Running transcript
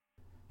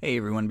Hey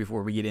everyone,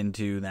 before we get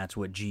into That's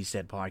What G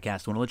Said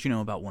podcast, I want to let you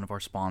know about one of our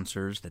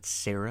sponsors. That's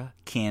Sarah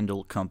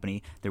Candle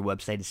Company. Their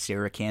website is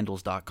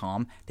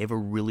sarahcandles.com. They have a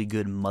really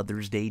good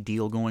Mother's Day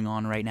deal going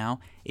on right now.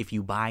 If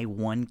you buy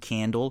one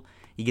candle,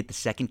 you get the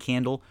second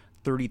candle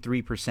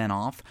 33%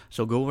 off.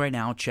 So go right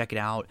now, check it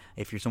out.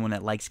 If you're someone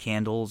that likes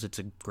candles, it's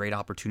a great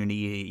opportunity.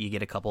 You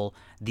get a couple.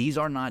 These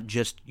are not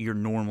just your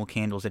normal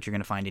candles that you're going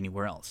to find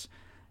anywhere else.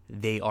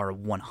 They are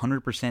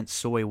 100%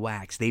 soy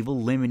wax. They've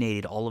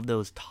eliminated all of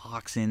those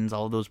toxins,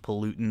 all of those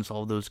pollutants,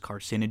 all of those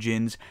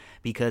carcinogens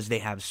because they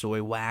have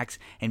soy wax,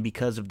 and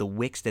because of the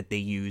wicks that they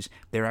use,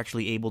 they're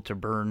actually able to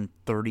burn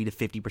 30 to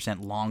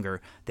 50%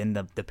 longer than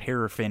the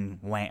paraffin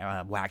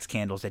wax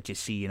candles that you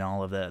see in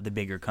all of the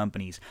bigger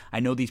companies. I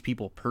know these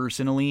people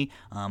personally.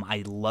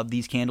 I love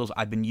these candles.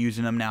 I've been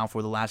using them now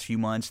for the last few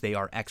months. They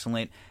are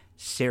excellent.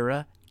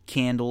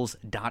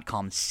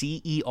 Candles.com,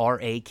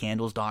 CERA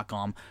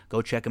candles.com.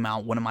 Go check them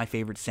out. One of my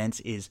favorite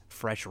scents is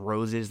Fresh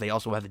Roses. They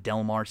also have the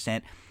Del Mar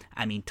scent.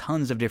 I mean,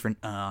 tons of different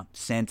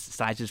scents,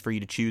 sizes for you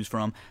to choose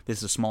from. This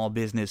is a small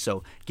business,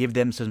 so give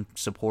them some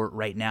support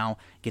right now.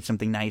 Get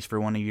something nice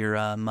for one of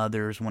your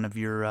mothers, one of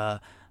your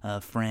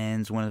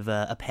friends, one of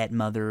a pet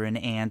mother, an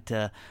aunt,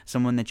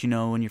 someone that you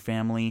know in your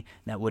family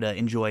that would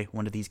enjoy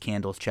one of these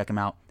candles. Check them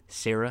out,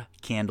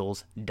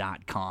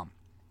 sarahcandles.com.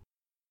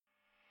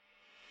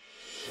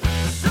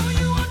 So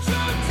you want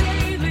your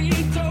daily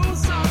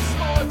dose of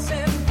sports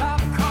and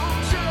pop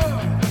culture?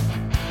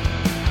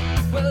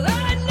 Well,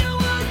 I know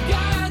a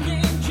guy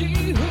named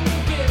G who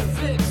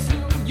gives it to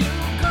you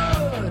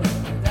good.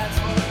 That's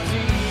what G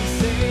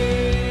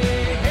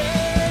said.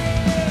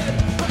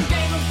 From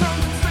Game of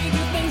Thrones and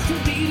Stranger Things to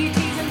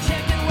DDTs and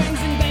chicken wings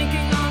and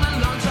banking on a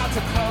long shot to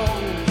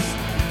close.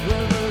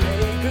 Will the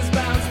Lakers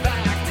bounce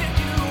back? Did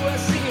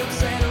USC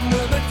upset them?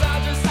 Will the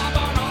Dodgers stop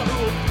on all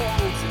who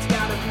oppose? It's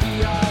gotta be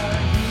our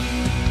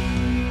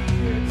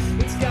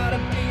It's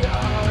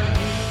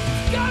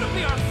gotta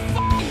be our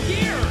fucking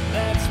year.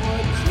 That's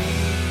what G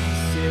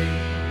said.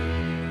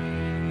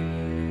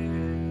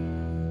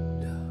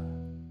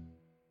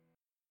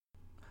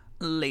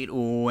 Late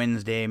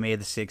Wednesday, May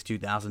the 6th,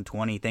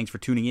 2020. Thanks for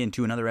tuning in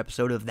to another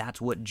episode of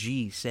That's What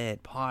G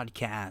Said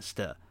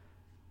podcast.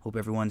 Hope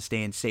everyone's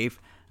staying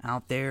safe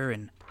out there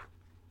and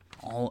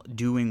all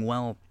doing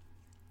well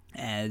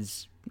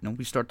as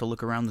we start to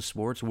look around the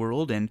sports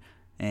world and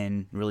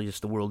really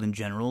just the world in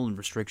general, and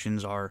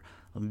restrictions are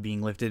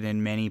being lifted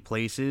in many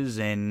places,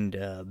 and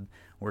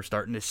we're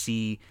starting to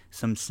see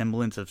some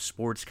semblance of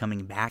sports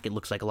coming back. It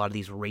looks like a lot of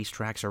these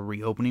racetracks are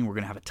reopening. We're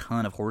going to have a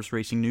ton of horse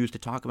racing news to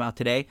talk about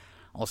today.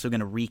 Also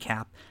going to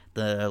recap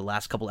the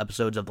last couple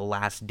episodes of The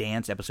Last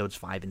Dance, episodes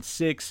 5 and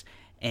 6,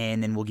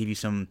 and then we'll give you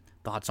some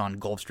thoughts on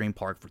Gulfstream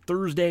Park for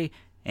Thursday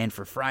and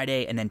for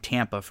Friday, and then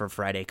Tampa for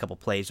Friday, a couple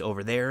plays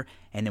over there,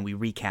 and then we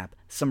recap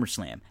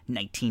SummerSlam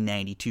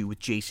 1992 with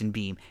Jason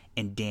Beam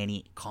and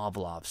Danny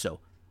Kovlov. So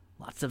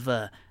lots of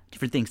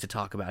different things to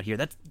talk about here.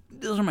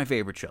 Those are my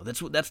favorite show.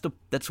 That's what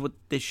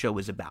this show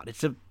is about.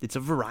 It's a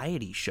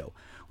variety show.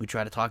 We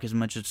try to talk as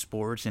much as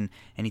sports and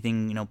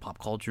anything, pop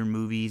culture,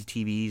 movies,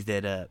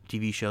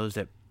 TV shows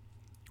that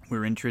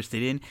we're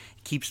interested in.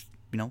 It keeps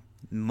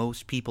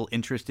most people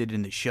interested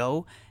in the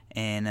show,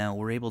 and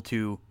we're able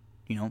to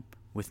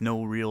with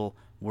no real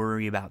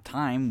worry about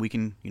time, we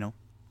can,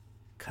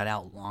 cut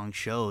out long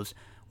shows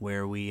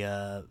where we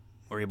are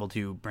able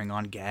to bring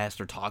on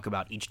guests or talk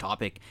about each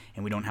topic,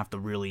 and we don't have to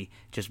really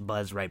just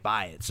buzz right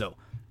by it. So,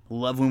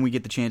 love when we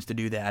get the chance to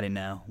do that, and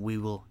we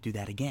will do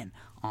that again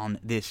on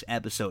this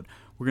episode.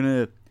 We're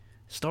going to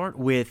start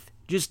with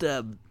just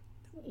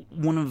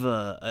one of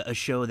a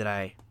show that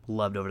I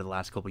loved over the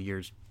last couple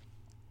years.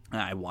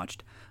 I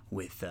watched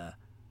with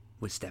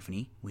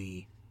Stephanie.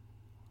 We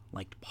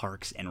liked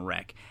Parks and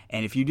Rec.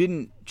 And if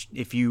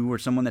you were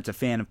someone that's a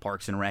fan of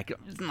Parks and Rec,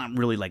 it's not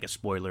really like a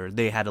spoiler.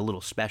 They had a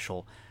little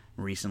special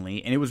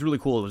recently, and it was really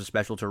cool. It was a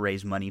special to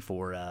raise money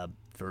for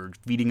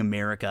Feeding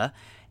America,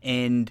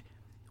 and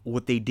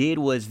what they did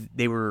was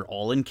they were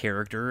all in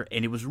character,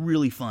 and it was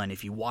really fun.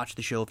 If you watch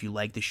the show, if you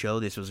like the show,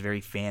 this was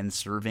very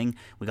fan-serving.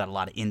 We got a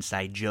lot of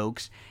inside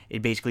jokes.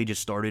 It basically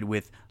just started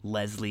with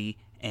Leslie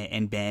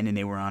and Ben, and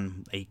they were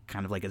on a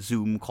kind of like a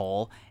Zoom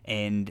call,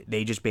 and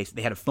they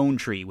had a phone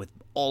tree with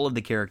all of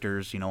the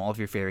characters, all of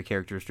your favorite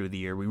characters through the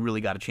year. We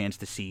really got a chance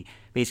to see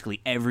basically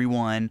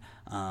everyone.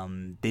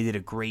 They did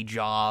a great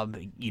job,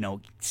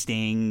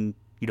 staying,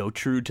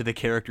 true to the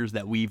characters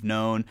that we've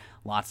known.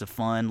 Lots of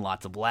fun,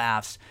 lots of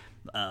laughs.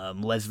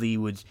 Leslie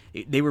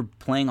they were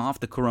playing off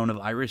the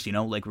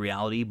coronavirus, like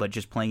reality, but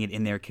just playing it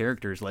in their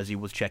characters. Leslie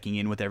was checking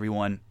in with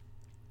everyone,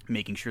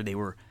 making sure they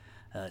were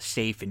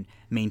safe and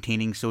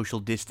maintaining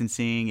social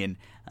distancing, and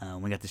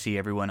we got to see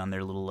everyone on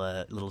their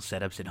little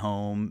setups at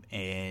home,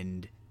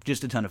 and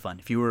just a ton of fun.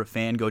 If you were a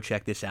fan, go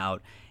check this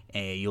out.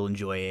 You'll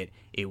enjoy it.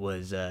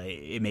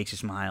 It makes you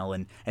smile,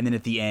 and then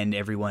at the end,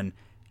 everyone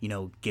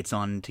gets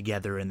on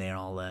together, and they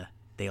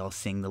all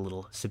sing the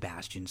little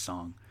Sebastian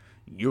song.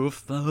 You're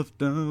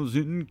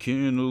 5,000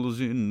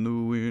 candles in the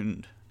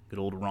wind. Good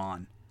old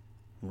Ron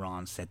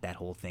set that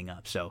whole thing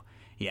up. So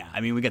Yeah,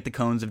 I mean, we got the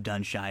Cones of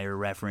Dunshire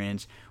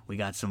reference. We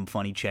got some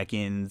funny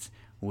check-ins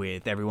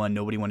with everyone.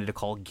 Nobody wanted to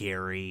call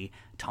Gary.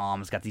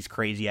 Tom's got these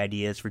crazy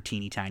ideas for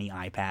teeny tiny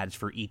iPads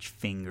for each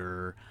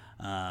finger.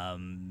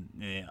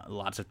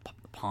 Lots of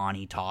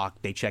Pawnee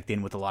talk. They checked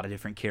in with a lot of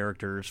different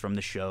characters from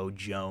the show.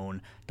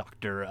 Joan,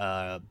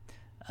 Dr.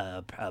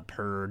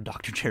 Purr,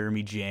 Dr.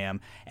 Jeremy Jam.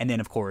 And then,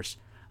 of course,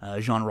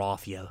 Jean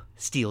Ralphio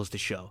steals the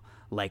show,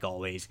 like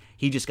always.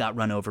 He just got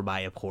run over by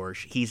a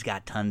Porsche. He's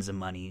got tons of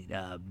money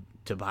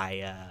to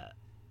buy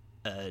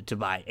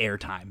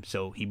airtime,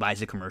 so he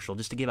buys a commercial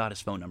just to give out his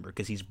phone number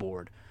because he's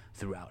bored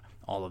throughout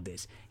all of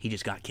this. He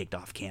just got kicked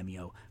off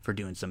Cameo for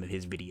doing some of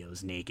his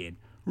videos naked.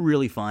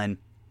 Really fun.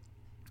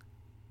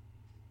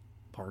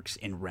 Parks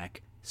and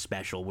Rec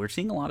special. We're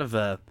seeing a lot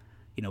of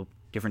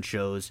different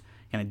shows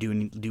kind of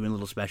doing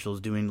little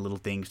specials, doing little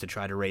things to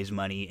try to raise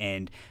money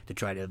and to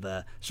try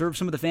to serve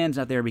some of the fans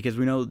out there, because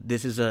we know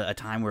this is a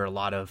time where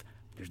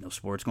there's no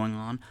sports going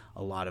on.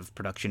 A lot of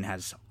production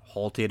has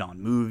halted on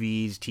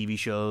movies, TV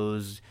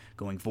shows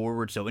going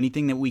forward. So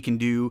anything that we can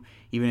do,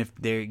 even if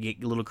they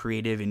get a little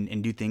creative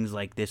and do things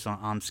like this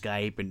on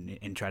Skype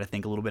and try to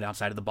think a little bit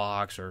outside of the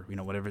box, or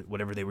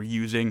whatever they were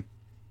using,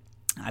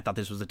 I thought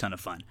this was a ton of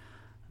fun.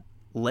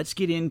 Let's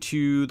get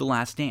into The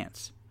Last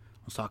Dance.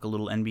 Let's talk a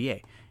little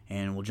NBA,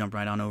 and we'll jump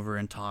right on over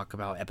and talk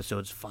about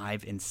episodes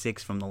 5 and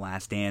 6 from The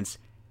Last Dance.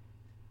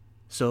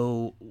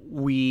 So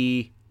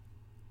we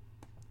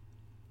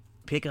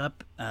pick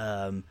up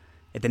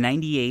at the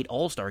 98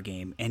 All-Star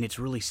game, and it's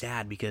really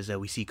sad because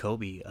we see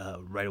Kobe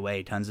right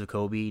away. Tons of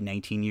Kobe,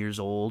 19 years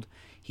old.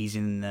 He's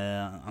on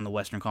the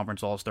Western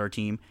Conference All-Star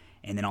team,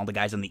 and then all the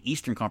guys on the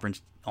Eastern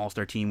Conference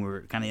All-Star team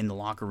were kind of in the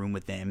locker room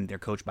with them. They're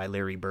coached by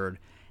Larry Bird,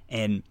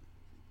 and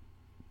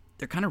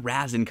they're kind of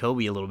razzing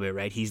Kobe a little bit,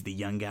 right? He's the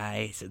young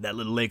guy. He said, that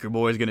little Laker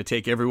boy is going to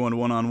take everyone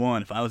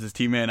one-on-one. If I was his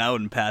teammate, I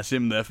wouldn't pass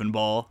him the effing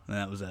ball. And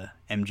that was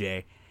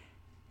MJ.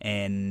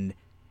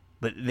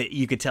 But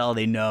you could tell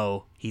they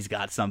know he's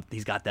got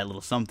that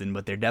little something,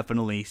 but they're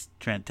definitely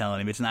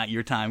telling him it's not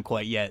your time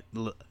quite yet.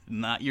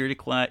 Not your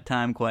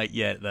time quite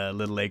yet, the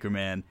little Laker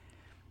man.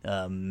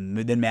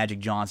 Then Magic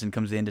Johnson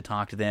comes in to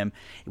talk to them.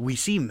 We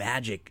see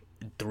Magic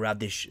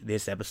throughout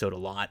this episode a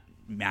lot.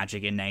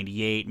 Magic in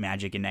 98,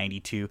 Magic in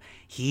 92.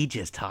 He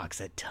just talks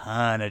a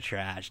ton of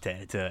trash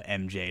to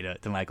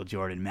MJ, to Michael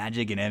Jordan.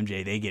 Magic and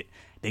MJ,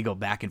 they go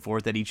back and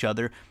forth at each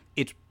other.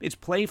 It's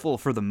playful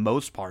for the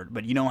most part,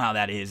 but you know how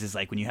that is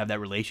like when you have that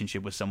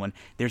relationship with someone,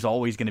 there's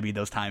always going to be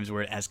those times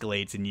where it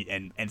escalates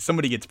and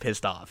somebody gets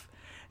pissed off.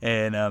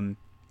 And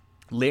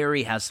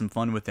Larry has some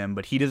fun with them,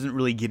 but he doesn't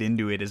really get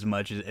into it as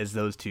much as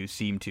those two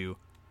seem to.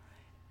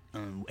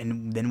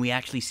 And then we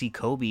actually see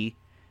Kobe.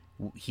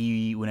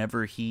 He's on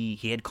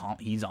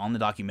the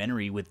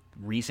documentary with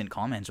recent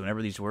comments,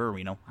 whenever these were,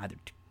 either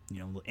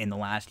in the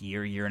last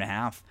year and a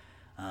half,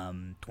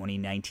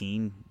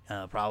 2019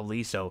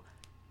 probably. So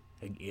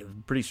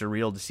pretty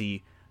surreal to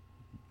see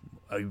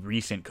a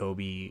recent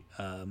Kobe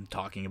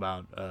talking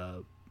about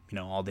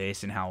all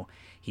this and how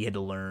he had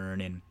to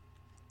learn, and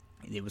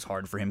it was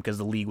hard for him because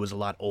the league was a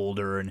lot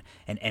older, and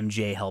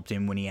MJ helped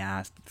him when he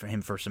asked for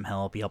him for some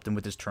help. He helped him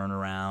with his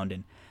turnaround,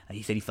 and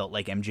he said he felt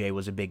like MJ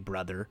was a big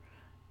brother.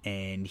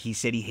 And he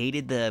said he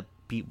hated the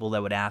people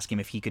that would ask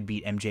him if he could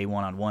beat MJ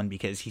one-on-one,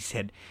 because he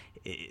said,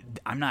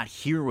 I'm not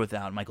here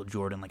without Michael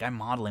Jordan. Like, I'm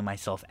modeling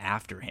myself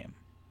after him,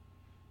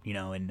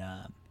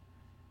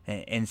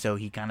 and so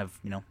he kind of,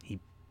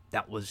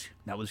 that was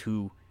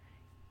who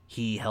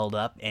he held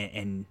up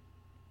and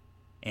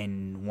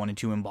wanted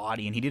to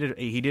embody, and he did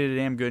a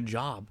damn good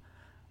job.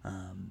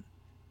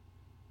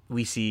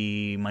 We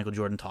see Michael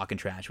Jordan talking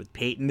trash with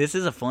Peyton. This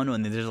is a fun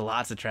one. There's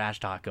lots of trash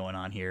talk going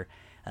on here.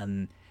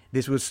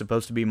 This was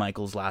supposed to be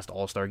Michael's last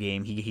All-Star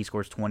game. He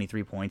scores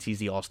 23 points. He's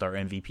the All-Star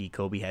MVP.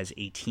 Kobe has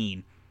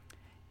 18.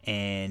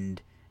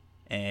 And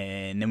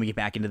then we get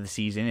back into the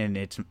season, and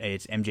it's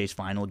MJ's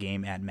final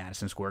game at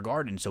Madison Square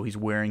Garden. So he's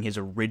wearing his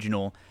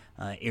original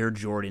Air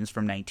Jordans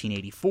from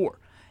 1984.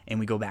 And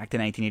we go back to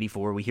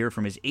 1984. We hear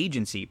from his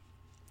agency.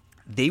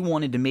 They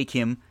wanted to make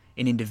him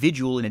an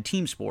individual in a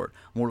team sport,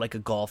 more like a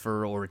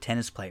golfer or a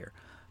tennis player.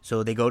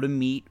 So they go to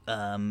meet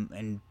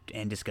and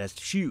discuss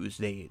shoes.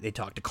 They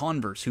talk to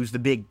Converse, who's the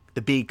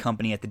big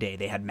company at the day.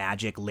 They had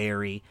Magic,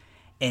 Larry,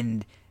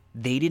 and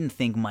they didn't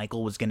think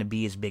Michael was going to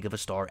be as big of a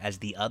star as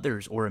the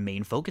others or a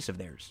main focus of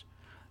theirs.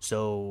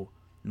 So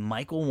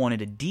Michael wanted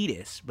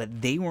Adidas,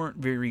 but they weren't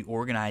very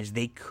organized.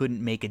 They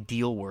couldn't make a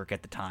deal work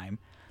at the time.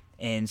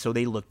 And so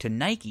they looked to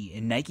Nike,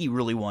 and Nike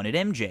really wanted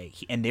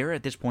MJ. And they're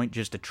at this point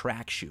just a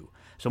track shoe.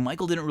 So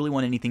Michael didn't really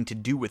want anything to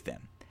do with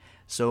them.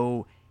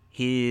 So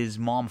his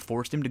mom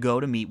forced him to go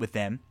to meet with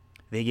them.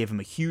 They give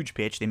him a huge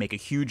pitch. They make a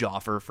huge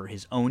offer for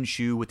his own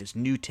shoe with this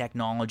new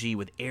technology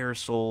with air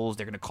soles.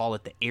 They're going to call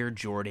it the Air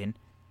Jordan.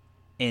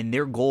 And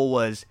their goal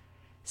was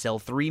sell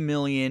 $3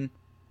 million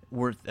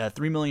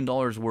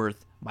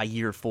worth by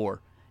year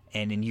 4.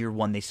 And in year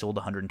 1, they sold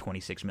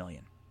 $126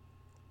 million.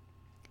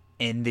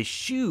 And the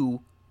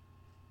shoe,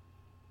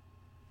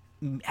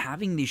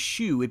 having this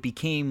shoe, it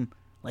became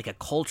like a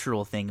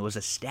cultural thing. It was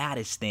a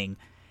status thing.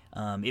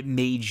 it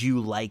made you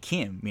like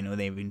him.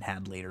 They even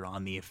had later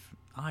on the If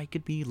I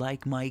Could Be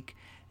Like Mike.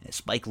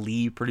 Spike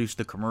Lee produced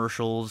the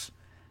commercials.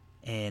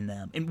 And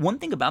one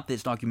thing about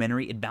this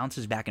documentary, it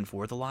bounces back and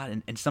forth a lot,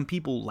 and some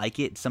people like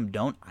it, some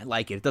don't. I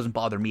like it. It doesn't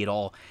bother me at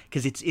all,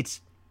 because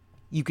it's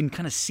you can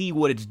kind of see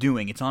what it's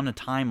doing. It's on a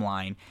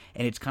timeline,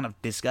 and it's kind of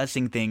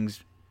discussing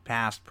things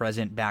past,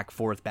 present, back,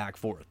 forth.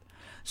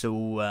 So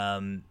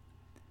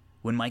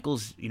when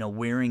Michael's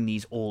wearing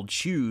these old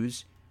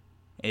shoes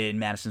in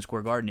Madison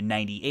Square Garden in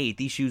 '98,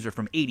 these shoes are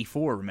from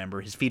 '84.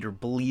 Remember, his feet are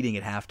bleeding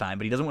at halftime,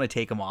 but he doesn't want to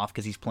take them off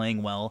because he's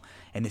playing well,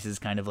 and this is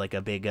kind of like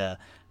a big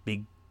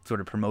sort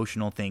of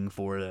promotional thing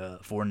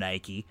for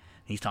Nike.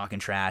 He's talking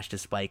trash to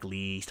Spike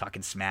Lee. He's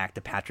talking smack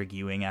to Patrick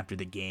Ewing after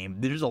the game.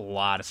 There's a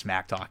lot of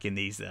smack talk in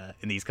these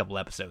couple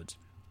episodes.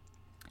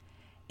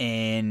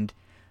 And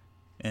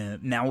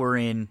now we're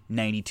in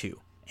 '92,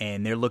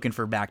 and they're looking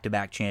for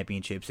back-to-back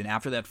championships. And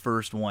after that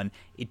first one,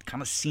 it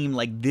kind of seemed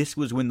like this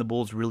was when the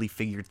Bulls really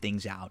figured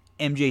things out.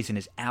 MJ's in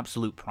his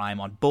absolute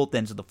prime on both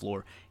ends of the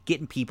floor,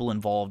 getting people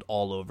involved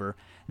all over.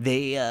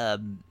 They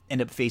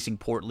end up facing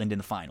Portland in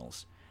the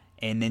finals.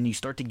 And then you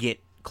start to get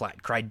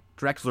Clyde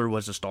Drexler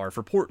was a star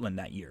for Portland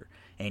that year.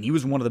 And he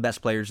was one of the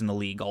best players in the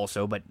league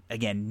also. But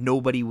again,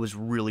 nobody was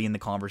really in the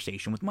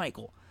conversation with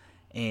Michael.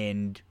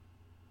 And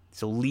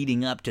so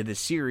leading up to the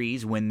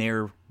series, when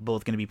they're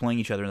both going to be playing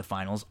each other in the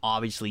finals,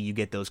 obviously you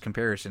get those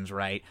comparisons,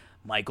 right?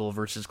 Michael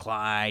versus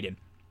Clyde.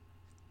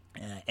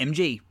 And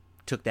MJ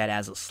took that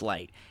as a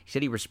slight. He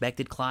said he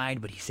respected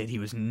Clyde, but he said he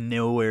was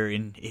nowhere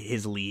in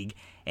his league,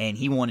 and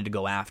he wanted to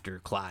go after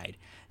Clyde.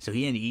 So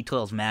he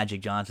tells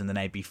Magic Johnson the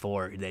night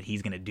before that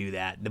he's going to do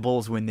that. The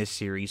Bulls win this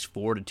series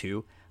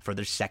 4-2 for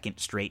their second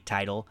straight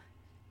title.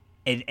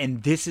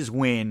 And this is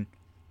when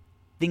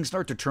things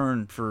start to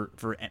turn for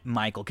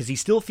Michael, because he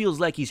still feels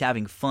like he's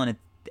having fun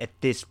at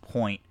this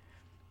point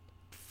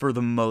for the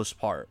most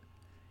part.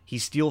 He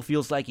still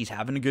feels like he's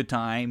having a good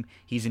time.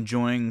 He's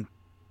enjoying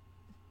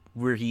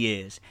where he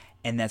is.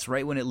 And that's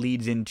right when it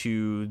leads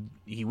into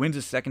he wins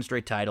his second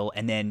straight title,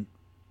 and then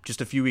just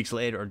a few weeks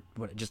later,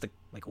 or just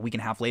like a week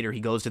and a half later,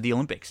 he goes to the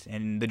Olympics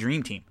and the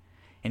Dream Team.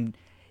 And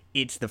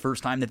it's the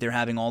first time that they're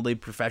having all the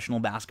professional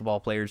basketball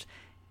players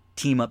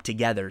team up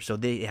together. So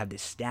they have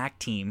this stacked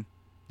team,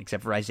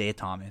 except for Isaiah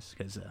Thomas,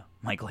 because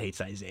Michael hates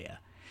Isaiah.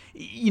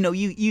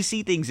 You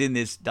see things in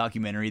this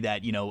documentary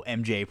that,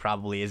 MJ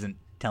probably isn't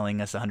telling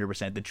us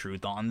 100% the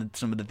truth on,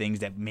 some of the things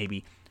that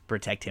maybe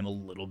protect him a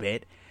little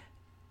bit.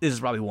 This is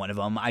probably one of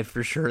them. I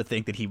for sure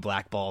think that he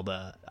blackballed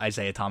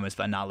Isaiah Thomas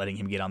by not letting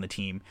him get on the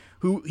team.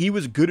 He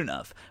was good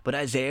enough, but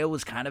Isaiah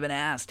was kind of an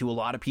ass to a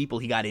lot of people.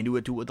 He got into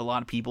it with a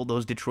lot of people.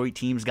 Those Detroit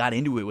teams got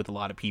into it with a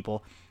lot of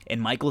people.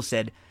 And Michael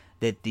said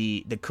that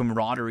the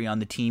camaraderie on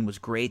the team was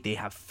great. They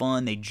have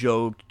fun. They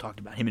joked, talked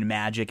about him and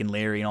Magic and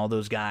Larry and all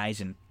those guys.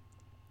 And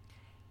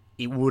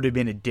it would have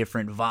been a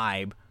different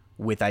vibe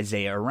with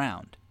Isaiah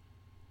around.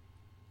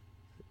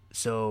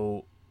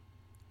 So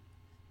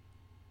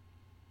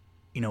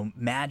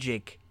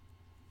Magic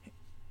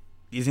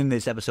is in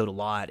this episode a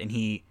lot, and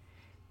he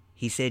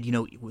said,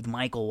 with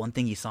Michael, one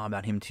thing he saw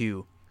about him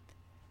too,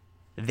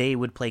 they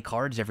would play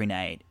cards every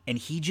night, and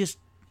he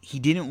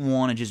didn't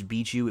want to just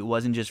beat you. It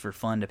wasn't just for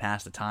fun to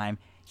pass the time.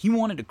 He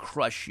wanted to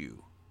crush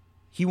you.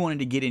 He wanted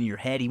to get in your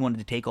head. He wanted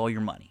to take all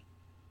your money.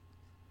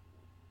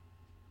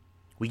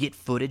 We get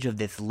footage of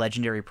this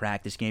legendary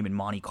practice game in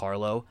Monte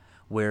Carlo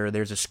where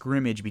there's a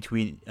scrimmage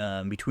between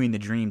the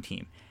Dream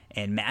Team.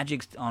 And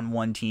Magic's on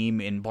one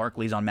team, and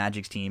Barkley's on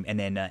Magic's team, and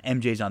then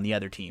MJ's on the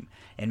other team.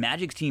 And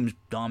Magic's team's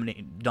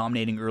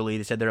dominating early.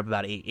 They said they're up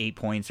about 8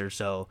 points or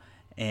so.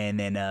 And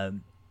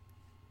then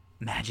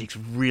Magic's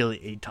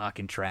really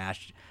talking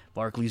trash.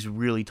 Barkley's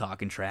really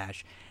talking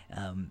trash.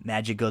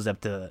 Magic goes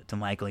up to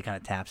Michael. He kind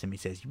of taps him. He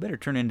says, "You better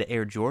turn into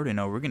Air Jordan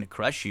or we're going to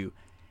crush you."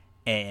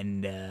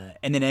 And then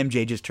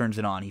MJ just turns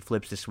it on. He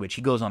flips the switch.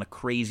 He goes on a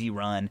crazy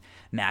run.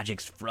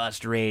 Magic's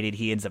frustrated.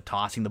 He ends up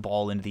tossing the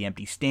ball into the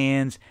empty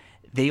stands.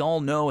 They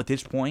all know at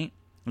this point,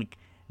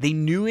 they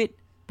knew it,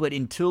 but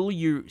until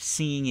you're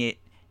seeing it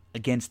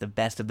against the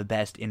best of the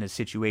best in a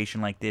situation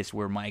like this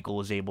where Michael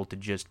was able to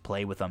just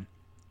play with them,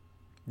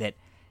 that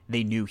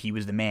they knew he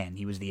was the man.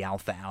 He was the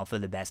alpha,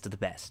 the best of the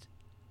best.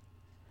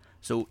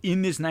 So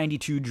in this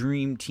 92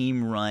 Dream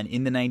Team run,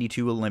 in the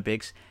 92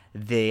 Olympics,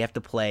 they have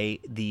to play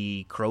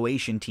the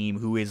Croatian team,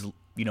 who is,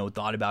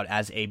 thought about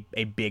as a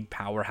big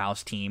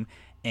powerhouse team,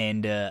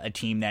 and a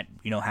team that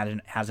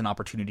has an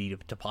opportunity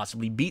to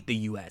possibly beat the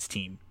U.S.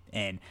 team.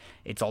 And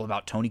it's all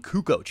about Tony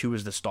Kukoc, who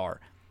is the star.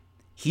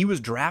 He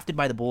was drafted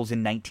by the Bulls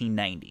in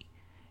 1990,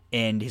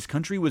 and his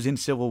country was in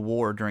civil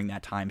war during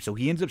that time, so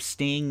he ends up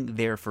staying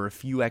there for a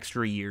few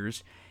extra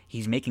years.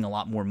 He's making a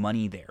lot more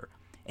money there.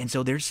 And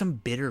so there's some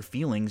bitter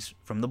feelings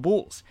from the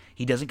Bulls.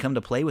 He doesn't come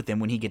to play with them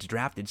when he gets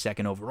drafted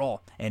second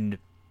overall, and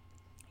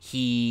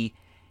he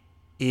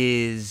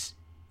is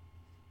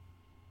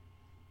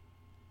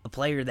a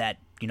player that,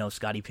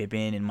 Scottie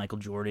Pippen and Michael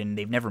Jordan,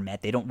 they've never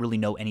met. They don't really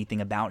know anything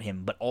about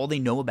him. But all they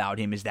know about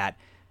him is that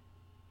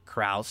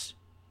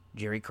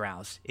Jerry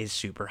Krause, is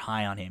super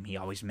high on him. He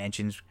always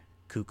mentions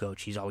Kukoc.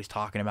 He's always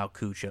talking about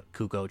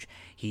Kukoc.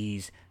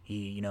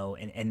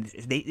 And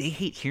they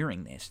hate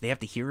hearing this. They have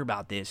to hear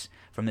about this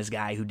from this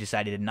guy who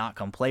decided to not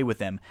come play with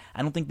them.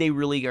 I don't think they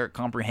really are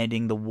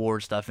comprehending the war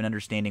stuff and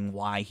understanding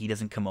why he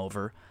doesn't come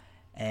over.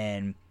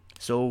 And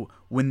so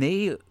when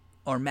they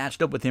are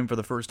matched up with him for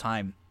the first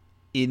time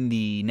in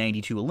the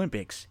 92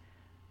 Olympics,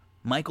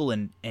 Michael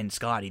and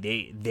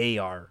Scotty, they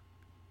are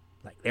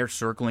like, they're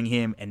circling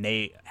him, and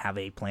they have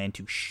a plan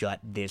to shut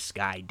this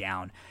guy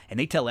down. And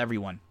they tell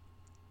everyone,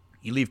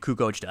 you leave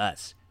Kukoc to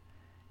us.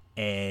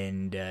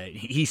 And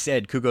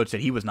Kukoc said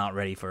he was not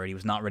ready for it. He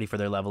was not ready for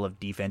their level of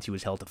defense. He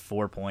was held to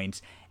 4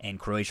 points, and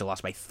Croatia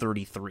lost by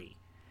 33.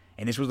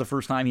 And this was the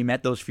first time he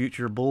met those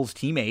future Bulls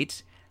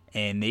teammates,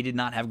 and they did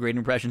not have great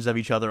impressions of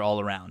each other all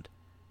around.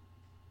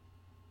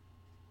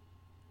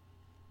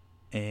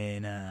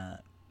 And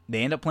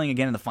they end up playing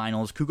again in the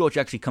finals. Kukoc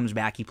actually comes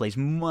back. He plays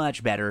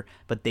much better,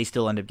 but they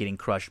still end up getting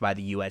crushed by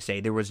the USA.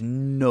 There was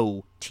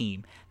no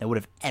team that would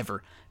have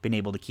ever been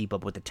able to keep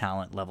up with the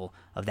talent level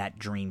of that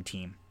dream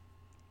team.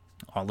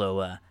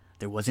 Although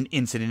there was an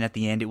incident at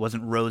the end. It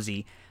wasn't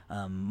rosy.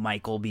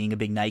 Michael, being a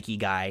big Nike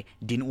guy,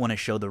 didn't want to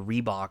show the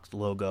Reebok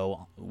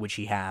logo, which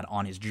he had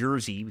on his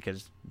jersey,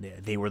 because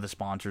they were the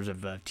sponsors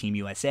of Team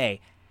USA.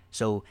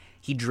 So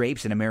he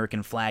drapes an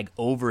American flag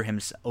over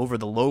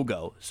the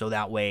logo, so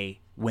that way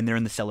when they're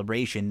in the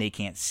celebration, they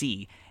can't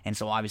see. And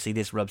so obviously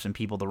this rubs some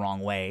people the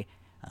wrong way.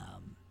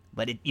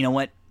 But you know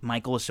what?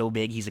 Michael is so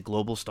big, he's a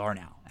global star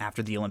now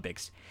after the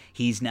Olympics.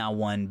 He's now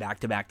won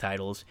back-to-back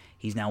titles.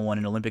 He's now won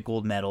an Olympic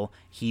gold medal.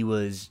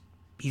 He's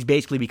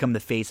basically become the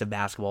face of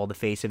basketball, the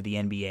face of the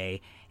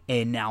NBA.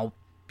 And now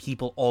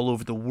people all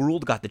over the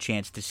world got the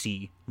chance to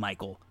see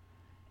Michael.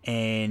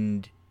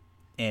 And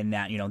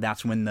that,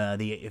 that's when the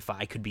if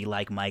I could be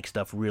like Mike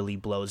stuff really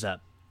blows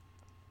up.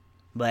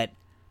 But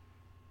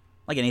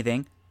like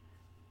anything,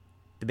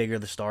 the bigger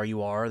the star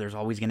you are, there's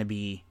always going to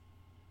be,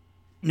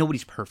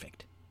 nobody's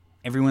perfect.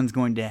 Everyone's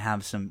going to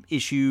have some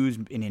issues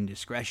and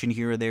indiscretion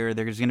here or there.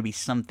 There's going to be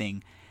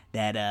something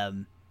that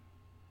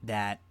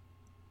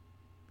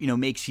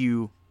makes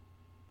you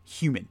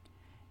human.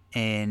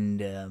 And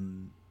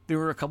there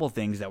were a couple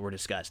things that were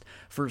discussed.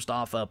 First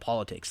off,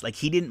 politics. Like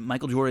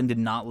Michael Jordan did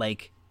not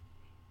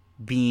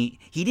he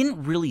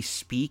didn't really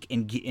speak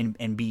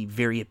and be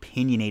very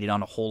opinionated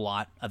on a whole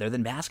lot other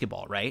than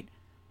basketball, right?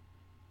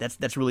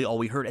 That's really all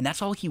we heard, and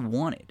that's all he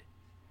wanted.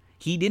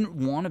 He didn't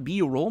want to be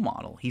a role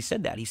model. He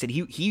said that. He said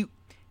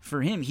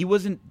for him, he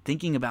wasn't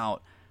thinking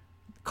about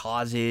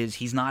causes.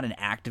 He's not an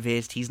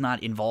activist. He's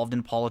not involved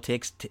in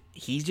politics.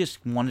 He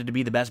just wanted to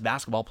be the best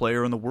basketball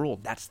player in the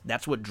world.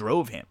 That's what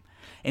drove him.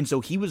 And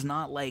so he was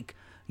not like,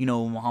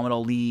 Muhammad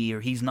Ali, or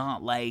he's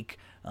not like,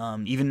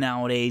 even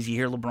nowadays you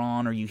hear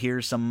LeBron, or you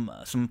hear some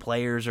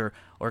players or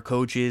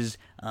coaches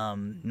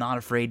not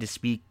afraid to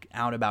speak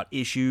out about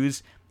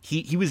issues.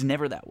 He was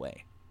never that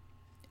way,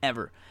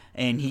 ever.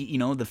 And he,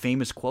 the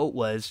famous quote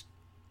was,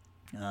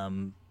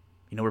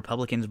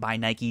 Republicans buy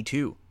Nike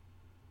too.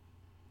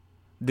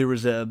 There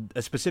was a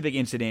specific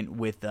incident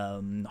with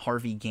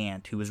Harvey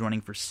Gantt, who was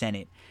running for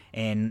Senate,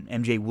 and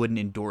MJ wouldn't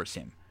endorse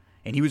him.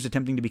 And he was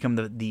attempting to become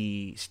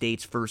the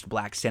state's first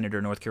black senator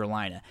in North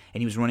Carolina.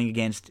 And he was running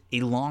against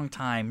a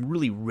long-time,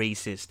 really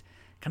racist,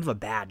 kind of a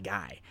bad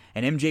guy.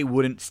 And MJ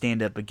wouldn't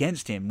stand up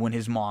against him when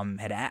his mom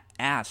had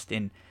asked.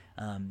 And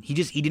he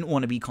didn't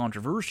want to be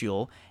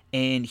controversial.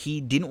 And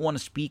he didn't want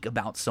to speak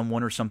about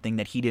someone or something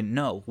that he didn't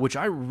know. Which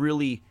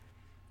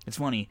it's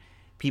funny.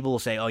 People will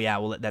say, "Oh yeah,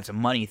 well that's a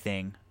money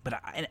thing," but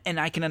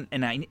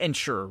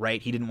sure,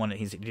 right? He didn't want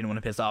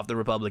to piss off the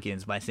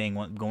Republicans by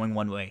going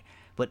one way,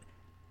 but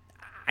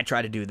I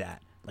try to do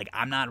that. Like,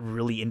 I'm not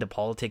really into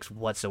politics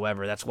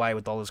whatsoever. That's why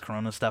with all this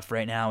Corona stuff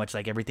right now, it's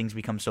like everything's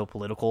become so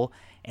political,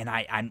 and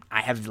I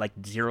have like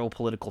zero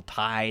political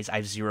ties. I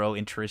have zero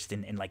interest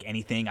in like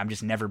anything. I've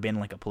just never been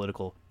like a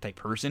political type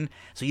person,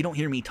 so you don't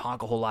hear me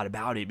talk a whole lot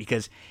about it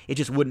because it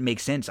just wouldn't make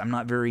sense. I'm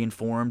not very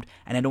informed,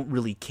 and I don't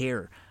really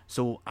care.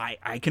 So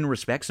I can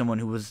respect someone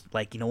who was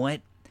like, you know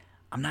what,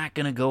 I'm not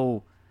gonna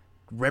go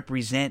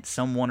represent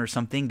someone or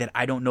something that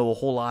I don't know a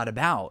whole lot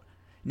about.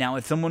 Now,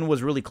 if someone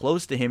was really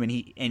close to him and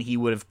he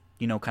would have,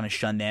 kind of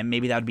shunned them,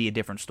 maybe that would be a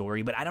different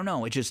story. But I don't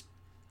know.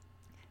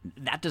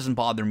 That doesn't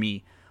bother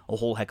me a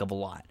whole heck of a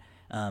lot.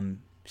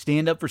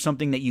 Stand up for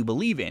something that you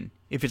believe in.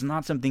 If it's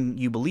not something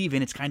you believe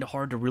in, it's kind of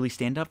hard to really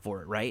stand up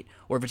for it, right?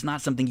 Or if it's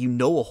not something you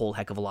know a whole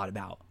heck of a lot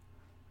about.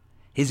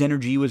 His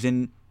energy was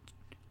in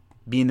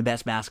being the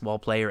best basketball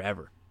player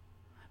ever.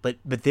 But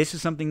this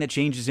is something that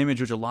changed his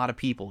image with a lot of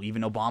people.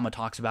 Even Obama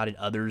talks about it.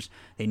 Others,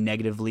 they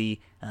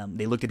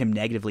looked at him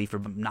negatively for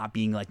not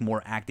being like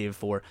more active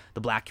for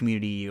the black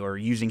community or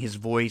using his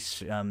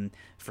voice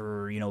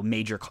for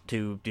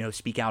to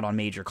speak out on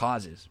major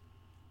causes.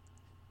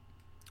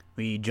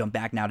 We jump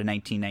back now to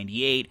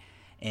 1998,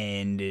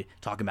 and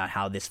talking about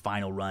how this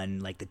final run,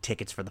 like the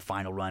tickets for the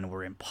final run,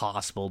 were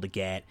impossible to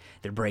get.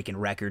 They're breaking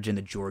records in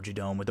the Georgia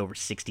Dome with over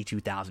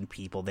 62,000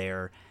 people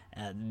there.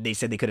 They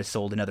said they could have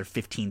sold another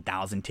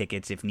 15,000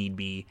 tickets if need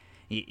be.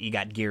 You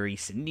got Gary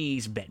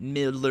Sinise, Bette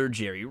Midler,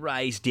 Jerry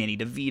Rice, Danny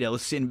DeVito,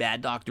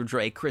 Sinbad, Dr.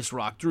 Dre, Chris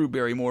Rock, Drew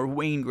Barrymore,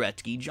 Wayne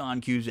Gretzky, John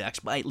Cusack,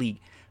 Spike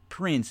Lee,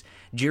 Prince.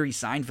 Jerry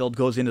Seinfeld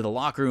goes into the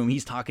locker room.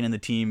 He's talking to the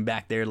team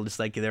back there just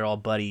like they're all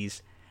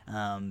buddies.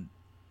 And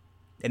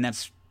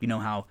that's,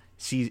 how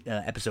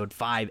episode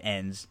 5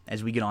 ends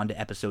as we get on to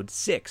episode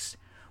 6,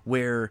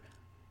 where,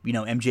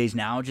 MJ's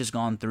now just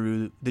gone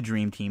through the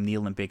Dream Team, the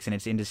Olympics, and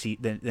it's into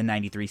the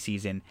 93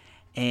 season.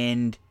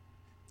 And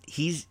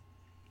he's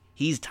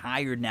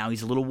tired now.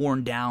 He's a little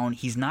worn down.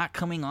 He's not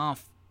coming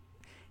off.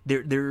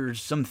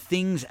 There's some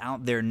things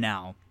out there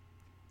now.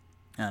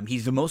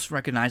 He's the most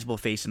recognizable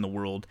face in the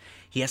world.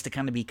 He has to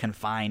kind of be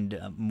confined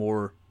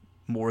more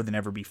than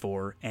ever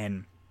before.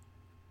 And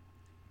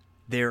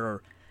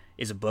there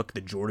is a book,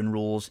 The Jordan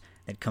Rules,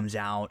 that comes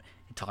out.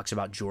 It talks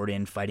about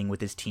Jordan fighting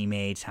with his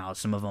teammates, how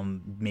some of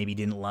them maybe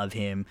didn't love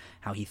him,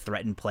 how he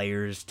threatened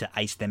players to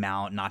ice them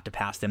out, not to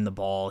pass them the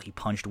ball. He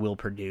punched Will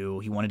Perdue.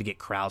 He wanted to get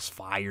Krause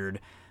fired.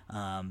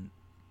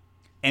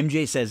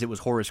 MJ says it was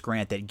Horace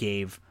Grant that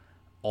gave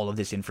all of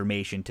this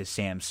information to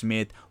Sam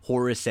Smith.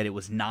 Horace said it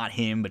was not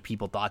him, but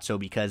people thought so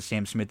because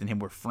Sam Smith and him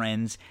were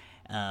friends.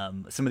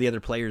 Some of the other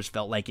players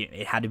felt like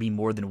it had to be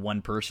more than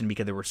one person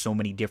because there were so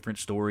many different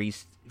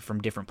stories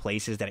from different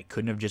places that it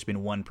couldn't have just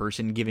been one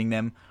person giving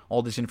them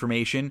all this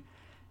information.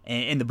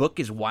 And the book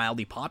is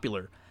wildly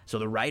popular. So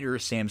the writer,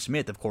 Sam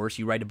Smith, of course,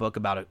 you write a book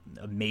about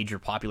a major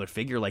popular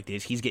figure like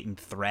this, he's getting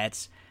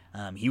threats.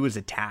 He was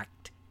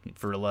attacked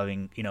for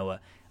loving,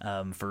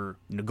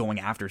 going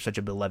after such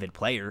a beloved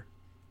player.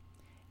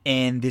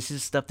 And this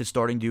is stuff that's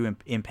starting to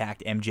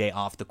impact MJ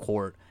off the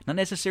court. Not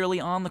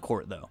necessarily on the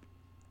court, though.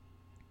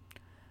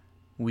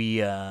 We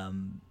get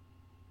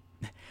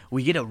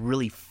a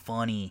really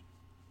funny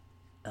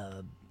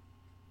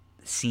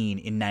scene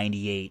in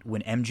 98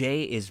 when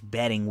MJ is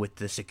betting with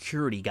the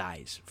security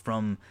guys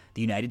from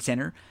the United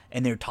Center,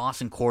 and they're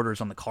tossing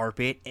quarters on the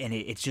carpet, and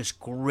it's just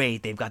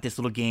great. They've got this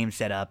little game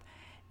set up,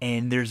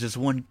 and there's this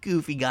one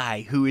goofy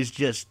guy who is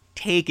just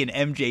taking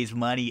MJ's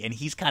money, and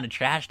he's kind of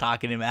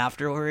trash-talking him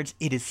afterwards.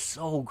 It is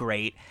so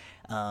great.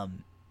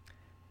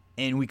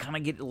 And we kind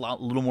of get a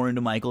little more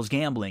into Michael's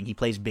gambling. He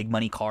plays big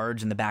money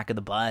cards in the back of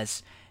the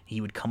bus.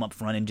 He would come up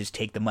front and just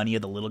take the money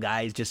of the little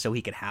guys just so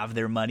he could have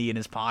their money in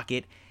his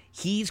pocket.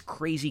 He's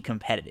crazy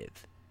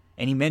competitive.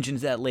 And he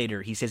mentions that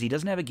later. He says he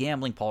doesn't have a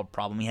gambling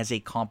problem. He has a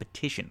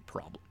competition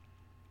problem.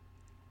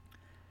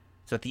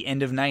 So at the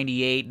end of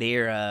 98,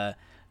 they're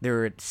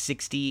at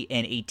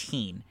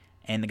 60-18.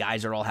 And the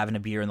guys are all having a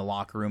beer in the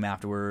locker room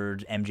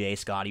afterwards. MJ,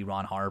 Scotty,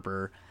 Ron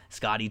Harper.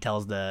 Scotty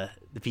tells the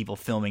people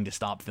filming to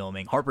stop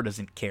filming. Harper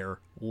doesn't care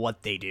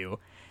what they do.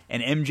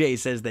 And MJ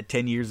says that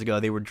 10 years ago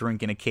they were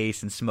drinking a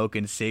case and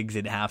smoking cigs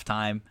at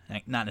halftime.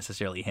 Not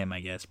necessarily him, I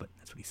guess, but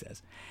that's what he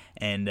says.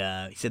 And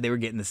he said they were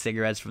getting the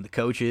cigarettes from the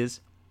coaches.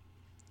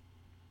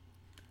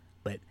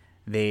 But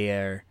they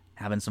are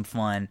having some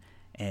fun,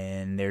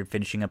 and they're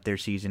finishing up their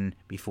season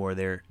before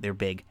their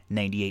big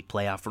 98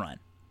 playoff run.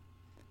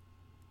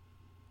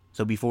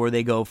 So before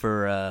they go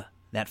for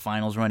that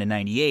finals run in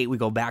 98, we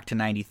go back to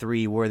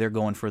 93 where they're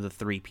going for the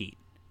three-peat.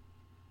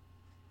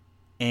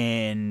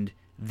 And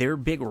their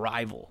big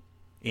rival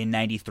in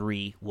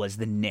 93 was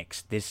the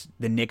Knicks.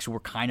 The Knicks were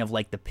kind of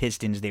like the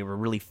Pistons. They were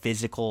really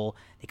physical.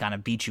 They kind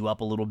of beat you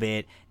up a little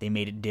bit. They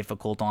made it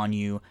difficult on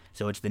you.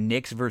 So it's the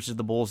Knicks versus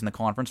the Bulls in the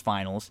conference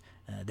finals.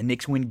 The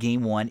Knicks win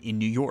Game 1 in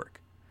New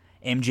York.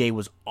 MJ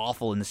was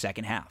awful in the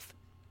second half.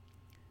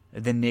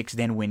 The Knicks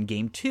then win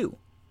Game 2.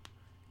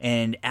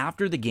 And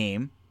after the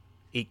game,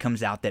 it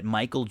comes out that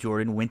Michael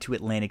Jordan went to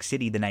Atlantic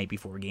City the night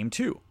before Game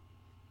 2.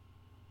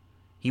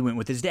 He went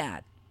with his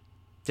dad.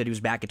 Said he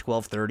was back at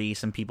 12:30.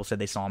 Some people said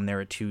they saw him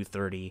there at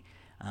 2:30.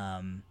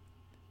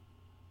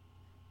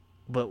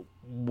 But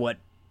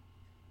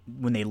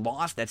when they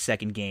lost that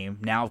second game,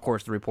 now, of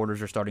course, the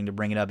reporters are starting to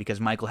bring it up because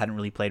Michael hadn't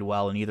really played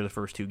well in either of the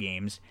first two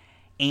games.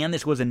 And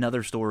this was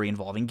another story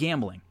involving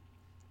gambling.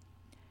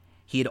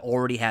 He had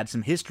already had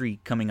some history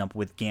coming up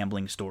with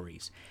gambling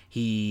stories.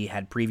 He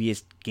had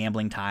previous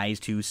gambling ties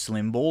to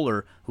Slim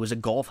Bowler, who was a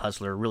golf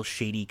hustler, a real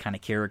shady kind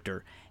of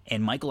character.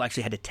 And Michael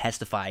actually had to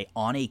testify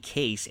on a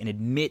case and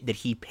admit that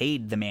he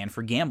paid the man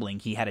for gambling.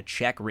 He had a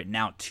check written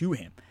out to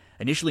him.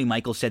 Initially,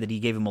 Michael said that he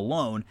gave him a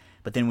loan,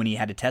 but then when he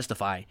had to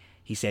testify,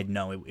 he said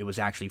no, it was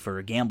actually for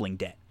a gambling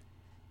debt.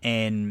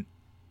 And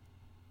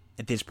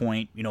at this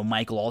point,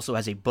 Michael also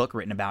has a book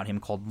written about him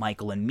called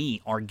Michael and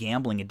Me, Our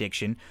Gambling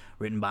Addiction,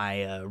 written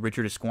by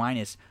Richard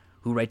Esquinas,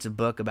 who writes a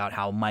book about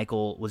how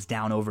Michael was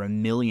down over $1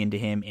 million to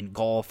him in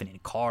golf and in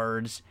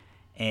cards.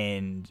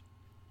 And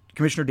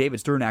Commissioner David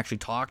Stern actually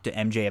talked to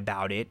MJ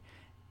about it,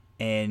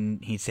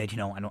 and he said,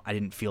 I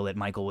didn't feel that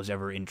Michael was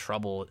ever in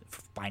trouble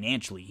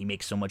financially. He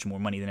makes so much more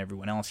money than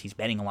everyone else. He's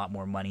betting a lot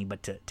more money,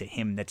 but to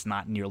him, that's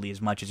not nearly as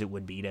much as it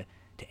would be to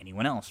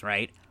anyone else,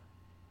 right?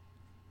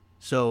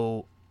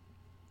 So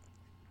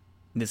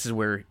This is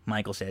where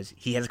Michael says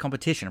he has a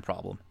competition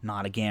problem,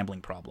 not a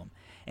gambling problem.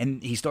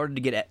 And he started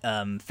to get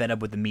fed up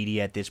with the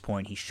media at this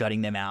point. He's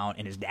shutting them out,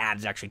 and his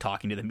dad's actually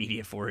talking to the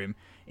media for him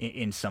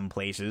in some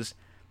places.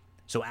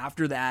 So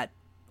after that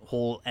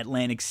whole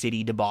Atlantic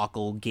City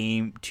debacle,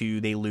 game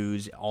 2, they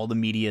lose. All the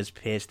media's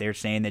pissed. They're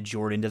saying that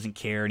Jordan doesn't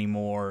care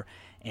anymore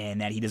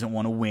and that he doesn't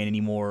want to win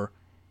anymore.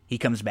 He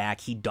comes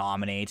back. He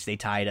dominates. They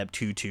tie it up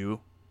 2-2.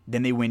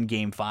 Then they win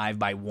game 5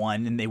 by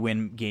 1, and they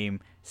win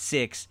game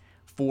 6,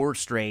 4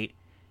 straight.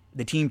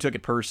 The team took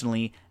it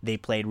personally. They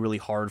played really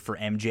hard for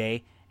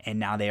MJ, and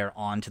now they are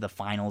on to the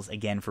finals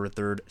again for a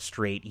third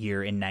straight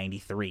year in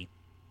 93.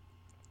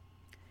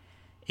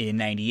 In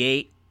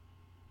 98,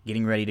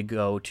 getting ready to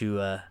go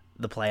to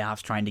the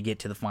playoffs, trying to get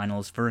to the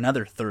finals for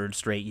another third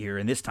straight year,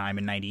 and this time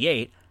in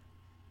 98,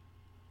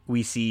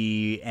 we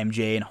see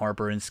MJ and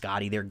Harper and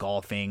Scotty, they're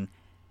golfing,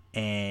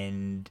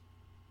 and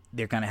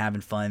they're kind of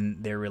having fun,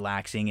 they're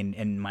relaxing,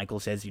 and Michael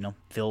says, you know,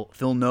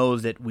 Phil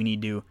knows that we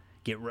need to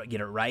get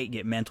it right,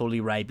 get mentally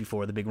right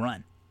before the big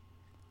run.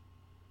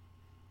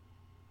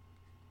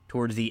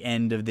 Towards the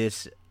end of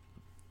this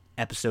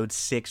episode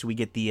 6, we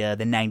get the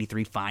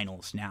 93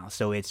 finals now.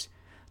 So it's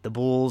the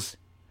Bulls,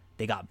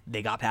 they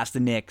got past the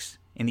Knicks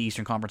in the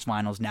Eastern Conference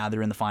Finals. Now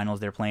they're in the finals.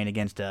 They're playing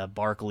against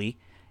Barkley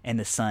and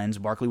the Suns.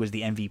 Barkley was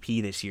the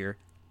MVP this year.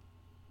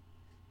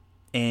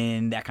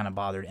 And that kind of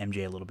bothered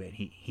MJ a little bit.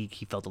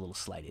 He felt a little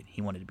slighted.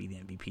 He wanted to be the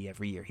MVP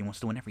every year. He wants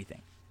to win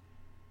everything.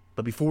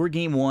 But before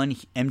game 1,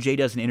 MJ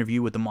does an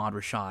interview with Ahmad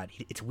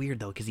Rashad. It's weird,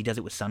 though, because he does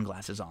it with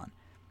sunglasses on.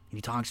 And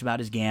he talks about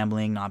his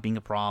gambling not being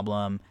a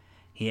problem.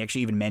 He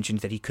actually even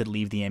mentions that he could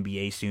leave the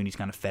NBA soon. He's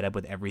kind of fed up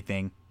with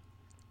everything.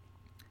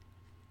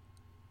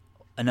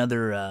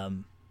 Another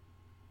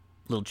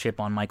little chip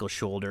on Michael's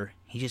shoulder.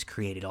 He just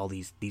created all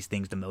these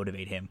things to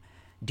motivate him.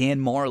 Dan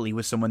Marley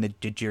was someone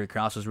that Jerry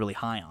Krause was really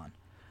high on.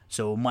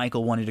 So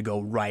Michael wanted to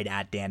go right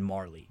at Dan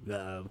Marley.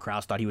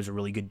 Krause thought he was a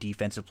really good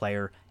defensive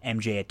player.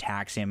 MJ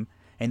attacks him.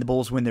 And the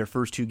Bulls win the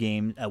first 2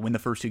 games of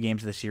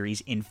the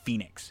series in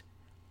Phoenix.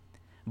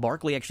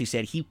 Barkley actually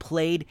said he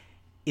played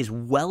as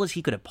well as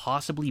he could have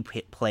possibly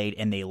played,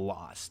 and they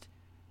lost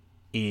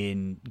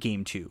in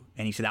game 2.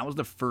 And he said that was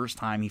the first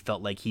time he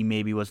felt like he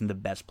maybe wasn't the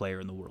best player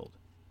in the world.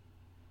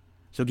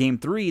 So game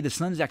 3, the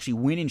Suns actually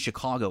win in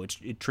Chicago.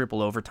 It's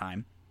triple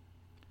overtime.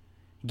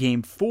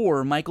 Game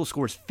 4, Michael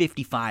scores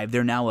 55.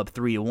 They're now up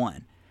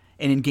 3-1.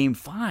 And in game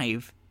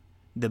 5,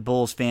 the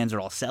Bulls fans are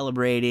all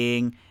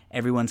celebrating.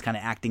 Everyone's kind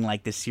of acting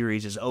like this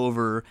series is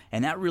over,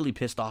 and that really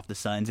pissed off the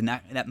Suns, and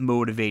that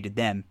motivated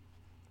them.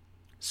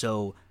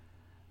 So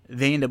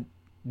they end up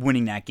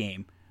winning that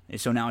game.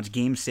 So now it's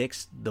game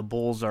 6. The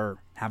Bulls are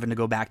having to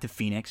go back to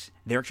Phoenix.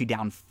 They're actually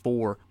down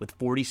 4 with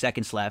 40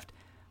 seconds left.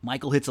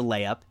 Michael hits a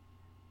layup,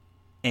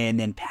 and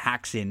then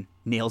Paxson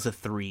nails a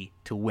 3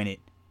 to win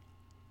it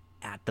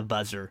at the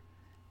buzzer.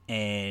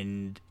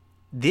 And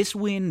this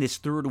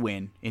third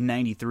win in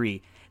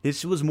 93,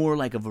 this was more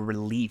like of a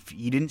relief.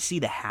 You didn't see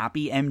the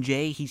happy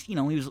MJ. He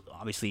was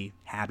obviously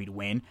happy to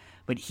win,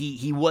 but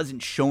he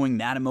wasn't showing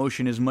that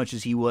emotion as much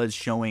as he was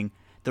showing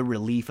the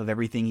relief of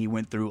everything he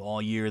went through all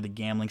year, the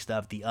gambling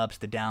stuff, the ups,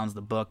 the downs,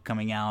 the book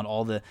coming out,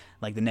 all the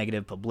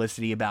negative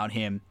publicity about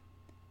him.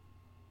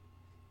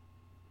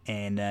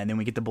 And then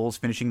we get the Bulls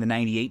finishing the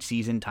 98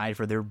 season tied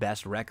for their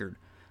best record.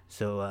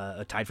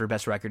 So tied for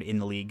best record in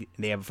the league.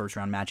 They have a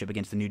first-round matchup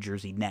against the New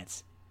Jersey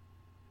Nets.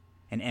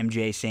 And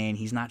MJ saying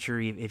he's not sure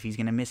if he's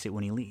going to miss it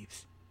when he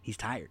leaves. He's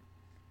tired.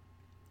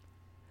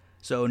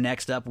 So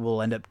next up,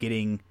 we'll end up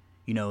getting,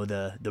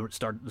 the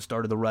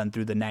start of the run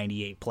through the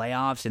 98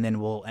 playoffs, and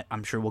then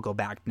I'm sure we'll go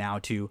back now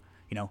to,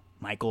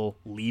 Michael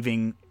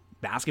leaving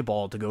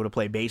basketball to go to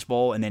play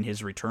baseball, and then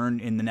his return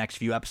in the next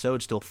few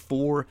episodes. Still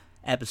 4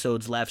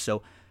 episodes left,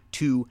 so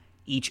 2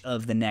 each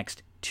of the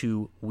next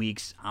 2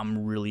 weeks.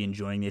 I'm really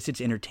enjoying this.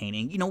 It's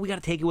entertaining. We got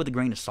to take it with a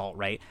grain of salt,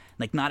 right?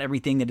 Like, not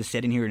everything that is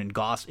said in here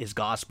is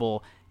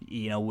gospel.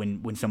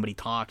 When somebody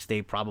talks,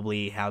 they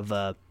probably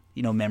have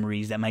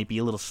memories that might be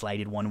a little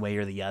slighted one way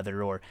or the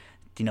other, or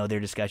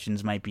their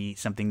discussions might be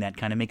something that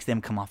kind of makes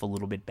them come off a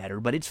little bit better.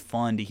 But it's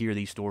fun to hear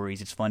these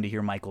stories. It's fun to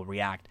hear Michael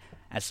react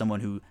as someone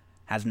who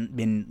hasn't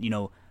been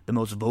the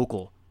most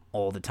vocal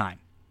all the time.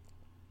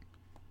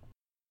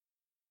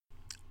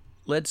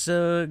 Let's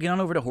get on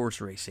over to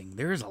horse racing.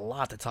 There is a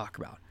lot to talk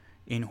about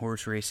in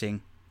horse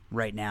racing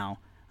right now.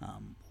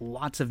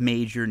 Lots of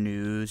major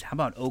news. How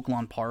about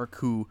Oaklawn Park,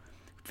 who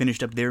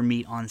finished up their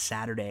meet on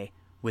Saturday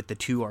with the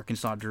 2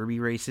 Arkansas Derby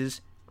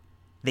races?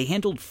 They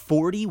handled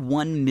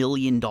 $41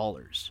 million.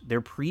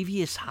 Their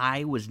previous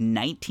high was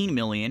 $19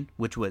 million,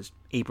 which was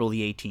April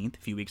the 18th, a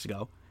few weeks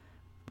ago.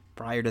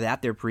 Prior to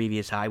that, their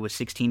previous high was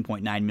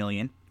 $16.9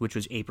 million, which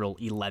was April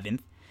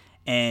 11th.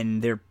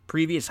 And their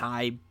previous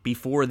high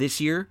before this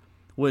year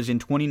was in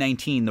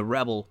 2019, the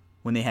Rebel,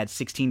 when they had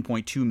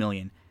 $16.2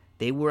 million.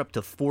 They were up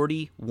to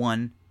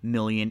 $41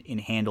 million in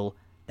handle.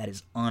 That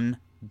is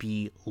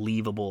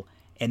unbelievable.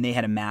 And they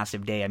had a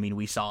massive day. I mean,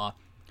 we saw,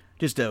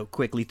 just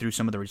quickly through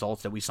some of the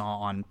results that we saw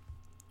on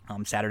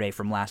Saturday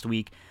from last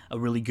week. A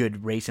really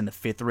good race in the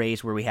 5th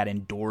race where we had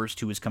Endorsed,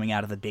 who was coming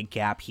out of the big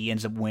cap. He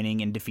ends up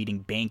winning and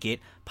defeating Bankit.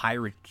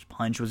 Pirate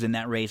Punch was in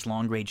that race.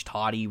 Long Range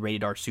Toddy,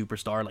 Rated R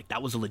Superstar. Like,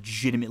 that was a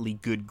legitimately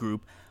good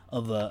group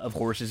of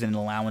horses in an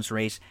allowance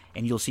race,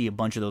 and you'll see a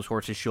bunch of those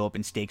horses show up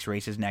in stakes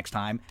races next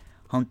time.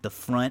 Hunt the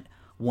Front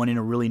won in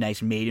a really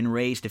nice maiden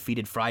race,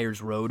 defeated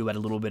Friars Road, who had a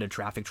little bit of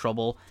traffic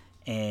trouble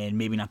and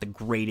maybe not the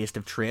greatest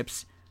of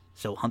trips.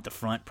 So Hunt the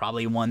Front,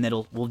 probably one that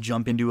will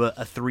jump into a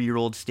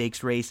 3-year-old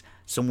stakes race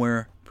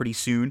somewhere pretty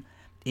soon.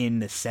 In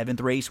the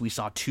 7th race, we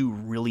saw 2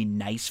 really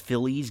nice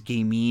fillies,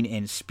 Gamine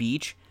and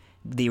Speech.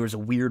 There was a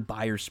weird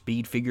buyer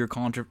speed figure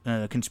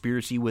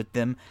conspiracy with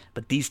them,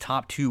 but these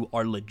top 2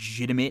 are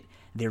legitimate.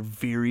 They're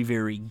very,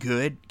 very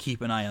good.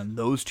 Keep an eye on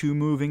those 2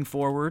 moving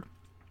forward.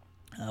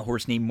 A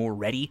horse named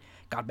Moretti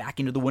got back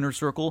into the winner's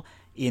circle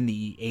in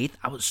the 8th.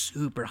 I was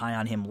super high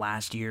on him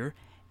last year,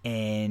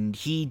 and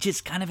he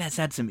just kind of has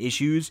had some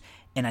issues,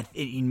 and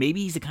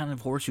maybe he's the kind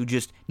of horse who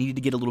just needed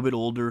to get a little bit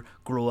older,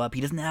 grow up.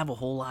 He doesn't have a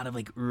whole lot of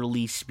like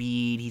early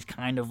speed. He's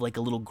kind of like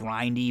a little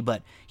grindy,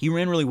 but he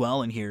ran really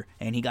well in here,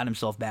 and he got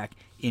himself back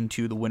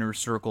into the winner's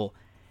circle.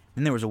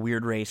 Then there was a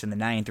weird race in the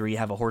 9th where you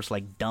have a horse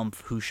like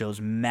Dumpf who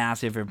shows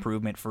massive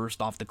improvement first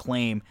off the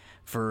claim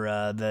for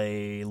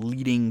the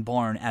leading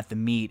barn at the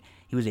meet.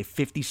 He was a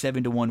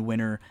 57-1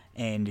 winner,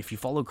 and if you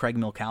follow Craig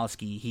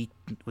Milkowski, he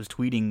was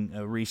tweeting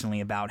recently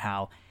about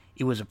how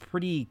it was a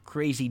pretty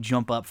crazy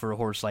jump up for a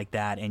horse like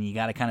that, and you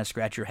got to kind of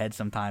scratch your head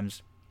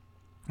sometimes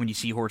when you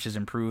see horses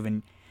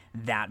improving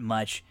that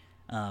much.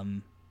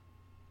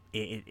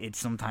 It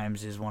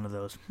sometimes is one of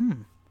those,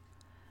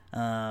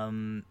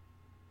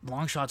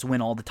 long shots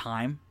win all the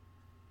time.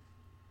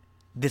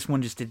 This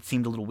one just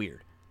seemed a little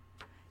weird.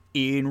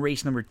 In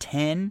race number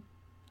 10,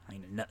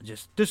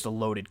 just a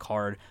loaded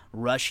card.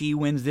 Rushy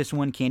wins this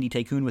one. Candy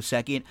Tycoon was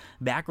second.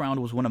 Background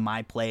was one of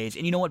my plays.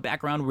 And you know what?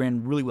 Background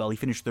ran really well. He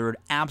finished third.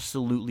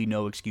 Absolutely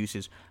no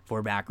excuses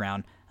for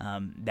Background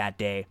that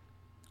day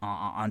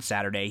on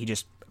Saturday. He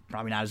just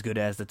probably not as good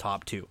as the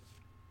top 2.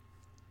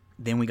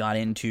 Then we got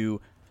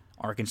into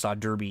Arkansas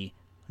Derby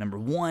number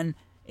 1,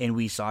 and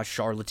we saw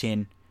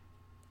Charlatan.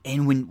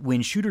 And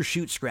when Shooter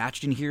Shoot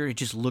scratched in here, it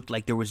just looked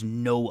like there was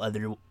no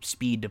other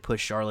speed to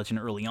push Charlatan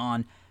early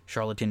on.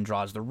 Charlatan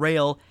draws the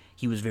rail.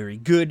 He was very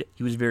good.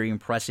 He was very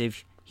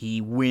impressive. He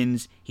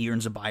wins. He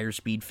earns a buyer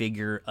speed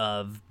figure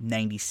of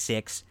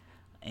 96.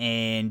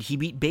 And he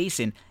beat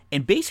Basin.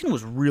 And Basin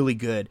was really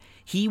good.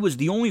 He was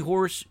the only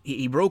horse.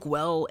 He broke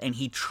well, and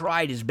he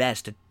tried his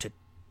best to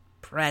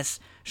press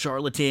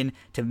Charlatan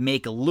to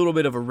make a little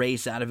bit of a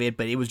race out of it.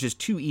 But it was just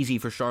too easy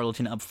for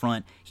Charlatan up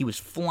front. He was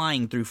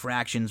flying through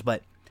fractions.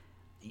 But,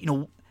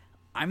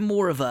 I'm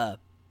more of a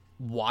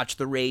watch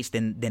the race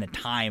than a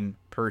time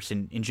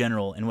person in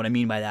general. And what I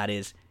mean by that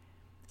is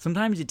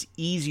sometimes it's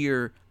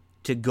easier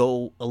to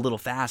go a little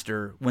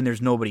faster when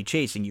there's nobody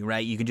chasing you,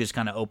 right? You can just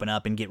kind of open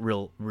up and get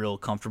real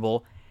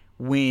comfortable.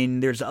 When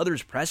there's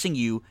others pressing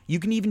you, you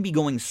can even be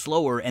going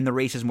slower and the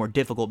race is more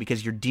difficult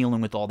because you're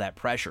dealing with all that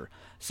pressure.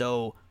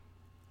 So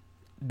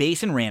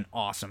Basin ran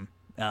awesome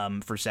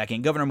for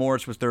second. Governor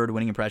Morris was third.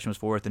 Winning Impression was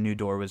fourth. The New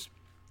Door was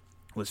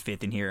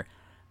fifth in here.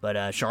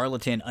 But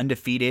Charlatan,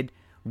 undefeated,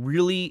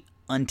 really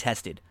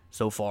untested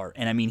so far.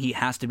 And I mean, he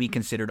has to be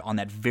considered on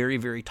that very,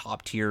 very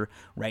top tier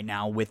right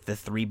now with the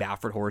 3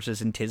 Baffert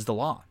horses and Tiz the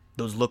Law.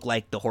 Those look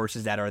like the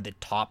horses that are the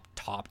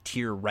top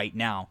tier right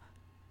now.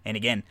 And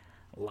again,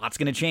 a lot's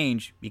going to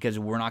change because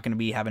we're not going to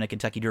be having a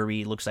Kentucky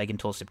Derby, it looks like,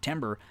 until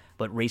September.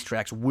 But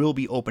racetracks will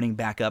be opening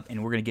back up,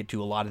 and we're going to get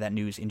to a lot of that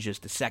news in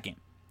just a second.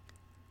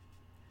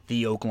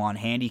 The Oaklawn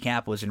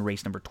Handicap was in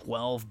race number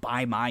 12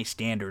 by my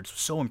standards.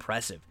 So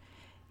impressive.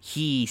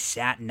 He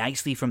sat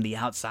nicely from the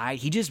outside.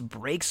 He just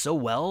breaks so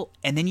well,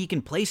 and then you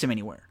can place him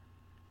anywhere.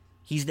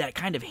 He's that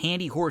kind of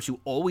handy horse who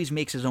always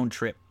makes his own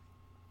trip.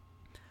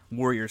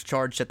 Warriors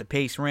Charge set the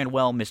pace, ran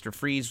well. Mr.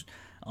 Freeze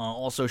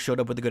also showed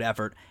up with a good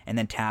effort. And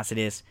then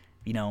Tacitus,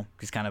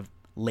 just kind of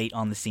late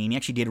on the scene. He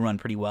actually did run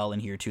pretty well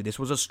in here, too. This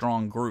was a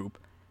strong group.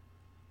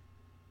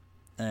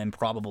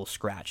 Improbable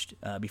scratched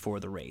before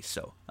the race,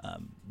 so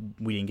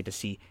we didn't get to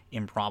see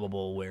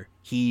Improbable, where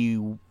he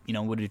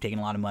would have taken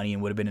a lot of money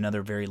and would have been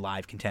another very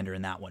live contender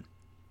in that one.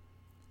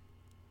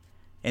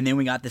 And then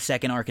we got the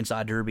second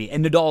Arkansas Derby,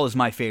 and Nadal is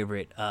my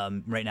favorite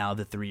right now,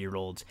 the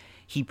 3-year-olds.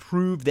 He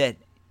proved that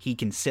he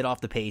can sit off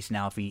the pace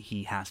now if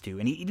he has to,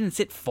 and he didn't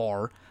sit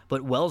far,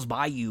 but Wells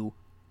Bayou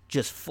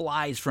just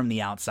flies from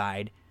the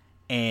outside.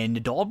 And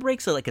Nadal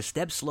breaks like a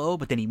step slow,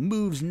 but then he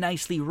moves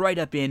nicely right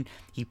up in.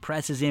 He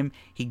presses him.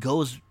 He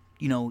goes,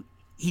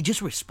 he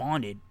just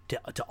responded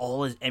to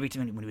all every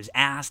time when he was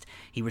asked.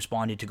 He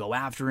responded to go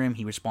after him.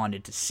 He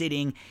responded to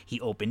sitting. He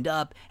opened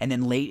up, and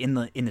then late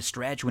in the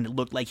stretch, when it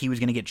looked like he was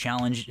going to get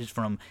challenged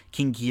from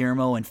King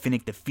Guillermo and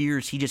Finnick the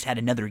Fierce, he just had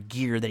another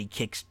gear that he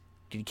kicks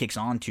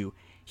onto.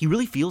 He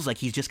really feels like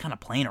he's just kind of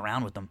playing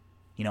around with them,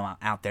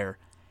 out there.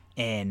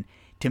 And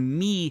to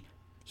me,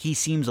 he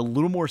seems a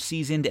little more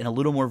seasoned and a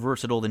little more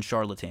versatile than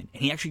Charlatan.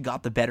 And he actually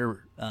got the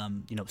better,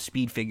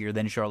 speed figure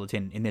than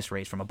Charlatan in this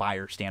race from a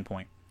buyer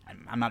standpoint.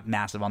 I'm not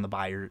massive on the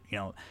buyer.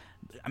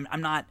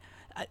 I'm not.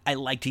 I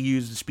like to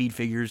use the speed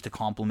figures to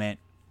complement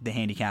the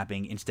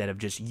handicapping instead of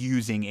just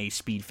using a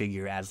speed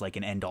figure as like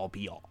an end all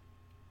be all.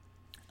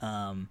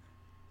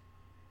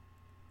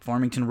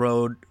 Farmington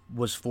Road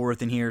was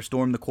fourth in here.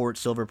 Storm the Court,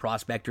 Silver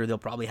Prospector. They'll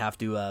probably have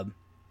to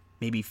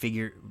maybe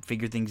figure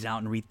things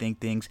out and rethink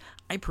things.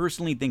 I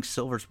personally think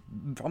Silver's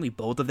probably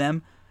both of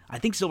them. I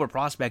think Silver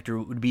Prospector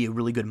would be a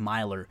really good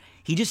miler.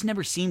 He just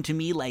never seemed to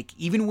me like,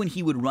 even when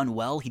he would run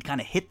well, he'd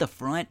kind of hit the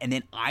front and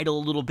then idle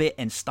a little bit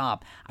and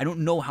stop. I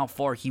don't know how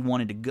far he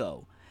wanted to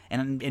go.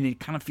 And it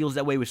kind of feels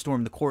that way with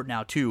Storm the Court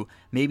now, too.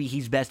 Maybe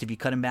he's best if you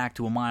cut him back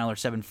to a mile or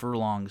 7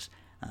 furlongs.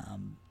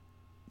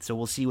 So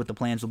we'll see what the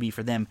plans will be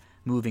for them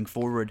moving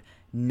forward.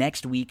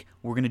 Next week,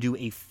 we're going to do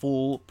a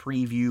full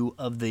preview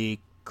of the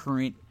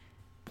current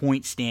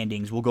point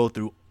standings. We'll go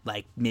through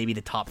like maybe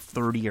the top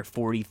 30 or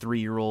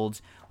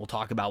 43-year-olds. We'll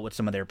talk about what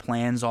some of their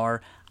plans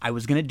are. I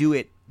was going to do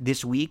it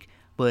this week,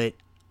 but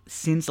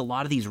since a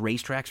lot of these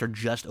racetracks are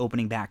just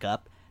opening back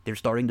up, they're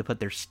starting to put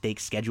their stake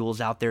schedules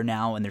out there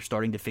now, and they're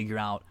starting to figure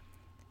out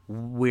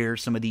where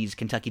some of these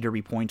Kentucky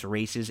Derby points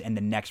races and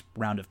the next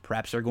round of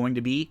preps are going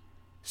to be.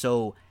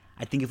 So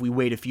I think if we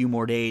wait a few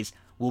more days,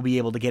 we'll be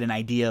able to get an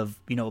idea of,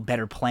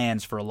 better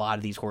plans for a lot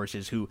of these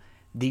horses who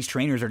these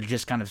trainers are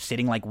just kind of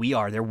sitting like we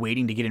are. They're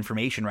waiting to get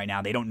information right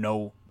now. They don't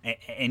know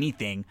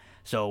anything.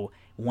 So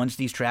once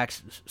these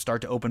tracks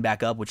start to open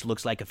back up, which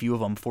looks like a few of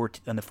them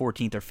on the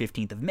 14th or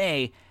 15th of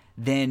May,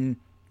 then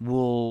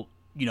we'll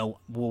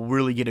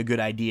really get a good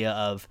idea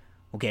of,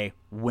 okay,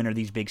 when are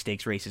these big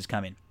stakes races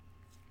coming?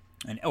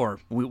 Or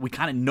we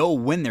kind of know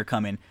when they're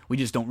coming. We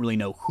just don't really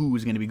know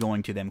who's going to be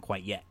going to them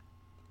quite yet.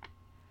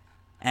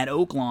 At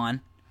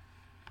Oaklawn,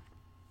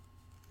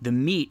 the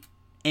meet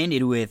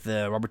ended with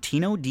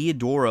Robertino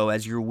Diodoro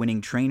as your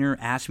winning trainer.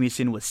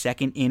 Asmussen was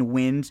second in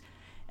wins.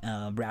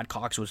 Brad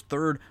Cox was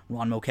third.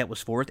 Ron Moquette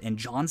was fourth. And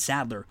John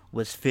Sadler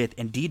was fifth.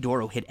 And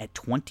Diodoro hit at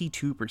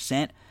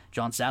 22%.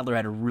 John Sadler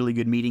had a really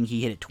good meeting.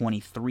 He hit at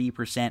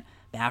 23%.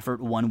 Baffert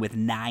won with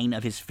 9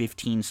 of his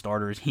 15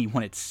 starters. He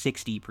won at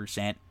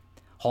 60%.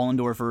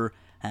 Hollendorfer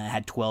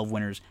had 12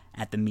 winners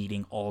at the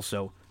meeting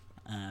also.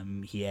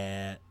 He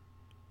had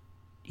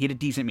a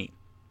decent meet.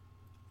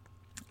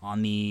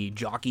 On the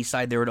jockey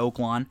side there at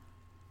Oaklawn,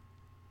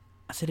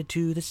 I said it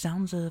to the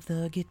sounds of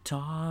the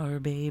guitar,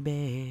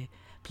 baby,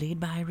 played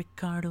by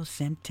Ricardo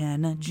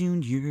Santana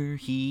Jr.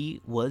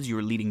 He was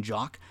your leading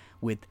jock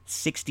with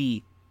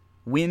 60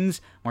 wins.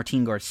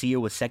 Martin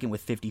Garcia was second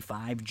with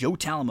 55. Joe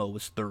Talamo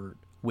was third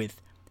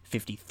with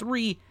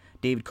 53.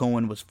 David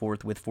Cohen was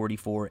fourth with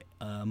 44.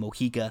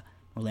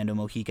 Orlando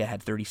Mojica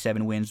had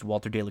 37 wins.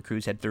 Walter De La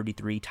Cruz had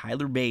 33.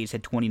 Tyler Bays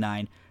had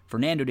 29.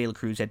 Fernando De La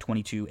Cruz had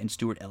 22. And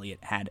Stuart Elliott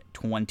had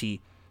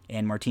 20.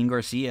 And Martin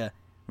Garcia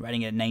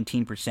riding at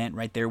 19%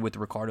 right there with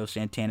Ricardo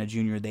Santana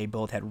Jr. They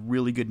both had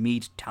really good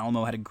meets.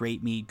 Talamo had a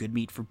great meet. Good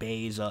meet for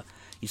Bays.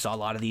 You saw a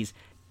lot of these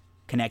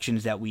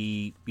connections that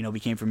we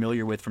became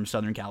familiar with from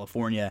Southern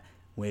California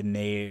when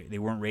they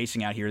weren't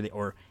racing out here,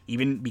 or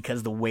even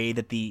because the way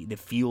that the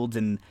fields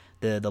and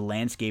the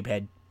landscape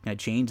had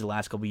changed the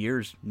last couple of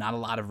years. Not a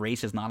lot of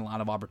races, not a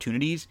lot of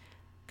opportunities.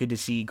 Good to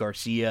see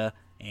Garcia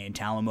and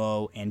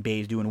Talamo and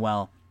Bays doing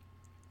well.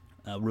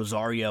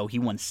 Rosario, he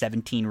won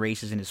 17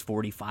 races in his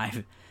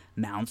 45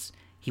 mounts.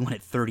 He won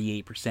at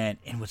 38%.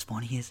 And what's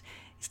funny is,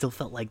 it still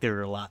felt like there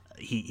were a lot.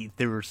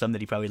 There were some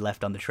that he probably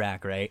left on the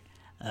track, right?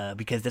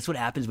 Because that's what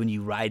happens when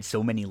you ride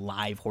so many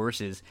live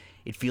horses.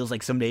 It feels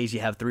like some days you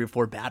have 3 or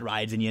 4 bad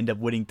rides and you end up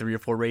winning 3 or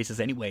 4 races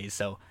anyways.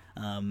 So,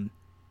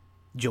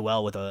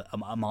 Joel with a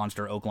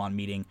monster Oaklawn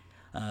meeting.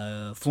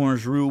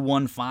 Florence Roux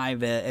won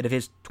 5 out of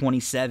his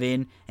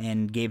 27,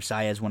 and Gabe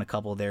Saez won a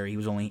couple there. He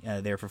was only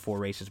there for 4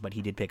 races, but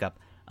he did pick up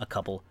a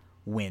couple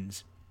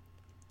wins.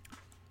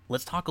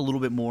 Let's talk a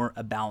little bit more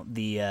about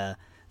the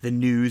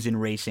news in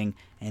racing,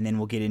 and then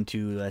we'll get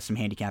into some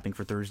handicapping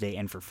for Thursday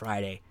and for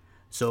Friday.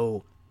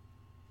 So,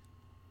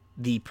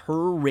 the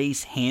per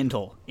race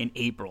handle in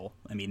April,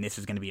 I mean, this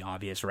is going to be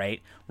obvious,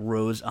 right?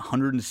 Rose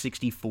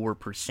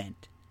 164%.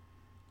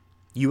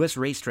 U.S.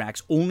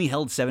 racetracks only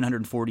held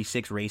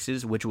 746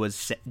 races, which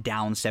was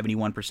down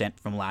 71%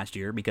 from last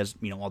year because,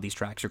 all these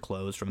tracks are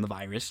closed from the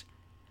virus.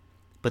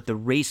 But the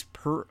race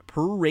per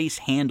race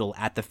handle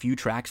at the few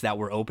tracks that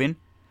were open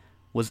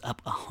was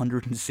up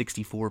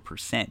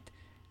 164%.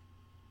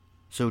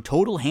 So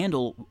total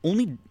handle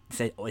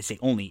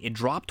it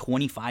dropped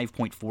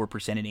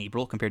 25.4% in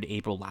April compared to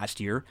April last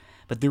year,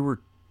 but there were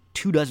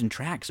 24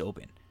 tracks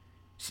open,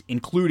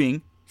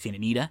 including Santa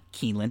Anita,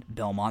 Keeneland,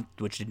 Belmont,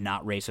 which did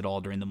not race at all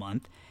during the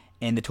month,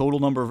 and the total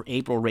number of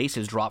April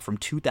races dropped from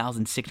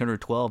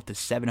 2,612 to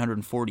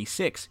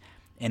 746,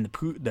 and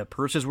the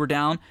purses were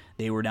down.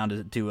 They were down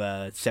to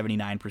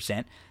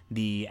 79%.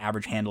 The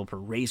average handle per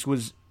race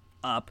was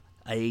up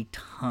a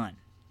ton.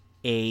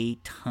 The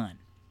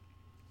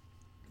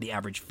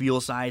average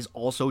field size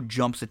also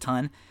jumps a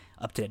ton,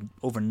 up to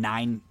over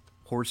 9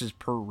 horses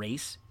per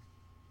race.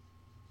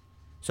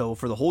 So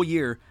for the whole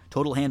year,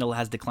 total handle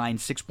has declined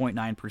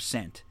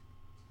 6.9%,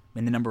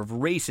 and the number of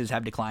races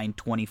have declined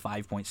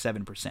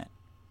 25.7%.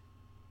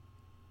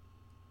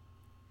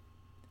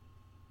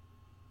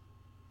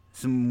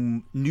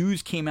 some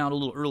news came out a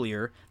little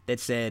earlier that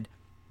said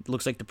it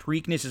looks like the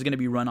Preakness is going to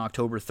be run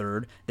October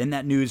 3rd. Then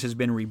that news has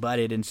been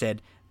rebutted and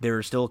said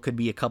there still could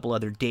be a couple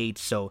other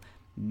dates, so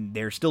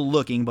they're still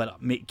looking, but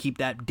keep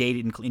that date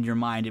in your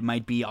mind. It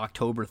might be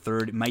October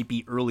 3rd. It might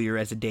be earlier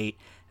as a date.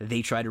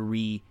 They try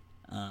to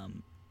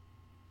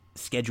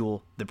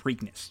schedule the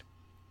Preakness.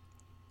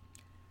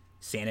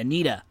 Santa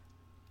Anita,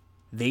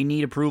 they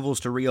need approvals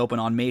to reopen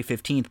on May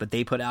 15th, but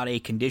they put out a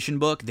condition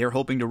book. They're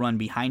hoping to run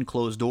behind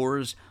closed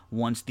doors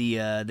once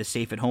the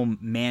safer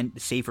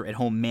at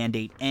home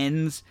mandate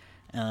ends,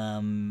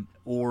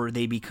 or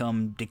they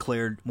become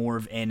declared more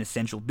of an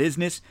essential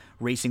business.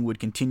 Racing would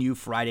continue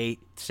Friday,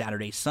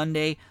 Saturday,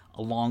 Sunday,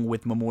 along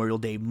with Memorial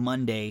Day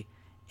Monday,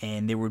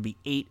 and there would be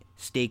 8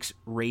 stakes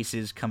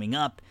races coming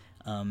up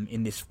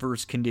in this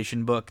first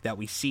condition book that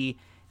we see.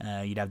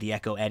 You'd have the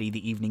Echo Eddie,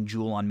 the Evening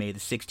Jewel on May the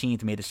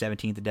 16th, May the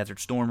 17th, the Desert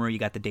Stormer. You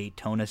got the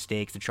Daytona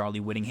Stakes, the Charlie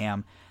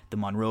Whittingham, the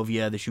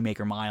Monrovia, the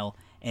Shoemaker Mile,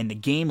 and the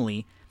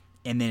Gamely.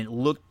 And then it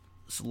looks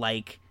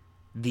like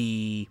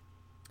the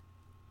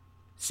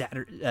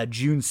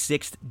June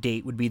 6th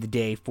date would be the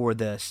day for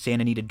the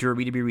Santa Anita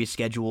Derby to be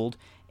rescheduled,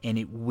 and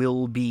it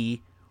will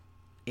be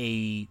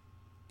a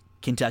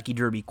Kentucky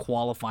Derby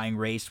qualifying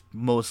race,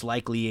 most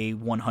likely a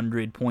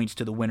 100 points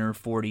to the winner,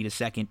 40 to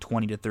second,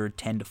 20 to third,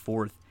 10 to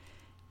fourth.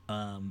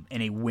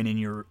 And a win in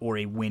your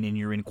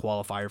in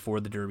qualifier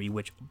for the Derby,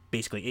 which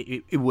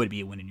basically it would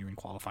be a win in your in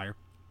qualifier.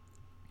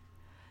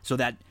 So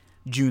that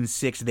June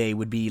 6th day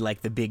would be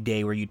like the big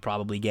day where you'd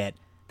probably get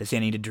the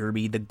Santa Anita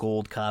Derby, the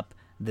Gold Cup,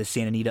 the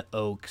Santa Anita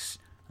Oaks.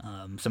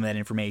 Some of that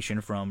information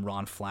from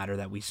Ron Flatter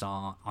that we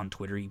saw on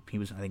Twitter. He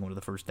was, I think, one of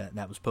the first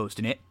that was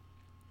posting it.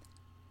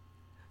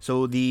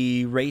 So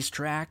the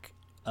racetrack,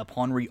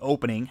 upon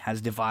reopening,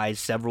 has devised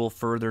several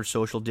further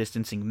social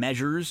distancing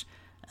measures,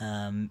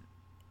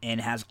 and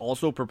has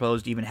also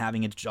proposed even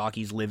having its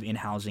jockeys live in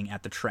housing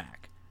at the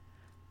track.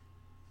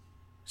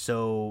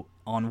 So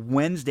on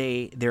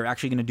Wednesday, they're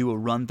actually going to do a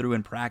run-through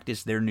and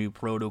practice their new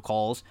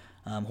protocols.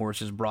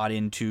 Horses brought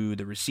into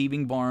the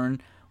receiving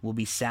barn will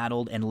be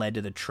saddled and led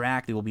to the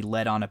track. They will be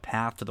led on a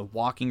path to the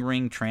walking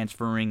ring,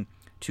 transferring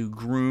to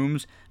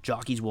grooms.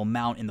 Jockeys will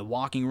mount in the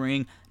walking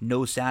ring.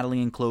 No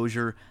saddling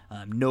enclosure.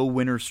 No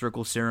winner's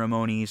circle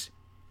ceremonies.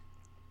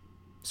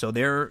 So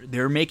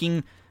they're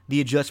making the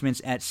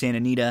adjustments at Santa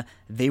Anita.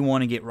 They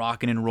want to get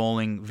rocking and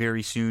rolling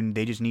very soon.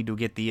 They just need to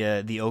get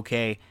the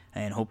okay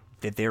and hope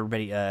that they're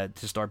ready to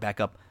start back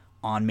up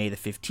on May the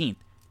 15th.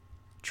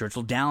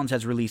 Churchill Downs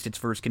has released its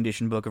first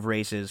condition book of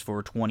races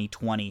for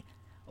 2020.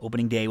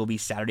 Opening day will be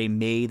Saturday,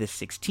 May the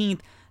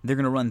 16th. They're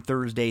going to run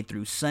Thursday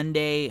through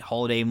Sunday.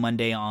 Holiday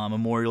Monday on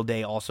Memorial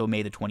Day, also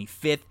May the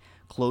 25th.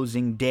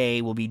 Closing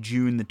day will be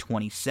June the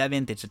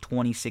 27th. It's a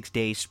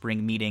 26-day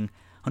spring meeting.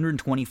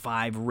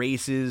 125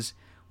 races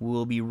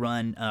will be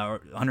run.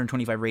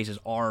 125 races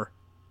are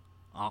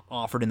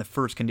offered in the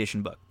first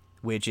condition book,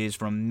 which is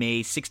from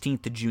May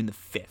 16th to June the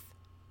 5th.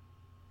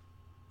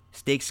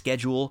 Stake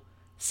schedule,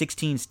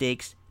 16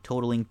 stakes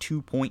totaling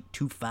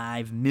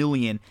 $2.25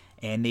 million,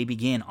 and they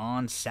begin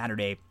on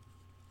Saturday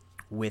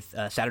with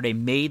Saturday,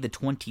 May the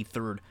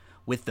 23rd,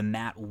 with the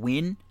Matt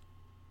Winn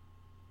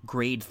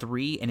Grade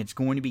 3, and it's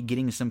going to be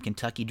getting some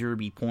Kentucky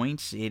Derby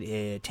points.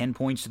 10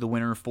 points to the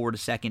winner, 4 to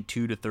second,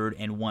 2 to third,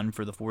 and 1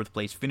 for the fourth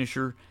place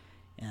finisher.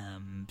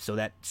 So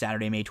that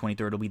Saturday, May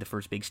 23rd, will be the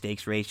first big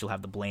stakes race. You'll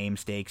have the Blame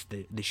Stakes,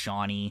 the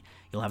Shawnee,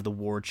 you'll have the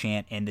War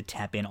Chant, and the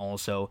Tepin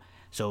also.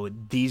 So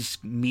these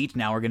meets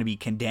now are going to be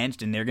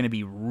condensed, and they're going to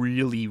be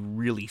really,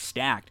 really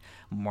stacked.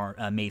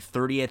 May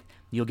 30th,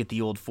 you'll get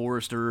the Old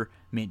Forester,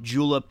 Mint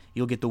Julep,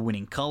 you'll get the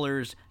Winning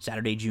Colors.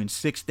 Saturday, June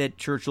 6th at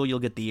Churchill, you'll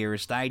get the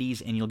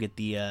Aristides, and you'll get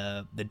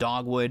the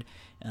Dogwood.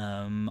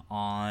 On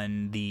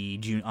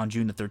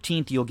June the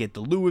 13th, you'll get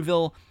the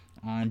Louisville.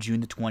 On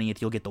June the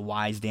 20th, you'll get the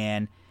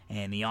Wisden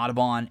and the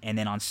Audubon, and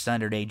then on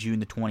Saturday, June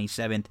the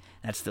 27th,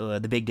 that's the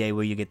big day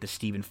where you get the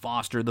Stephen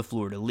Foster, the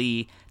Fleur de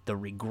Lis, the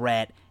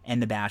Regret,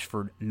 and the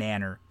Bashford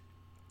Manor.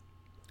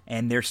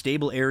 And their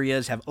stable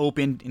areas have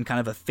opened in kind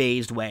of a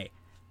phased way.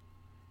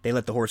 They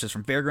let the horses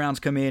from Fairgrounds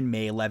come in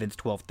May 11th,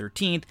 12th,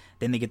 13th.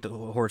 Then they get the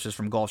horses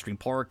from Gulfstream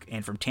Park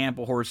and from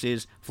Tampa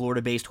horses,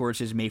 Florida-based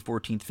horses May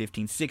 14th,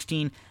 15th,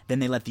 16th. Then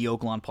they let the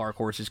Oaklawn Park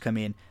horses come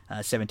in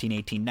 17,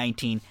 18,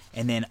 19.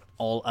 And then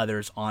all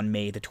others on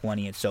May the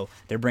 20th. So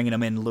they're bringing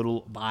them in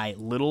little by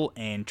little,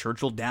 and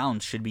Churchill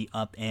Downs should be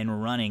up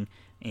and running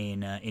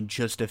in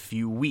just a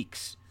few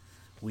weeks.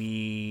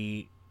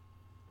 The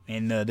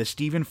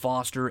Stephen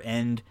Foster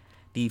and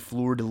the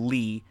Fleur de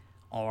Lis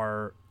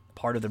are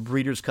part of the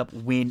Breeders' Cup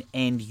Win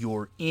and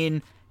You're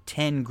In.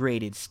 10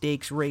 graded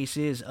stakes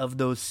races of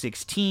those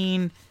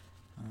 16.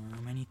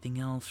 Anything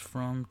else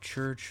from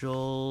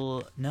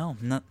Churchill? No,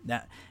 not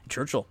that.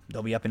 Churchill,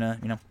 they'll be up in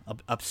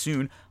up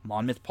soon.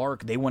 Monmouth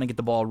Park, they want to get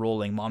the ball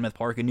rolling. Monmouth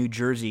Park in New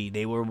Jersey,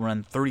 they will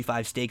run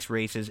 35 stakes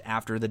races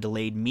after the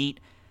delayed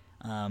meet.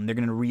 They're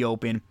going to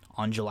reopen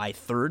on July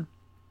 3rd.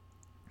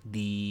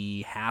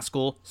 The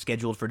Haskell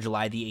scheduled for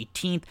July the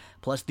 18th,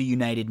 plus the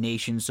United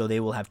Nations, so they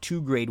will have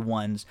 2 Grade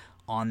 1s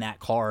on that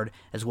card,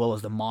 as well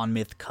as the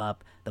Monmouth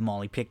Cup, the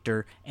Molly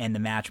Pictor, and the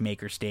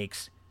Matchmaker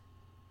Stakes.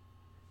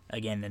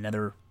 Again,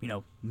 another,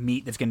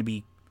 meet that's going to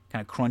be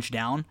kind of crunched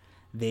down.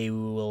 They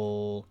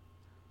will,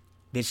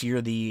 this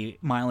year, the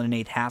mile and an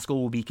eighth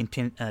Haskell will be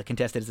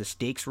contested as a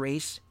stakes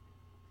race.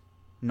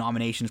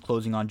 Nominations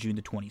closing on June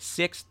the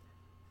 26th.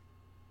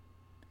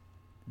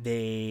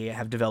 They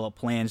have developed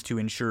plans to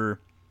ensure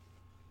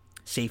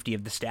safety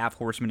of the staff,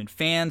 horsemen, and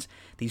fans.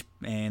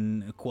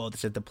 A quote that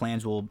said the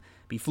plans will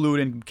be fluid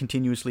and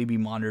continuously be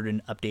monitored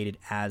and updated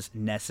as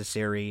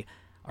necessary.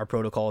 Our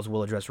protocols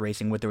will address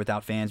racing with or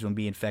without fans and will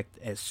be in effect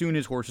as soon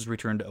as horses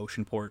return to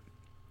Oceanport.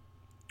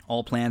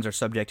 All plans are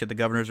subject to the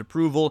governor's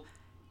approval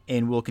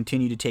and will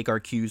continue to take our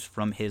cues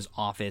from his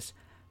office.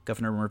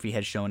 Governor Murphy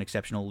has shown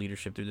exceptional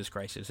leadership through this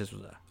crisis. This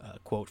was a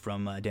quote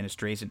from Dennis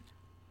Drazen.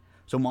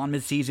 So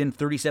Monmouth season,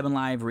 37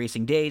 live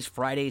racing days,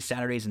 Fridays,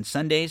 Saturdays, and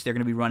Sundays. They're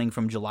going to be running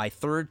from July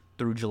 3rd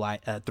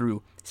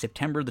through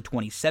September the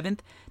 27th.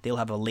 They'll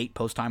have a late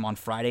post time on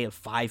Friday of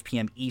 5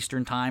 p.m.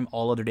 Eastern Time.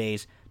 All other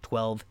days,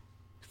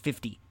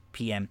 12:50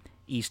 p.m.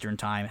 Eastern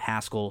Time.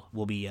 Haskell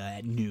will be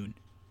at noon.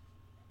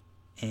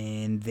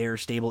 And their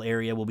stable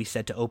area will be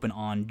set to open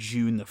on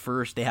June the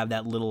 1st. They have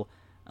that little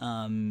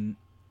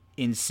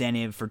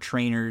incentive for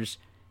trainers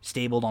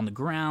stabled on the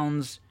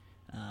grounds.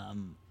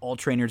 All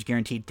trainers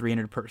guaranteed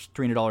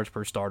 $300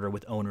 per starter,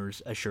 with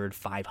owners assured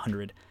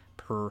 $500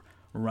 per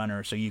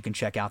runner. So you can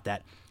check out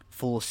that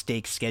full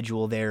stakes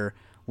schedule there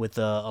with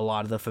a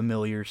lot of the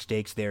familiar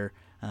stakes there.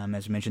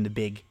 As mentioned, the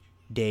big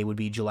day would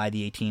be July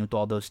the 18th with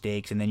all those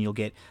stakes, and then you'll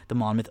get the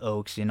Monmouth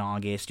Oaks in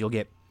August. You'll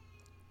get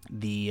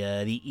the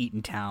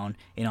Eatontown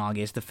in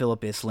August, the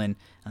Philip Island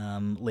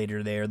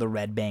later there, the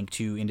Red Bank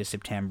too into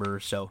September.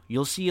 So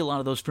you'll see a lot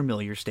of those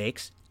familiar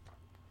stakes.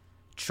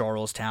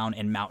 Charlestown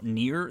and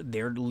Mountaineer,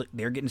 they're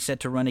getting set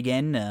to run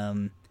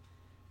again.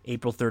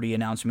 April 30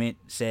 announcement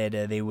said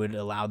they would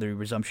allow the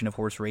resumption of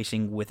horse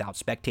racing without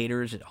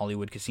spectators at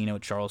Hollywood Casino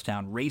at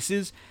Charlestown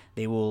Races.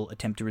 They will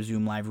attempt to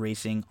resume live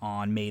racing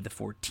on May the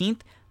 14th.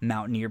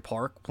 Mountaineer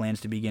Park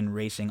plans to begin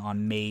racing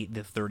on May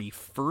the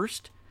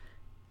 31st.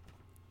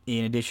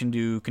 In addition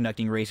to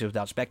conducting races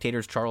without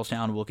spectators,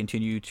 Charlestown will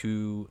continue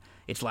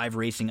its live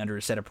racing under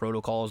a set of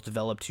protocols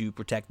developed to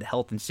protect the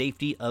health and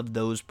safety of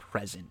those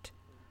present.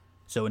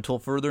 So until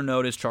further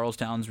notice,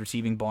 Charlestown's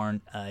receiving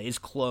barn is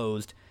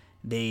closed.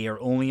 They are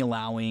only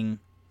allowing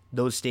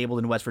those stabled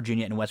in West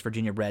Virginia and West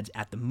Virginia breds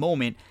at the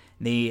moment.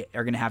 They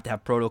are going to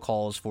have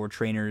protocols for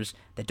trainers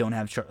that don't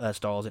have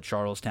stalls at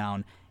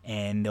Charlestown,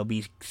 and they'll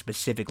be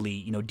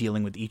specifically,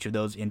 dealing with each of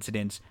those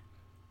incidents.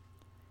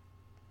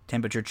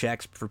 Temperature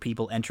checks for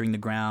people entering the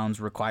grounds,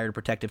 required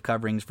protective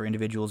coverings for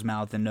individuals'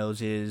 mouths and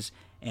noses,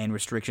 and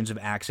restrictions of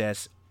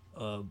access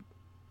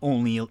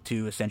only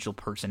to essential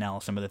personnel,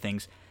 some of the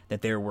things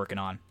that they're working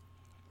on.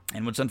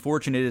 And what's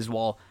unfortunate is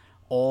while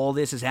all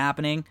this is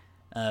happening,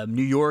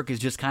 New York is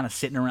just kind of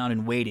sitting around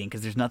and waiting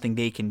because there's nothing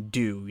they can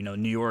do.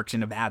 New York's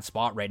in a bad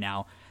spot right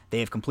now. They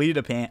have completed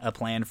a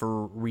plan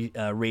for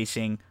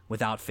racing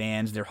without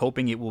fans. They're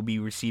hoping it will be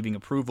receiving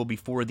approval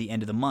before the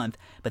end of the month,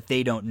 but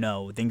they don't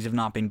know. Things have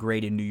not been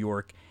great in New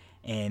York,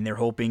 and they're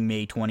hoping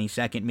May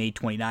 22nd, May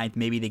 29th,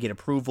 maybe they get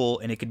approval,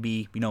 and it could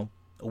be,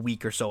 a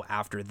week or so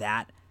after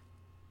that.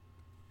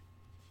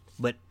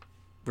 But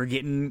we're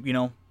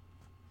getting,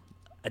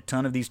 a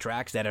ton of these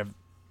tracks that have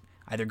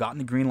either gotten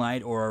the green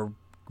light or are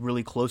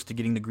really close to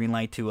getting the green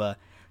light to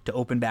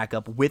open back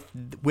up with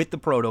the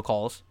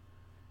protocols,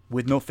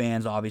 with no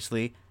fans,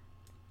 obviously.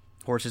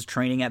 Horses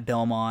training at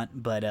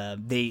Belmont, but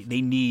they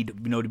need,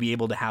 to be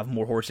able to have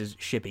more horses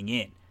shipping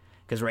in.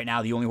 Because right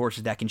now the only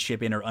horses that can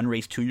ship in are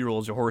unraced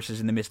 2-year-olds or horses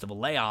in the midst of a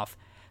layoff.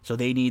 So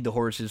they need the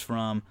horses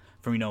from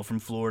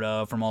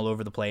Florida, from all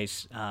over the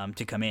place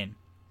to come in.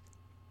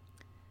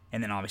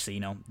 And then obviously,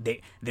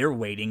 they're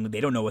waiting. They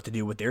don't know what to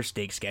do with their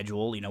stake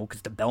schedule,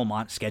 because the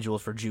Belmont schedule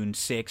is for June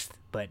 6th.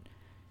 But,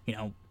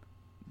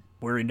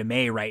 we're into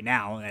May right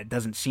now. That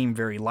doesn't seem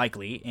very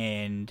likely.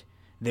 And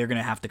they're going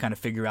to have to kind of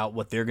figure out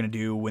what they're going to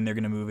do, when they're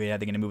going to move it. Are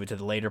they going to move it to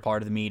the later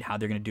part of the meet? How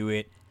they're going to do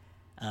it?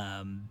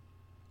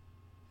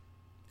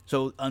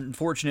 So,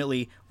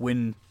 unfortunately,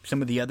 when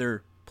some of the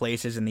other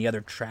places and the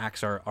other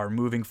tracks are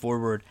moving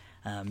forward,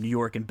 New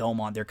York and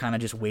Belmont, they're kind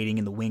of just waiting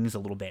in the wings a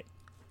little bit.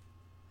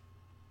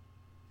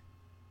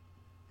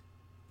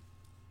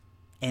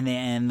 And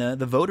then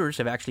the voters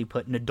have actually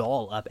put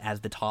Nadal up as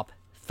the top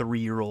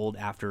 3-year-old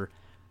after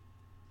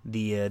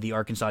the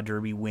Arkansas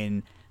Derby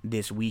win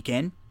this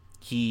weekend.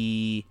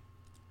 He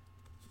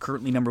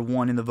currently number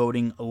 1 in the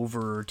voting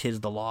over Tiz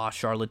the Law,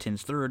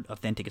 Charlatan's 3rd,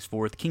 Authentic is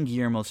 4th, King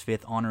Guillermo's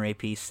 5th, Honor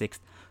AP 6th,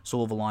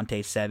 Sol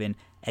Volante 7,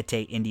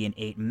 Ete Indian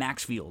 8,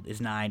 Maxfield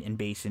is 9, and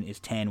Basin is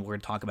 10. We're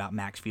going to talk about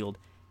Maxfield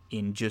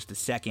in just a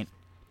second.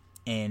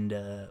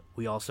 And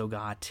we also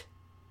got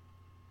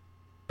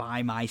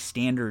By My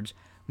Standards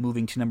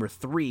moving to number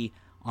 3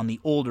 on the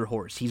older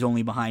horse. He's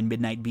only behind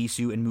Midnight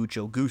Bisou and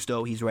Mucho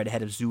Gusto. He's right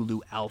ahead of Zulu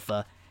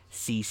Alpha,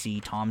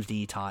 CC, Tom's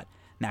D Tot,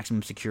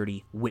 Maximum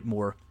Security,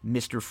 Whitmore,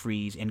 Mr.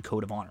 Freeze, and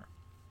Code of Honor.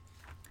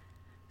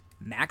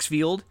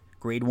 Maxfield,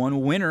 Grade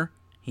 1 winner.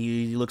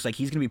 He looks like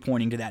he's going to be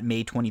pointing to that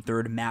May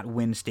 23rd Matt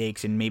Wynn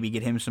Stakes and maybe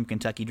get him some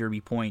Kentucky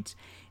Derby points.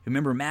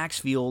 Remember,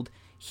 Maxfield,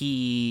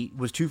 he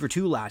was 2 for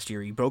 2 last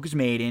year. He broke his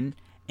maiden,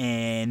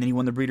 and then he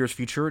won the Breeders'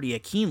 Futurity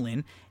at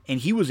Keeneland, and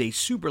he was a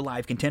super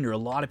live contender. A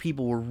lot of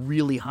people were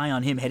really high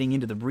on him heading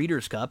into the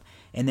Breeders' Cup,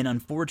 and then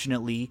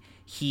unfortunately,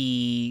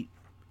 he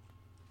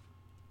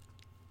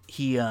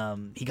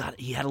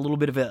had a little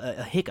bit of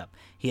a hiccup.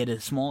 He had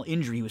a small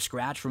injury. He was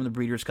scratched from the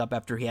Breeders' Cup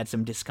after he had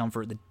some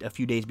discomfort a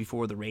few days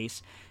before the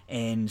race,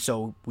 and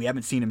so we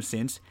haven't seen him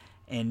since.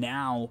 And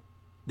now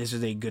this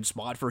is a good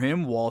spot for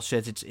him. Walsh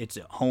says it's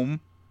at home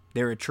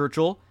there at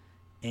Churchill,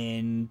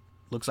 and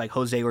looks like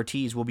Jose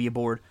Ortiz will be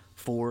aboard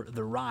for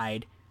the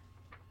ride.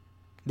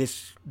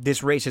 This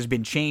race has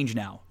been changed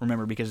now,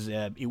 remember, because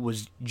it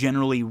was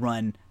generally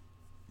run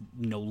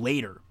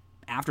later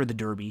after the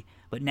Derby,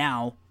 but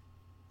now,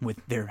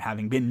 with there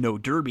having been no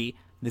Derby,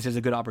 this is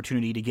a good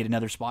opportunity to get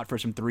another spot for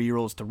some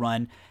 3-year-olds to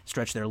run,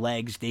 stretch their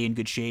legs, stay in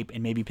good shape,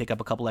 and maybe pick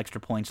up a couple extra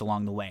points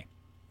along the way.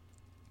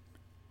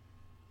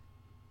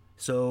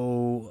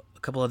 So, a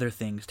couple other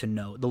things to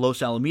note. The Los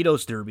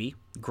Alamitos Derby,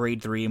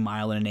 Grade 3,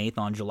 mile and an eighth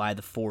on July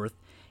the 4th.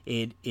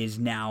 It is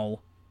now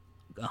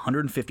a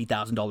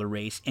 $150,000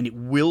 race, and it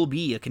will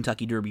be a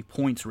Kentucky Derby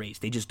points race.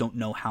 They just don't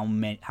know how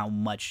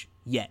much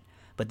yet.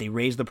 But they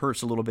raised the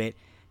purse a little bit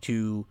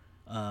to,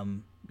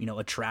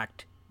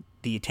 attract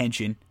the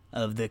attention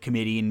of the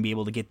committee and be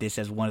able to get this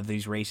as one of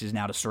these races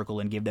now to circle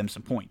and give them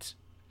some points.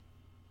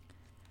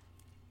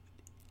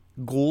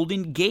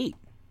 Golden Gate,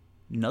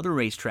 another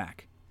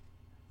racetrack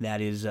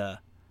that is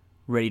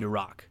ready to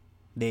rock.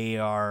 They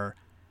are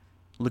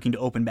looking to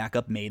open back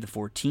up May the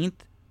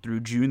 14th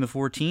through June the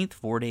 14th,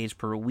 4 days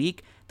per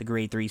week. The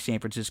Grade 3 San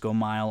Francisco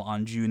Mile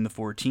on June the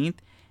 14th.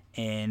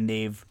 And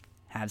they've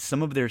had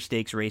some of their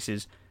stakes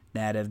races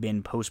that have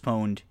been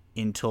postponed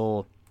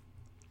until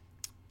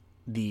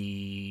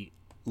the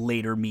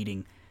later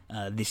meeting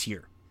this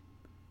year.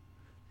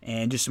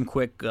 And just some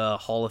quick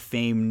Hall of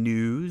Fame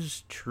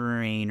news.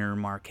 Trainer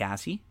Mark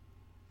Casse,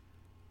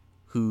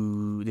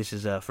 who, this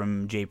is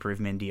from Jay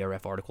Privman,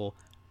 DRF article.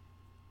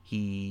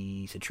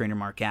 He said Trainer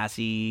Mark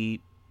Casse,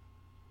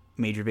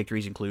 major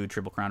victories include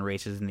Triple Crown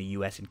races in the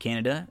U.S. and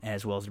Canada,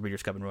 as well as the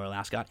Breeders' Cup and Royal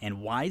Ascot.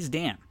 And Wise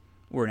Dam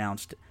were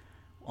announced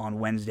on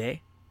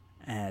Wednesday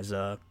as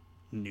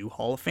new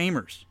Hall of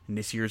Famers and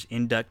this year's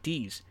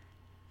inductees.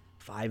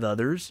 5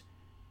 others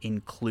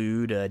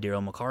include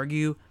Daryl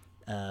McCargue,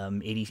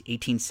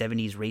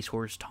 1870s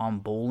racehorse Tom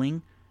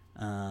Bowling,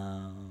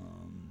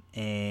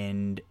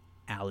 and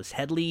Alice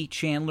Headley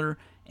Chandler,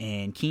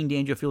 and Keen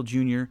Dangerfield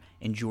Jr.,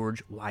 and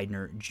George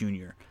Widener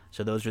Jr.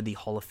 So those are the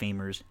Hall of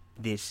Famers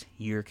this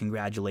year.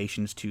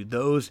 Congratulations to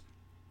those.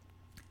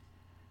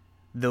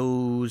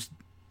 Those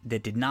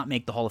that did not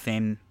make the Hall of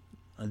Fame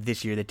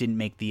this year, that didn't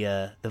make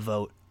the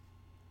vote,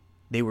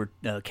 they were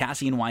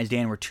Casse and Wise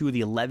Dan were 2 of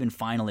the 11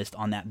 finalists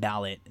on that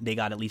ballot. They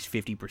got at least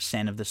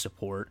 50% of the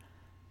support.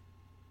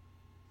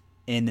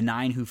 And the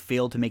 9 who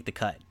failed to make the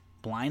cut: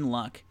 Blind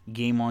Luck,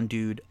 Game On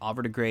Dude,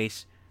 Offer to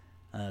Grace,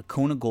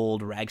 Kona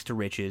Gold, Rags to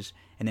Riches,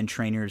 and then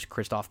trainers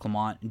Christophe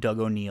Clement, Doug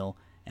O'Neill,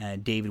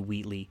 David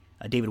Whiteley,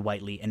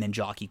 and then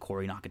jockey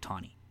Corey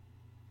Nakatani.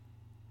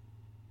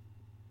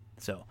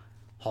 So,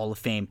 Hall of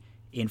Fame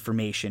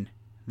information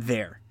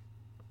there.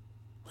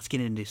 Let's get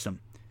into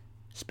some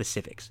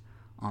specifics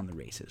on the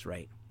races,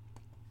 right?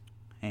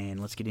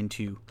 And let's get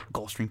into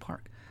Gulfstream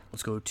Park.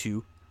 Let's go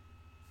to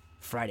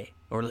Friday.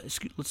 Or let's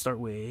start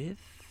with...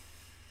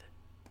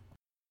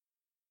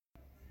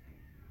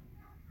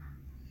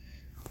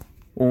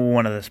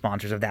 One of the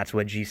sponsors of That's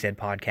What G Said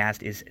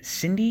podcast is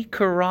Cindy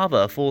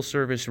Carava,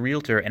 full-service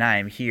realtor, and I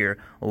am here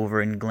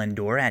over in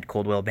Glendora at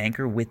Coldwell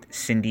Banker with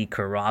Cindy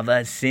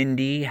Carava.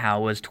 Cindy,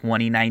 how was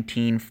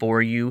 2019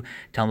 for you?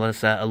 Tell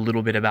us a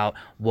little bit about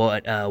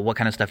what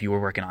kind of stuff you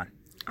were working on.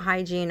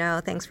 Hi,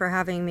 Gino. Thanks for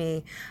having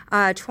me.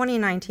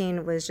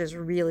 2019 was just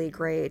really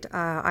great.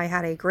 I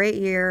had a great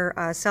year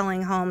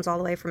selling homes all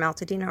the way from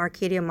Altadena,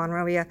 Arcadia,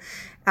 Monrovia,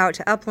 out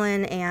to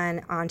Upland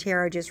and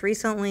Ontario just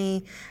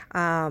recently.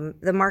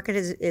 The market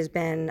has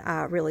been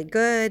really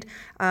good.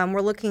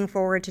 We're looking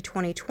forward to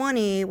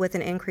 2020 with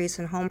an increase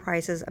in home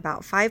prices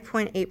about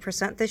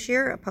 5.8% this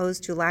year,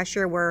 opposed to last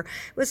year where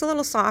it was a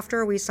little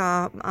softer. We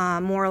saw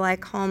more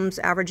like homes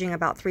averaging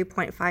about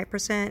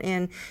 3.5%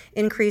 in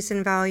increase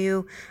in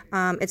value.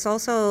 It's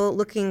also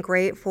looking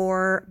great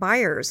for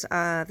buyers.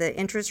 The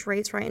interest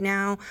rates right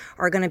now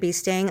are going to be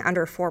staying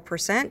under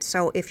 4%.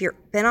 So if you've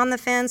been on the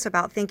fence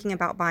about thinking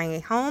about buying a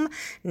home,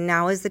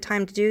 now is the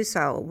time to do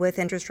so, with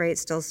interest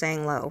rates still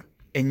staying low.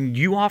 And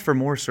you offer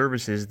more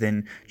services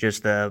than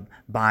just the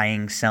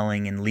buying,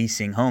 selling, and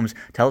leasing homes.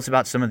 Tell us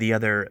about some of the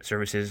other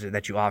services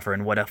that you offer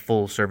and what a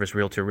full-service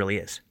realtor really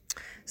is.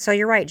 So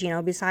you're right,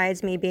 Gino.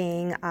 Besides me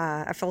being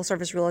a full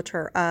service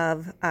realtor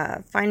of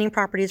finding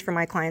properties for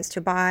my clients to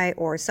buy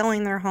or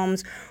selling their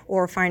homes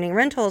or finding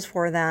rentals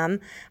for them,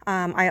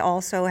 I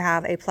also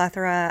have a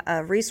plethora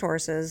of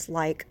resources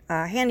like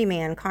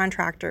handyman,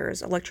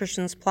 contractors,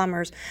 electricians,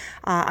 plumbers.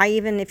 I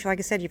even, if like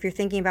I said, if you're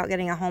thinking about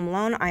getting a home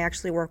loan, I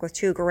actually work with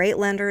 2 great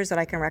lenders that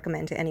I can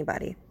recommend to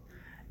anybody.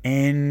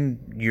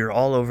 And you're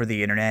all over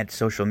the internet,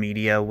 social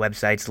media,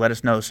 websites. Let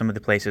us know some of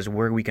the places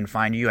where we can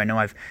find you. I know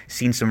I've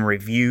seen some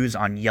reviews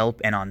on Yelp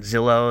and on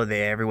Zillow.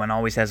 Everyone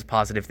always has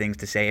positive things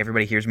to say.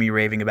 Everybody hears me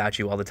raving about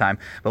you all the time.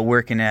 But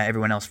where can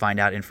everyone else find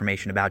out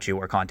information about you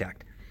or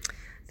contact?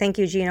 Thank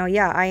you, Gino.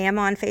 Yeah, I am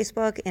on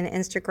Facebook and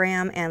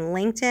Instagram and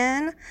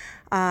LinkedIn.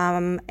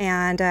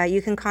 And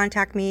you can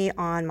contact me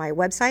on my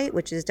website,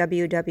 which is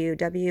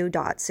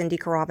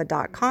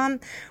www.cindycarava.com,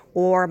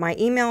 or my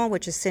email,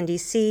 which is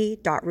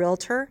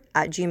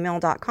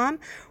cindyc.realtor@gmail.com,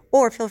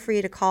 or feel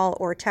free to call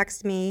or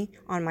text me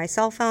on my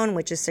cell phone,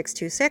 which is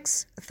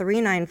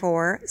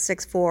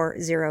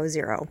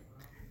 626-394-6400.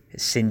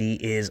 Cindy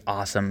is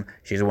awesome.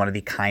 She's one of the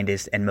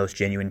kindest and most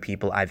genuine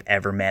people I've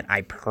ever met.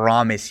 I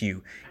promise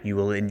you, you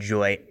will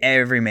enjoy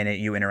every minute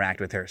you interact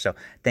with her. So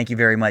thank you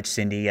very much,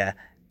 Cindy.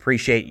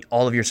 Appreciate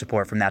all of your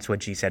support from That's What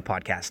G Said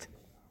podcast.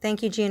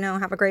 Thank you, Gino.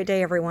 Have a great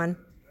day, everyone.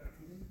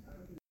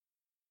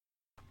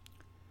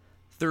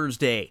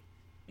 Thursday,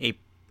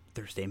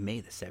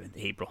 May the 7th,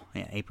 April.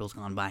 Yeah, April's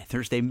gone by.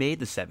 Thursday, May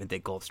the 7th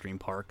at Gulfstream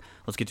Park.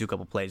 Let's get to a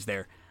couple plays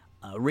there.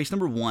 Race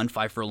number 1,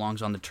 5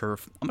 furlongs on the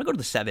turf. I'm going to go to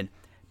the 7,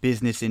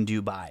 Business in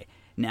Dubai.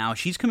 Now,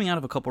 she's coming out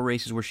of a couple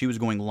races where she was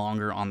going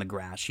longer on the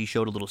grass. She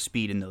showed a little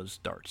speed in those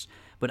starts.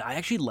 But I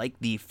actually like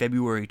the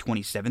February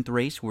 27th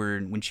race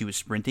when she was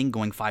sprinting,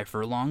 going 5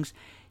 furlongs.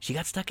 She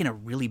got stuck in a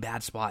really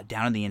bad spot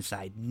down on the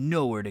inside,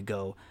 nowhere to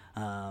go.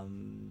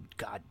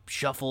 Got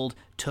shuffled,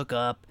 took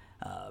up,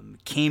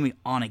 came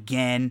on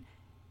again.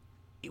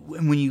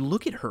 When you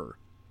look at her,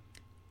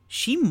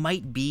 she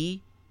might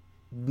be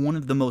one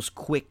of the most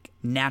quick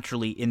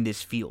naturally in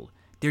this field.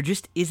 There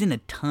just isn't a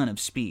ton of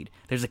speed.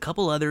 There's a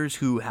couple others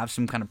who have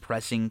some kind of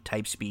pressing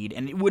type speed,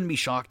 and it wouldn't be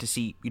shocked to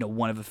see,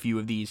 one of a few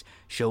of these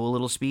show a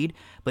little speed.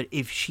 But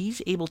if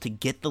she's able to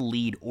get the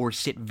lead or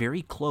sit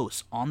very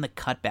close on the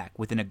cutback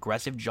with an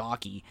aggressive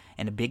jockey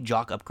and a big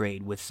jock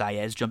upgrade with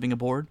Saez jumping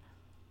aboard,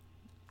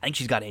 I think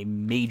she's got a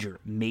major,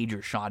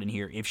 major shot in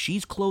here. If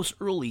she's close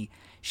early,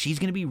 she's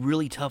going to be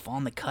really tough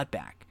on the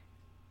cutback.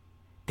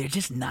 There's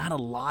just not a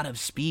lot of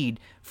speed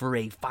for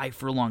a 5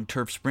 furlong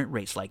turf sprint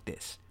race like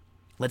this.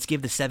 Let's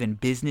give the 7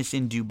 Business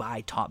in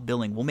Dubai top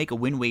billing. We'll make a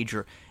win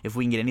wager if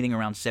we can get anything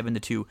around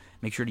 7-2.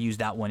 Make sure to use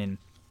that one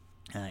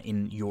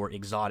in your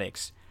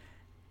exotics.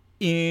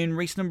 In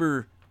race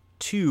number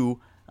 2,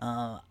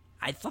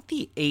 I thought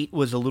the 8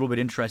 was a little bit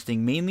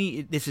interesting.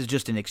 Mainly, this is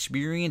just an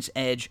experience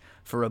edge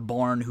for a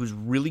barn who's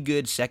really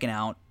good second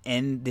out,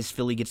 and this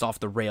filly gets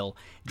off the rail.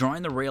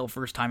 Drawing the rail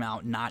first time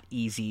out, not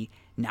easy.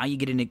 Now you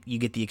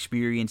get the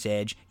experience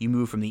edge. You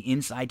move from the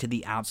inside to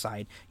the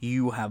outside.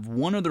 You have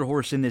one other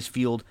horse in this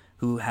field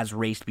who has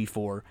raced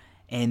before,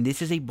 and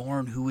this is a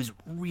barn who is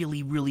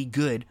really, really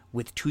good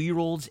with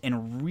 2-year-olds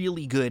and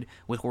really good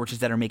with horses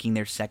that are making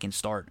their second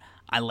start.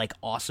 I like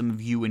Awesome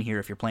View in here.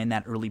 If you're playing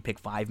that early pick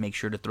 5, make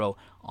sure to throw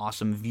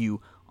Awesome View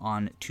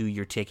on to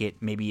your ticket.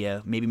 Maybe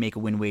make a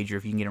win wager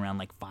if you can get around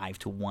like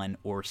 5-1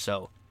 or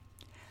so.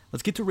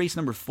 Let's get to race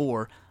number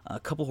 4. A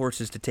couple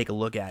horses to take a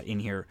look at in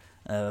here.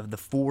 The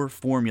 4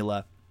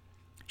 Formula.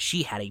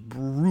 She had a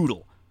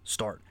brutal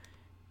start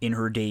in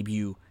her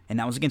debut, and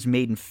that was against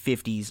maiden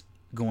 50s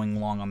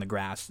going long on the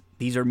grass.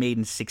 These are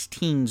maiden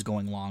 16s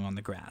going long on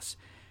the grass.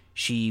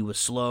 She was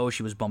slow.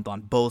 She was bumped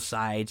on both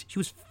sides. She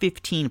was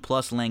 15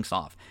 plus lengths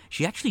off.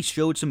 She actually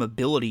showed some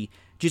ability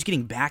just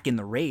getting back in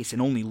the race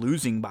and only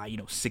losing by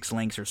 6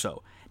 lengths or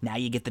so. Now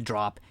you get the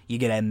drop. You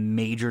get a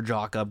major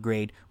jock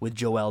upgrade with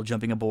Joelle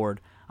jumping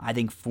aboard. I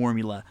think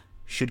Formula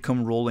should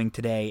come rolling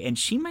today, and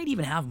she might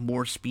even have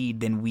more speed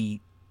than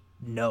we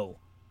know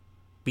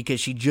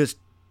because she just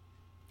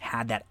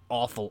had that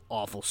awful,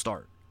 awful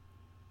start.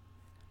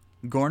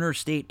 Garner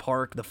State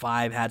Park, the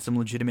 5, had some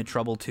legitimate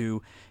trouble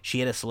too. She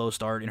had a slow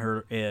start in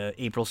her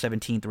April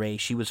 17th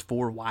race. She was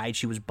 4 wide.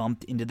 She was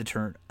bumped into the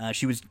turn.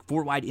 She was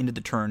 4 wide into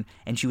the turn,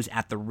 and she was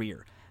at the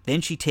rear.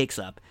 Then she takes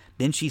up.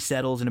 Then she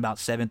settles in about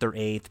 7th or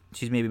 8th.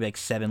 She's maybe like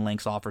 7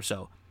 lengths off or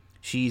so.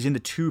 She's in the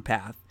 2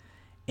 path,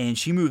 and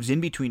she moves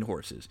in between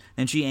horses.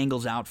 Then she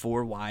angles out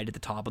 4 wide at the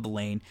top of the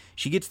lane.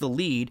 She gets the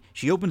lead.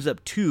 She opens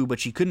up 2, but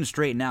she couldn't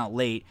straighten out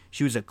late.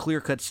 She was a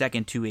clear-cut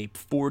second to a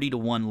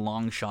 40-1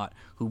 long shot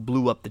who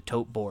blew up the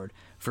tote board.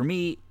 For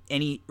me,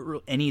 any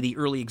of the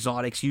early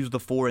exotics, use the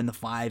 4 and the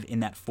 5 in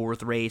that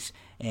 4th race.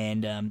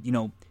 And,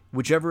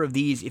 whichever of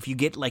these, if you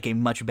get like a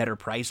much better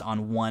price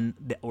on one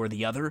or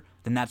the other,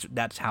 then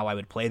that's how I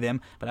would play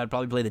them. But I'd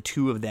probably play the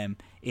 2 of them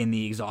in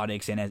the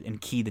exotics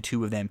and key the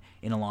 2 of them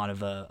in a lot of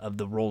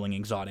the rolling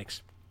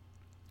exotics.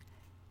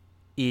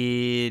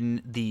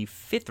 In the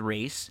 5th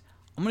race,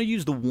 I'm going to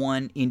use the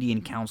 1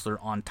 Indian Counselor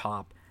on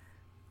top.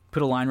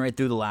 Put a line right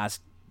through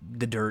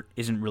the dirt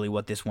isn't really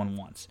what this one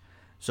wants.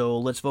 So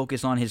let's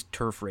focus on his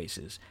turf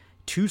races.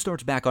 2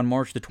 starts back on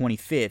March the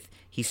 25th.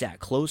 He sat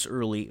close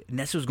early, and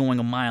this was going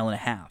 1.5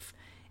 miles.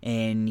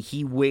 And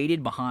he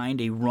waited behind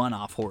a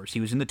runoff horse.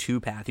 He was in the 2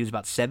 path. He was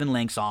about 7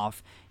 lengths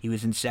off. He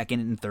was in second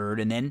and third,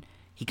 and then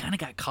he kind of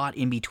got caught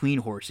in between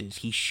horses.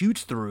 He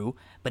shoots through,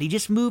 but he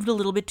just moved a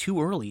little bit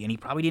too early, and he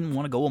probably didn't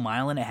want to go 1.5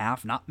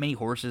 miles. Not many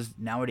horses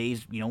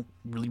nowadays,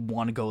 really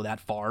want to go that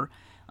far.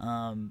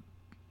 I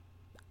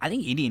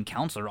think Indian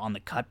Counselor on the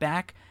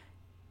cutback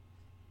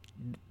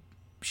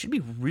should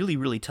be really,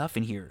 really tough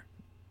in here.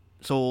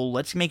 So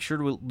let's make sure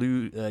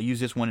to use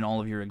this one in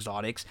all of your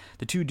exotics.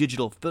 The 2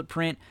 Digital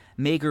Footprint.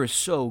 Maker is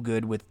so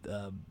good with,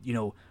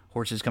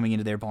 horses coming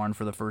into their barn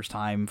for the first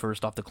time,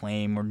 first off the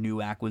claim, or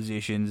new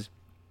acquisitions.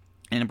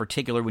 And in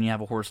particular, when you have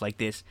a horse like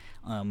this,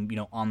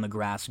 on the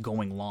grass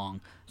going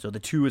long. So the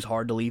 2 is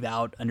hard to leave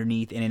out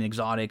underneath and in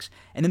exotics.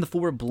 And then the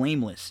 4,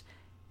 Blameless.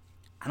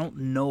 I don't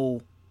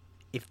know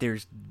if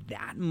there's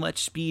that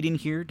much speed in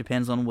here.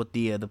 Depends on what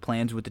the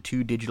plans with the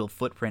 2 Digital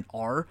Footprint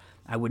are.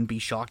 I wouldn't be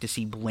shocked to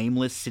see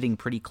Blameless sitting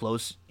pretty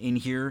close in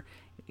here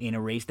in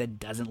a race that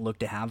doesn't look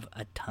to have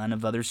a ton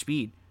of other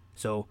speed.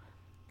 So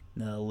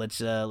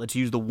let's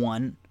use the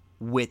 1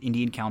 with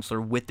Indian Counselor,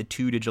 with the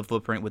 2 Digital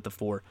Footprint, with the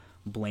 4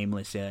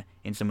 Blameless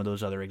in some of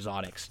those other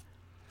exotics.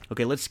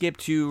 Okay, let's skip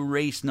to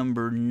race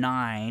number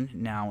 9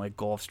 now at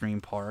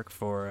Gulfstream Park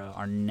for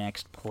our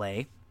next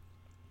play.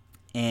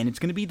 And it's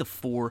going to be the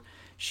 4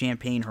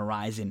 Champagne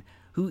Horizon,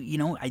 who,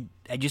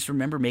 I just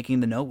remember making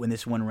the note when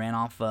this one ran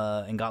off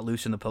and got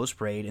loose in the post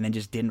parade and then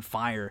just didn't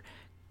fire.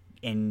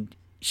 And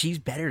she's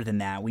better than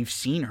that. We've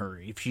seen her.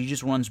 If she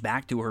just runs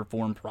back to her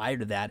form prior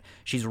to that,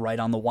 she's right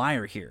on the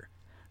wire here.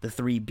 The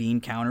 3 Bean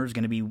Counter is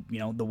going to be,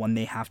 the one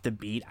they have to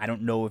beat. I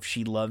don't know if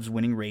she loves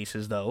winning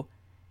races, though.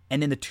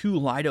 And then the 2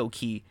 Lido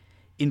Key,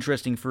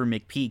 interesting for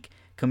McPeak,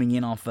 coming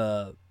in off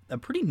a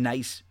pretty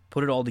nice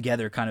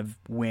put-it-all-together kind of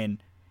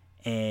win,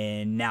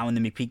 and now in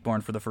the McPeak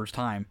barn for the first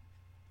time.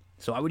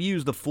 So I would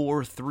use the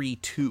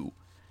 4-3-2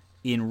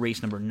 in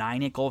race number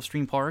 9 at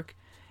Gulfstream Park.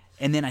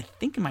 And then I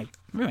think my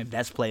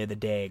best play of the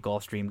day at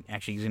Gulfstream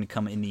actually is going to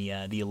come in the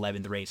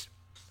 11th race.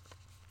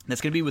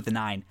 That's going to be with the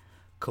 9,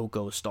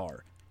 Coco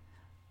Star.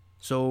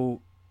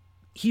 So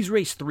he's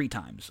raced 3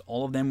 times.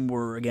 All of them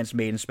were against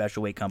Maiden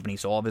Special Weight Company,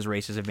 so all of his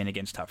races have been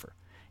against tougher.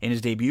 In his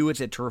debut,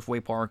 it's at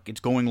Turfway Park. It's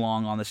going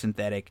long on the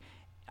synthetic.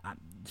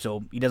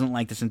 So he doesn't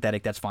like the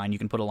synthetic, that's fine. You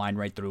can put a line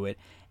right through it.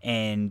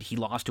 And he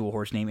lost to a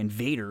horse named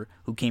Invader,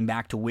 who came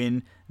back to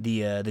win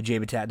the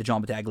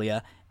John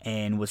Battaglia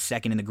and was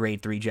second in the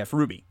Grade 3 Jeff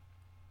Ruby.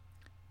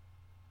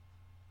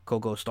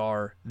 Coco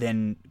Star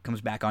then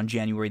comes back on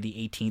January the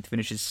 18th,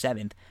 finishes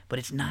 7th, but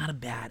it's not a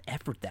bad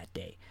effort that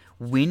day.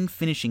 Win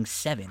finishing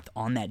 7th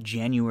on that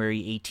January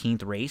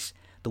 18th race,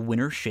 the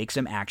winner shakes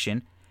some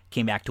action,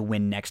 came back to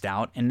win next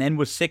out, and then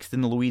was 6th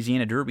in the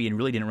Louisiana Derby and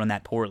really didn't run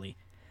that poorly.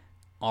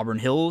 Auburn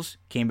Hills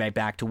came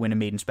back to win a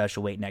maiden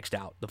special weight next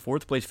out. The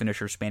 4th place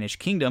finisher, Spanish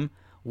Kingdom,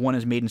 won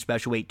his maiden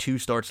special weight 2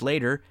 starts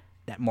later,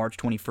 that March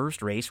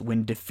 21st race,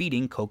 when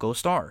defeating Coco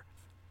Star.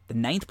 The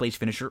 9th place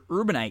finisher,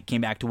 Urbanite,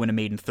 came back to win a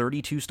maiden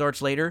 32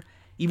 starts later.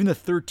 Even the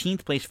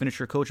 13th place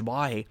finisher, Coach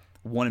Bahe,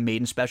 won a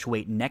maiden special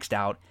weight next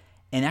out,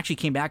 and actually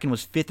came back and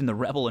was 5th in the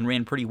Rebel and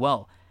ran pretty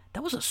well.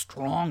 That was a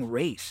strong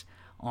race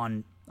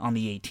on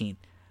the 18th.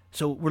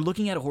 So we're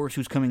looking at a horse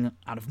who's coming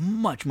out of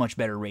much, much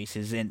better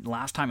races. And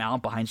last time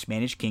out behind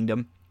Spanish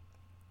Kingdom,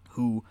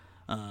 who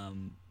I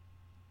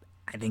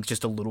think is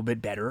just a little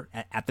bit better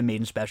at the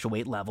maiden special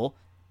weight level.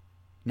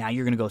 Now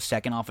you're going to go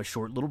second off a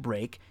short little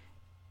break.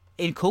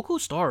 And Coco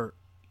Star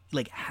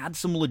had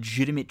some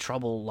legitimate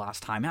trouble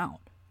last time out.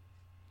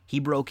 He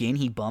broke in,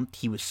 he bumped,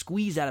 he was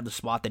squeezed out of the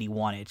spot that he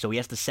wanted. So he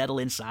has to settle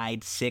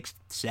inside 6th,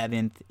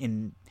 7th,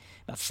 in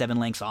about 7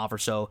 lengths off or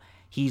so.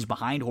 He's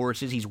behind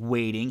horses, he's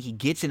waiting, he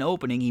gets an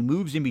opening, he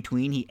moves in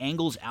between, he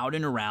angles out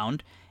and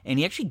around, and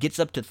he actually gets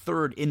up to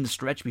 3rd in the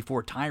stretch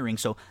before tiring.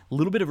 So a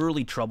little bit of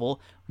early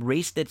trouble,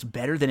 race that's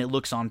better than it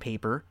looks on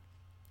paper.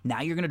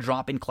 Now you're going to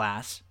drop in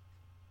class.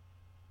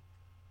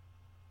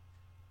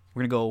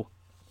 We're going to go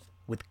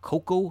with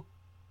Coco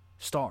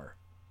Star,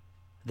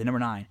 the number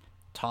 9,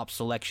 top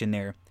selection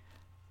there.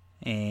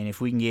 And if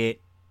we can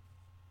get,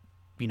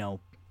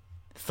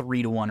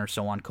 3-1 or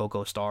so on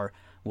Coco Star,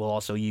 we'll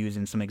also use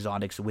in some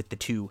exotics with the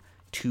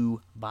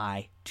 2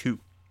 by 2.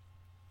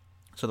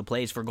 So the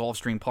plays for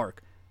Gulfstream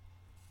Park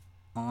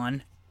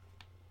on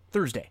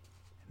Thursday,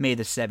 May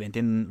the 7th,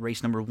 in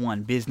race number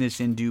 1, Business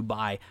in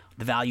Dubai.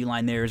 The value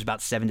line there is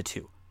about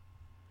 7-2.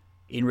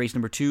 In race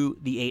number 2,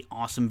 the 8,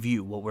 Awesome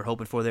View. What we're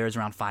hoping for there is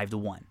around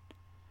 5-1.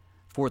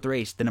 4th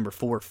race, the number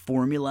 4,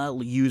 Formula,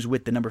 used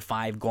with the number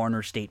 5,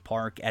 Garner State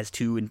Park as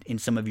 2 in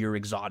some of your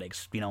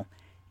exotics.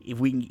 If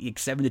we can get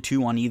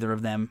 7-2 on either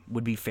of them,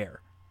 would be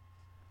fair.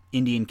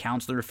 Indian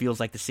Counselor feels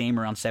like the same,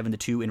 around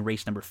 7-2 in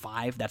race number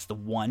 5. That's the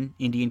 1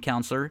 Indian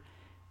Counselor,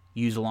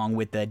 used along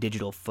with the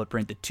Digital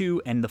Footprint, the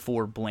 2, and the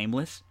 4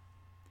 Blameless.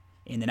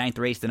 In the 9th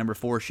race, the number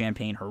 4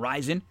 Champagne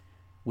Horizon,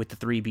 with the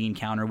 3 Bean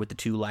Counter with the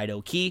 2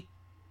 Lido Key.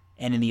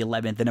 And in the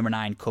 11th, the number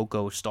 9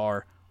 Coco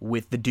Star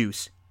with the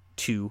Deuce,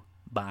 2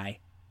 by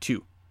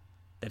 2.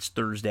 That's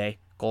Thursday,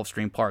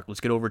 Gulfstream Park. Let's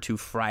get over to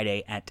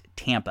Friday at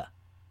Tampa.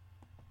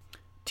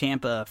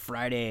 Tampa,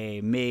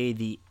 Friday, May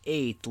the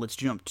 8th. Let's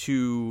jump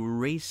to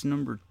race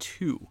number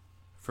 2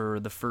 for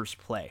the first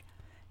play.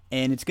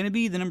 And it's going to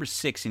be the number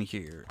 6 in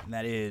here. And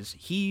that is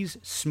He's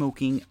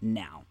Smoking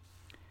Now.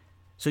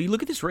 So you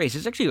look at this race,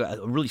 it's actually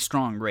a really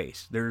strong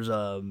race. There's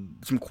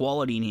some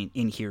quality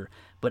in here,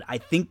 but I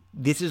think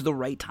this is the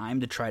right time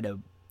to try to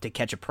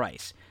catch a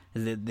price.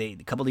 A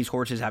couple of these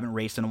horses haven't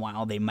raced in a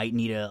while. They might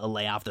need a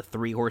layoff. The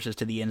 3 horses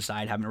to the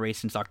inside haven't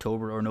raced since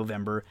October or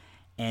November.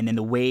 And then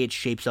the way it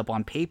shapes up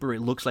on paper,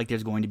 it looks like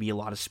there's going to be a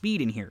lot of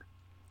speed in here.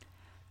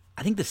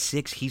 I think the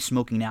 6, He's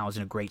Smoking Now, is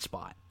in a great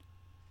spot.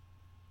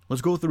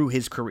 Let's go through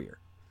his career.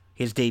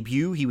 His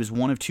debut, he was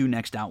one of 2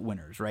 next out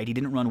winners, right? He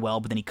didn't run well,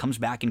 but then he comes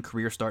back in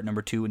career start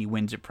number 2 and he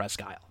wins at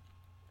Presque Isle.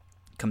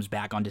 Comes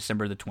back on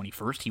December the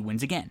 21st, he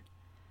wins again.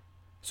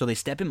 So they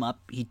step him up.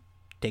 He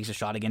takes a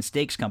shot against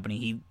Stakes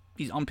Company.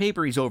 He's on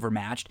paper, he's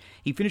overmatched.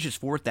 He finishes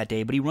 4th that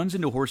day, but he runs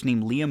into a horse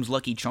named Liam's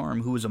Lucky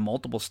Charm, who was a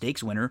multiple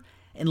stakes winner,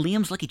 and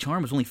Liam's Lucky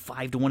Charm was only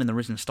 5-1 in the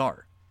Risen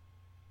Star.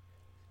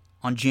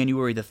 On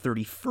January the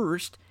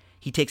 31st,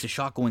 he takes a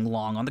shot going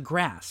long on the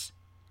grass.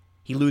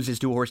 He loses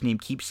to a horse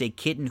named Keepsake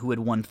Kitten, who had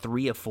won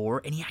 3 of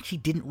 4, and he actually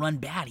didn't run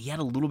bad. He had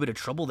a little bit of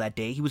trouble that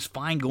day. He was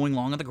fine going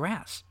long on the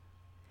grass.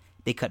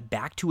 They cut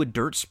back to a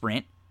dirt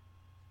sprint.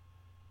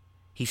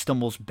 He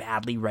stumbles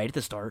badly right at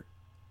the start.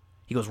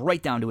 He goes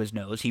right down to his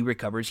nose. He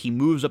recovers. He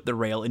moves up the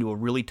rail into a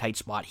really tight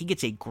spot. He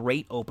gets a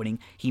great opening.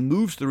 He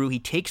moves through. He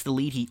takes the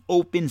lead. He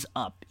opens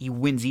up. He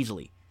wins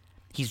easily.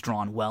 He's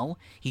drawn well.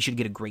 He should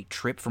get a great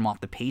trip from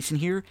off the pace in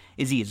here.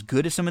 Is he as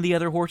good as some of the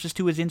other horses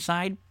to his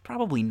inside?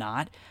 Probably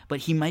not, but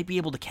he might be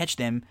able to catch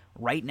them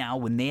right now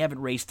when they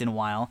haven't raced in a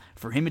while.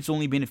 For him, it's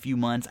only been a few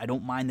months. I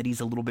don't mind that he's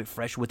a little bit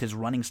fresh with his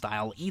running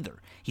style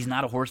either. He's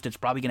not a horse that's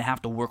probably going to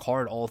have to work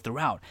hard all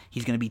throughout.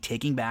 He's going to be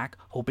taking back,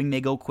 hoping they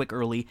go quick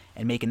early,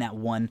 and making that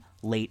one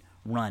late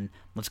run.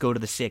 Let's go to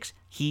the 6.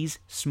 He's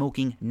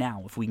Smoking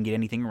Now, if we can get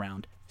anything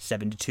around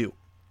 7-2.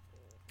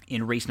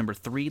 In race number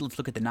 3, let's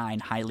look at the 9,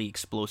 Highly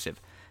Explosive.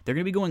 They're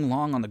going to be going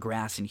long on the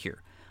grass in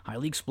here.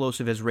 Highly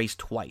Explosive has raced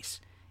twice.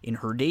 In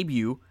her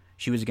debut,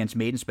 she was against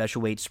Maiden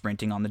Special Weight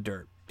sprinting on the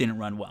dirt. Didn't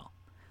run well.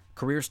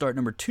 Career start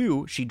number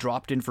 2, she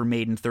dropped in for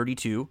Maiden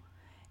 32,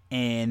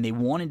 and they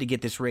wanted to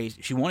get this race.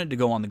 She wanted to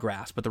go on the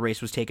grass, but the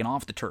race was taken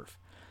off the turf.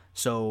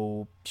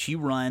 So she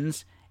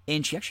runs,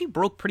 and she actually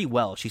broke pretty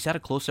well. She sat a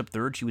close-up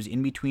third. She was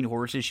in between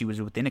horses. She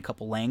was within a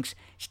couple lengths.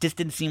 She just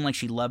didn't seem like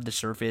she loved the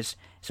surface,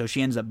 so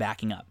she ends up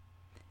backing up.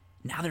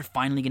 Now they're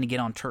finally going to get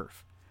on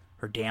turf.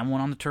 Her dam won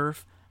on the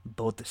turf.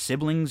 Both the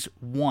siblings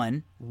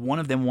won. One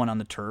of them won on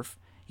the turf.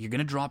 You're going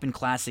to drop in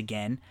class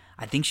again.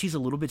 I think she's a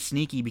little bit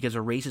sneaky because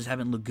her races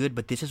haven't looked good,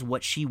 but this is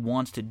what she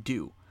wants to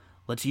do.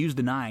 Let's use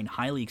the 9,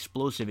 Highly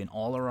Explosive, in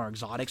all of our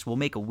exotics. We'll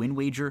make a win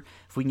wager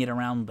if we can get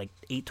around like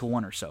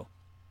 8-1 or so.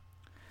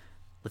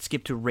 Let's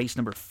skip to race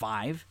number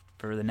 5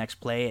 for the next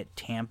play at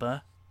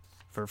Tampa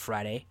for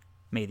Friday,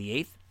 May the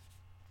 8th.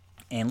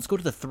 And let's go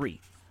to the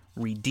 3,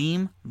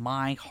 Redeem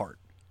My Heart.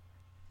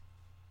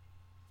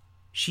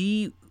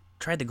 She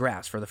tried the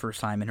grass for the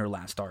first time in her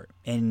last start,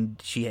 and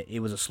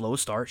it was a slow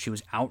start. She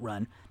was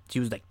outrun.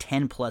 She was like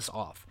 10 plus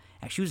off.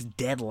 Actually, she was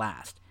dead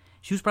last.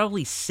 She was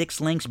probably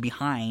 6 lengths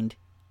behind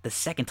the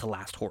second to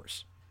last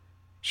horse.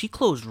 She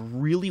closed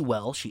really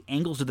well. She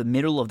angles to the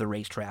middle of the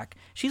racetrack.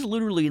 She's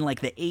literally in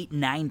like the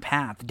 8-9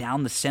 path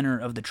down the center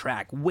of the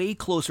track, way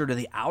closer to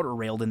the outer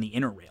rail than the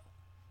inner rail.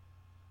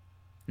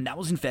 And that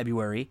was in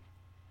February,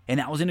 and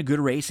that was in a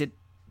good race at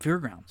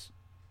Fairgrounds.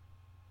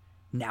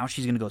 Now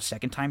she's going to go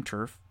second time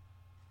turf.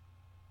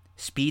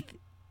 Spieth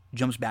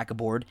jumps back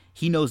aboard.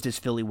 He knows this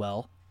filly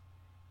well.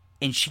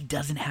 And she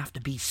doesn't have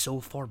to be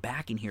so far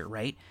back in here,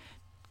 right?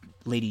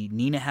 Lady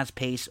Nina has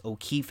pace.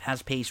 O'Keefe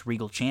has pace.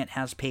 Regal Chant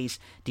has pace.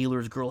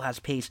 Dealer's Girl has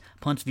pace.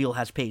 Puntsville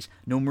has pace.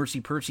 No Mercy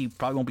Percy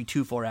probably won't be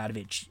too far out of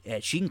it.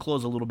 She can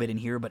close a little bit in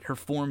here, but her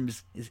form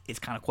is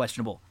kind of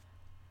questionable.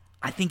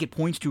 I think it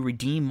points to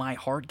Redeem My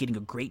Heart getting a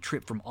great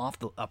trip from up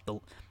the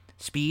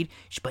speed,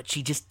 but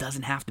she just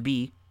doesn't have to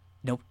be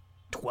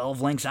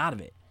 12 lengths out of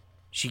it.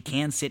 She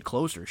can sit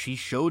closer. She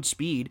showed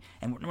speed,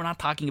 and we're not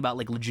talking about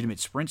like legitimate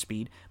sprint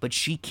speed, but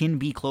she can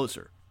be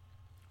closer.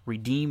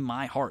 Redeem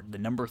My Heart, the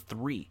number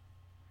 3.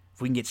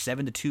 If we can get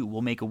 7-2,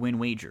 we'll make a win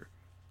wager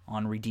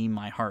on Redeem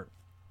My Heart.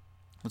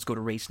 Let's go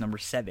to race number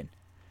 7,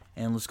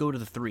 and let's go to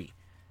the 3.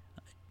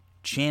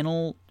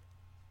 Channel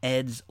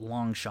Ed's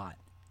Long Shot.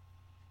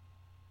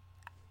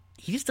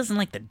 He just doesn't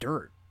like the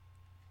dirt.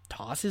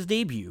 Toss his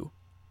debut.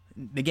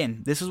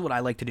 Again, this is what I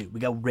like to do. We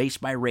go race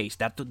by race.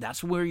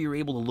 That's where you're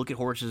able to look at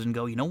horses and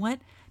go, you know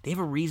what? They have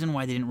a reason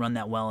why they didn't run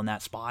that well in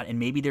that spot, and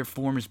maybe their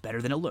form is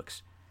better than it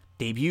looks.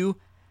 Debut,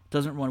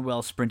 doesn't run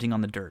well sprinting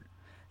on the dirt.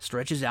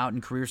 Stretches out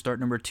in career start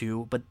number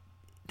 2, but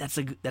that's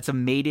a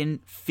maiden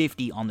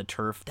 50 on the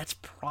turf. That's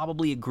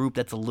probably a group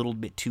that's a little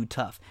bit too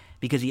tough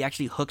because he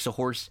actually hooks a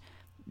horse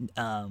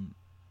named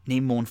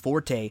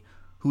Monforte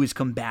who has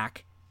come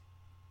back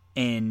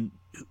and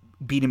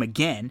beat him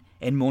again,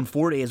 and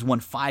Monforte has won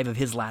 5 of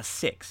his last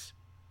 6.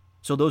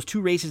 So those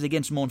 2 races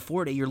against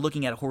Monforte, you're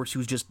looking at a horse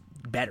who's just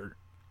better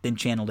than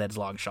Channeled Ed's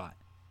Long Shot.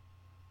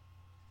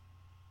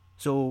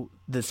 So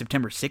the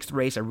September 6th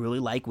race, I really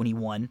like when he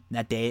won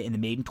that day in the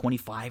Maiden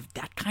 25.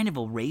 That kind of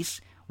a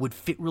race would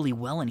fit really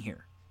well in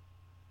here.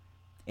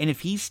 And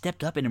if he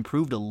stepped up and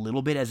improved a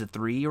little bit as a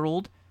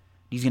 3-year-old,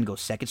 he's going to go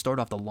second start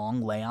off the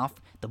long layoff.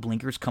 The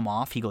blinkers come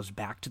off. He goes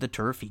back to the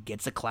turf. He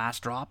gets a class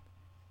drop.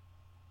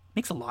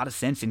 Makes a lot of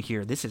sense in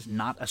here. This is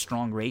not a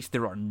strong race.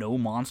 There are no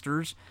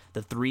monsters.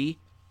 The 3,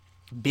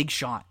 big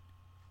shot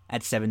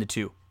at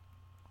 7-2.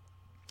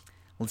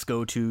 Let's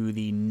go to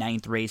the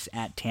 9th race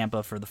at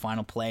Tampa for the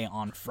final play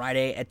on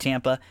Friday at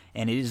Tampa,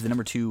 and it is the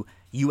number 2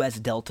 US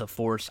Delta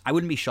Force. I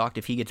wouldn't be shocked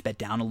if he gets bet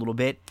down a little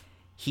bit.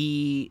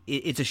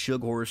 It's a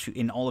Shug horse,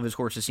 and all of his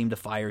horses seem to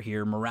fire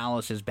here.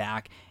 Morales is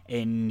back,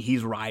 and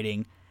he's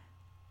riding,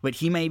 but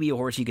he may be a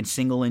horse you can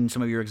single in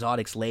some of your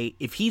exotics late.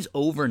 If he's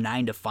over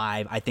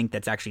 9-5, I think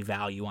that's actually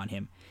value on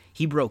him.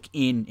 He broke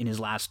in his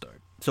last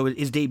start. So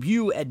his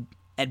debut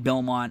at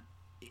Belmont,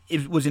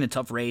 it was in a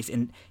tough race,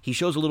 and he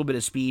shows a little bit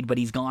of speed, but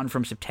he's gone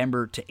from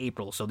September to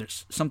April, so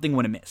there's something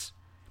went amiss.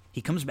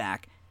 He comes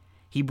back,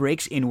 he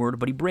breaks inward,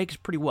 but he breaks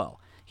pretty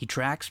well. He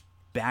tracks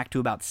back to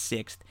about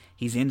 6th.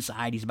 He's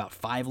inside, he's about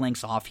 5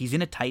 lengths off, he's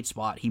in a tight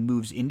spot, he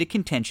moves into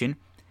contention,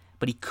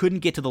 but he couldn't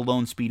get to the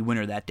lone speed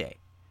winner that day.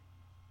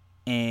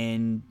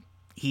 And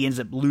he ends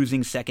up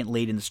losing second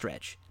late in the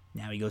stretch.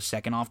 Now he goes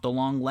second off the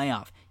long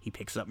layoff. He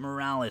picks up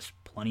Morales.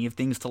 Plenty of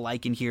things to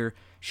like in here.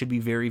 Should be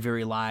very,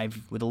 very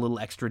live with a little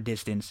extra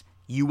distance.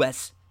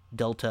 US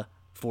Delta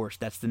Force.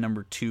 That's the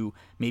number 2.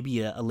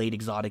 Maybe a late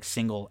exotic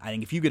single. I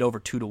think if you get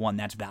over 2-1,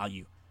 that's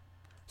value.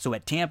 So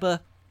at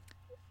Tampa,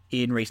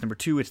 in race number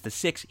 2, it's the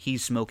 6.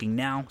 He's smoking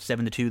now.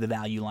 7-2, the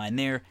value line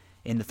there.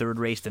 In the 3rd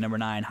race, the number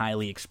 9,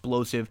 highly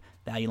explosive.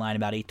 Value line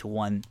about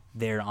 8-1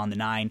 there on the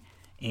 9.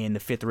 In the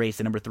 5th race,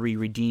 the number 3,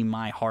 Redeem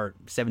My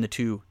Heart,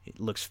 7-2. It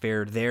looks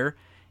fair there.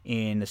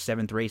 In the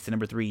 7th race, the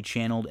number 3,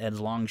 Channeled Ed's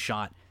Long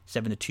Shot,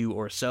 7-2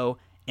 or so.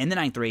 In the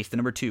 9th race, the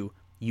number 2,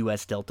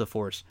 US Delta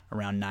Force,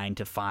 around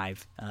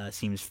 9-5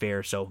 seems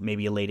fair. So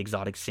maybe a late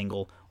exotic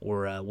single,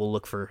 or we'll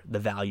look for the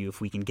value if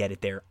we can get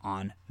it there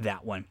on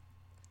that one.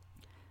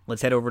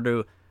 Let's head over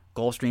to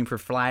Gulfstream for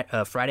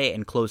Friday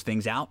and close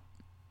things out.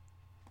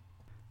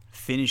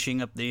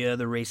 Finishing up the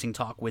racing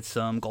talk with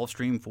some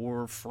Gulfstream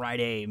for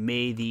Friday,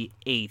 May the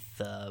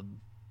 8th.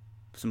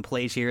 Some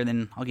plays here,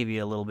 then I'll give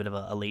you a little bit of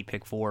a late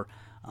pick 4.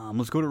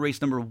 Let's go to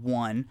race number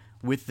 1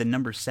 with the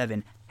number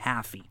 7,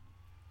 Haffey.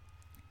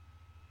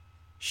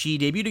 She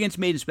debuted against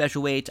Maiden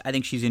Special Weight. I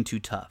think she's in too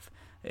tough.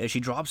 She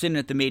drops in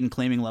at the Maiden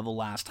claiming level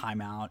last time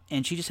out,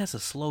 and she just has a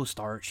slow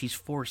start. She's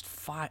forced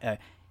 5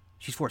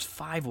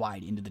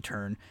 wide into the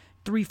turn,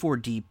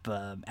 3-4 deep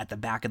at the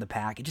back of the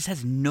pack. It just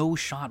has no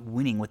shot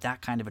winning with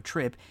that kind of a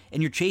trip,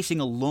 and you're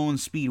chasing a lone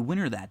speed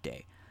winner that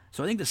day.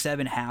 So I think the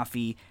 7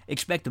 Haffey,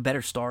 expect a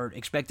better start,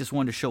 expect this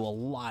one to show a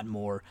lot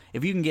more.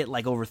 If you can get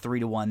like over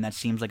 3-1, that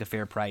seems like a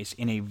fair price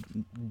in a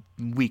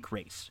weak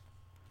race.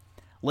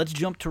 Let's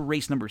jump to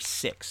race number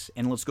 6,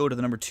 and let's go to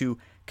the number 2,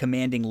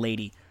 Commanding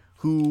Lady,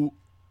 who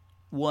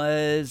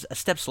was a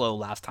step slow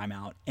last time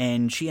out,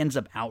 and she ends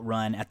up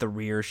outrun at the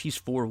rear. She's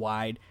 4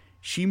 wide.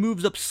 She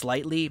moves up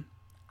slightly.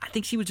 I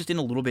think she was just in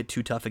a little bit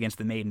too tough against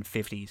the Maiden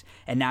 50s.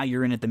 And now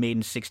you're in at the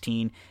Maiden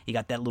 16. You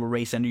got that little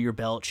race under your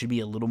belt. Should be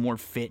a little more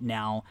fit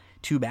now.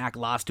 2 back,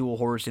 lost to a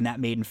horse in that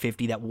Maiden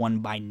 50 that won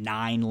by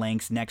 9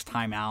 lengths next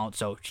time out.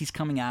 So she's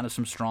coming out of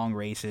some strong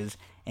races.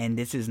 And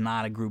this is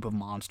not a group of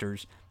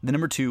monsters. The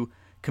number 2,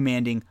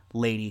 Commanding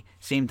Lady.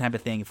 Same type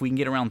of thing. If we can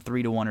get around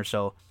 3-1 or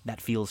so,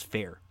 that feels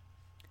fair.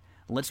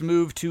 Let's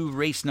move to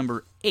race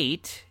number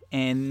 8.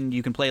 And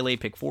you can play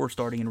late pick 4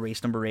 starting in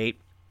race number 8.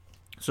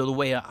 So the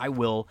way I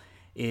will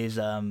is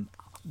I'm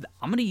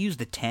going to use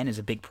the 10 as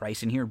a big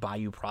price in here,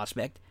 Bayou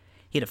Prospect.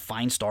 He had a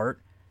fine start,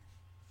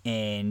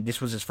 and this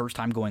was his first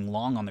time going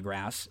long on the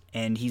grass,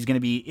 and he's going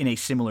to be in a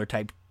similar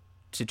type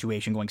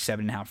situation, going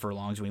 7.5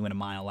 furlongs when he went a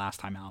mile last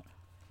time out.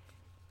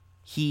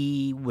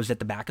 He was at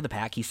the back of the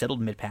pack. He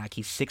settled mid-pack.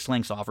 He's 6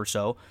 lengths off or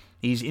so.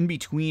 He's in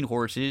between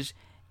horses,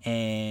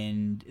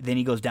 and then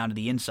he goes down to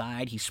the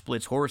inside. He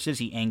splits horses.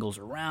 He angles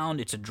around.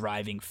 It's a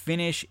driving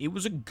finish. It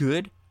was a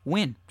good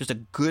win, just a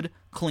good,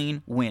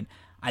 clean win.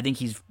 I think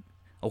he's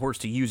a horse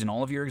to use in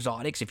all of your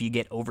exotics. If you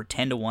get over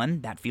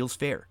 10-1, that feels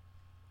fair.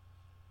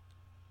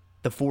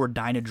 The 4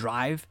 Dyna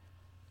Drive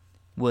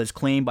was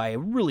claimed by a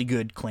really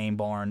good claim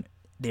barn.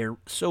 They're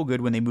so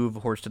good when they move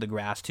a horse to the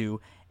grass too,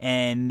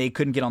 and they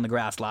couldn't get on the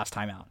grass last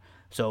time out.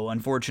 So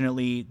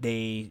unfortunately,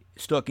 they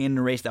stuck in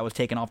the race that was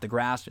taken off the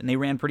grass, and they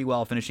ran pretty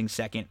well, finishing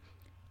second.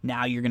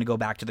 Now you're going to go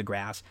back to the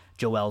grass.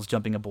 Joel's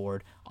jumping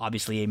aboard,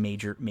 obviously a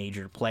major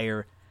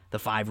player. The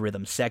 5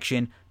 Rhythm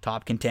Section,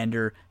 top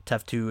contender,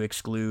 tough to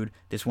exclude.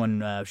 This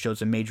one shows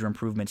a major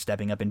improvement,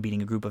 stepping up and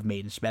beating a group of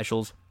maiden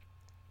specials.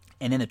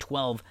 And then the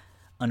 12,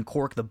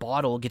 Uncork the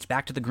Bottle, gets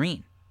back to the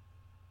green.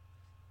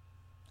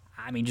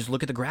 I mean, just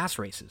look at the grass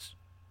races.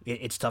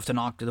 It's tough to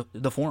knock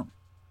the form.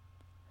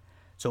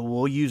 So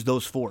we'll use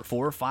those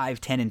 4,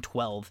 5, 10, and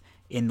 12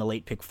 in the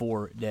late pick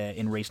 4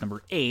 in race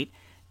number 8.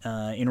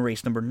 in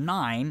race number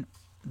 9,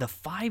 the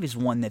 5 is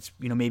one that's,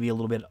 maybe a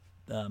little bit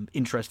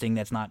interesting,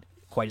 that's not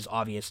quite as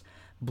obvious.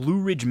 Blue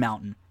Ridge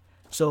Mountain.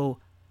 So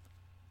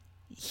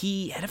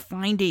he had a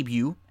fine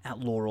debut at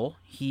Laurel.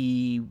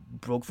 He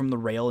broke from the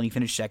rail and he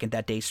finished second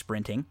that day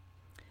sprinting.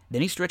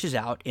 Then he stretches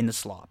out in the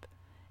slop.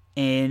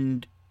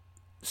 And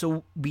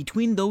so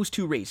between those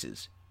two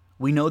races,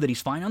 we know that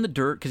he's fine on the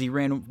dirt because he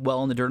ran well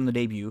on the dirt on the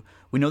debut.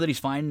 We know that he's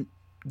fine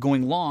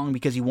going long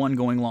because he won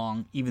going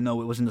long even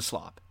though it was in the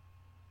slop.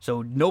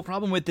 So no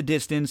problem with the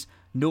distance,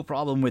 no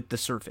problem with the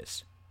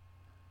surface.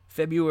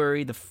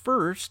 February the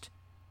 1st,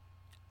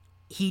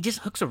 he just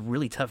hooks a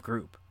really tough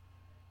group.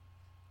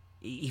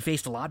 He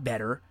faced a lot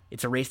better.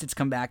 It's a race that's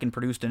come back and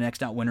produced a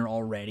next out winner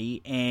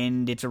already,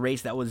 and it's a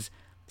race that was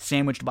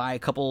sandwiched by a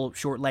couple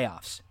short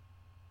layoffs.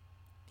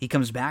 He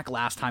comes back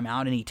last time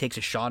out and he takes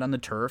a shot on the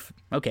turf.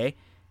 Okay,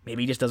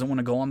 maybe he just doesn't want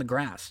to go on the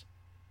grass.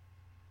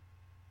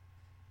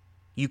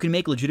 You can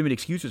make legitimate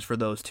excuses for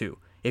those two.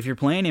 If you're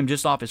playing him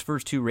just off his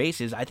first 2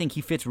 races, I think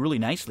he fits really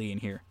nicely in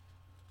here.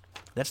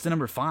 That's the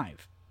number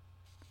 5.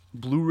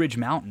 Blue Ridge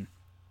Mountain.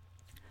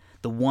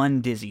 The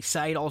 1, Dizzy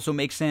Sight also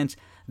makes sense.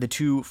 The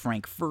 2,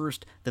 Frank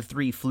First. The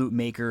 3, Flute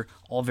Maker.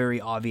 All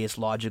very obvious,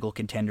 logical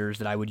contenders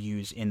that I would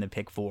use in the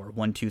pick 4.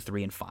 1, 2,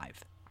 3, and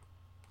 5.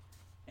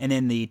 And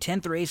then the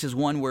 10th race is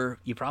one where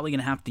you're probably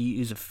going to have to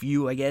use a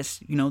few, I guess.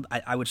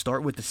 I would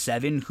start with the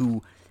 7,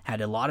 who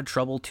had a lot of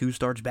trouble 2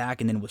 starts back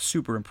and then was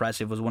super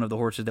impressive. Was one of the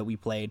horses that we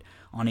played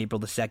on April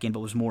the 2nd, but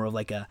was more of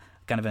like a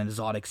kind of an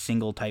exotic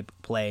single type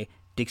play.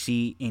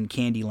 Dixie in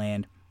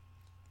Candyland.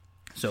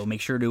 So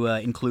make sure to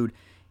include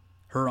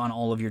her on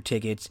all of your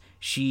tickets.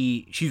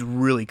 She's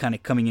really kind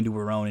of coming into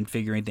her own and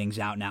figuring things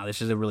out now.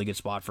 This is a really good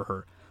spot for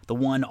her. The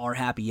 1, Our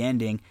Happy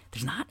Ending,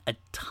 there's not a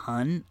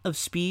ton of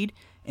speed,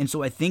 and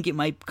so I think it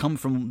might come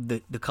from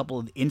the couple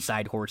of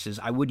inside horses.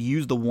 I would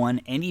use the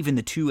 1 and even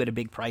the 2 at a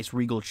big price,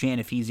 Regal Chan,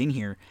 if he's in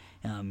here.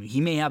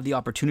 He may have the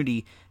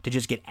opportunity to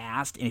just get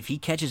asked, and if he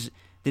catches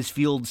this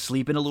field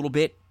sleeping a little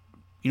bit,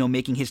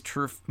 making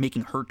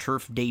her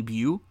turf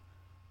debut,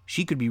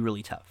 she could be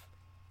really tough.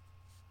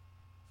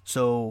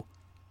 So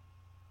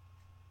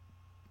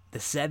the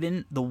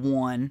 7, the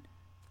 1,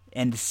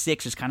 and the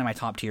 6 is kind of my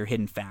top tier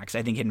Hidden Facts.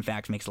 I think Hidden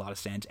Facts makes a lot of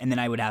sense. And then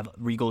I would have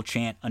Regal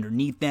Chant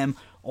underneath them,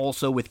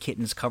 also with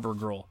Kitten's Cover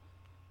Girl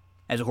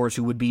as a horse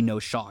who would be no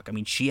shock. I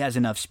mean, she has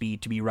enough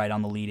speed to be right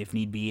on the lead if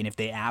need be, and if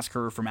they ask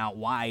her from out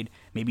wide,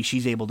 maybe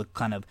she's able to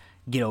kind of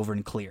get over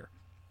and clear.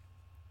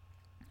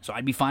 So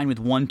I'd be fine with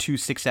 1, 2,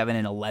 6, 7,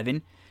 and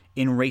 11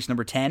 in race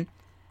number 10.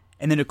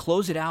 And then to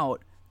close it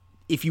out,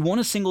 if you want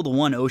to single the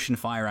 1, Ocean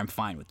Fire, I'm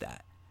fine with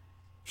that.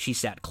 She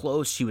sat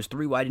close. She was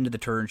 3 wide into the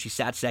turn. She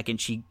sat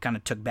second. She kind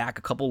of took back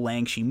a couple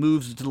lengths. She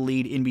moves to the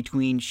lead in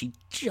between. She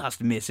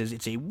just misses.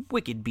 It's a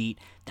wicked beat.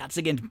 That's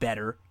against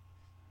Better.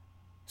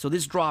 So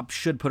this drop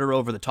should put her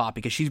over the top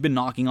because she's been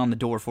knocking on the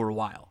door for a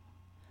while.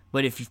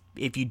 But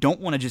if you don't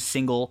want to just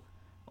single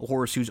a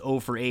horse who's 0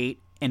 for 8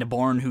 and a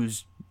barn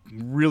who's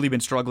really been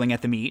struggling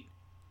at the meet,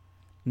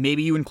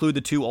 maybe you include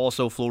the 2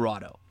 also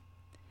Florado.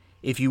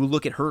 If you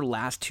look at her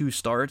last 2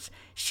 starts,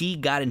 she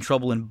got in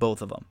trouble in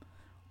both of them.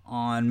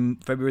 On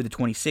February the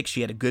 26th,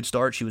 she had a good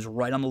start. She was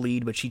right on the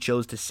lead, but she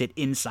chose to sit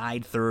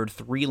inside third,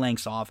 3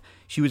 lengths off.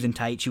 She was in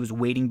tight. She was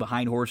waiting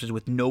behind horses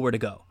with nowhere to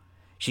go.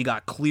 She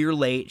got clear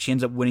late. She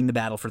ends up winning the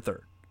battle for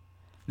third.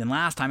 Then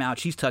last time out,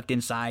 she's tucked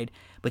inside,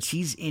 but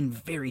she's in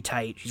very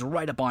tight. She's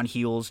right up on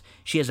heels.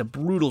 She has a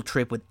brutal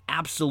trip with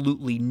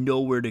absolutely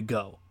nowhere to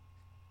go.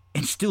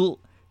 And still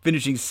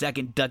finishing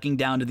second, ducking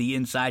down to the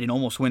inside, and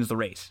almost wins the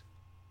race.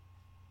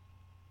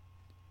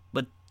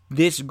 But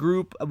this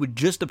group, with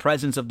just the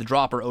presence of the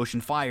dropper,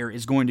 Ocean Fire,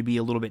 is going to be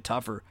a little bit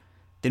tougher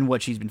than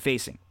what she's been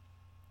facing.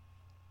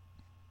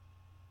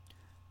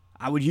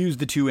 I would use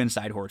the 2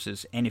 inside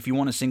horses, and if you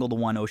want to single the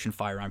 1, Ocean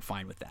Fire, I'm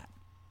fine with that.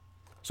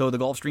 So the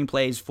Gulfstream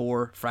plays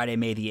for Friday,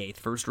 May the 8th.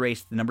 First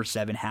race, the number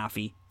 7,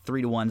 Haffy.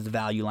 3-1 is the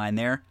value line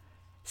there.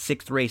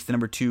 6th race, the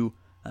number 2,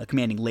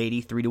 Commanding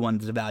Lady.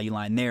 3-1 is the value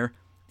line there.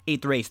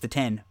 8th race, the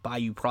 10,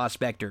 Bayou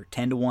Prospector.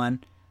 10-1.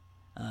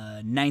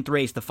 9th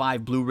race, the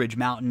 5, Blue Ridge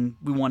Mountain.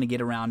 We want to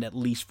get around at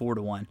least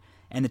 4-1.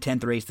 And the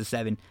 10th race, the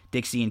 7,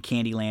 Dixie and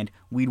Candyland.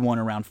 We'd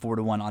want around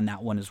 4-1 on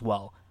that one as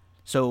well.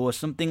 So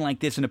something like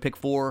this in a pick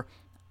 4,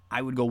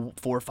 I would go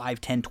 4,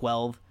 5, 10,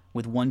 12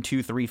 with 1,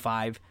 2, 3,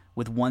 5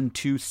 with 1,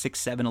 2, 6,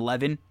 7,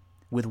 11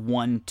 with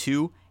 1,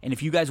 2. And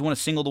if you guys want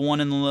to single the 1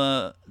 in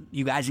the,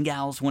 you guys and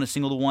gals want to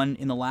single the 1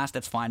 in the last,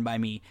 that's fine by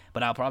me.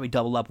 But I'll probably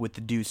double up with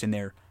the deuce in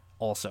there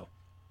also.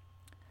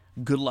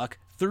 Good luck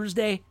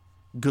Thursday.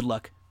 Good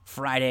luck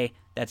Friday.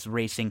 That's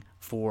racing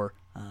for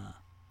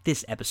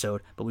this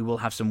episode, but we will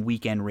have some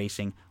weekend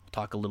racing. We'll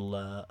talk a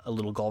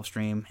little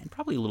Gulfstream and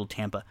probably a little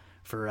Tampa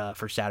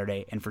for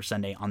Saturday and for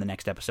Sunday on the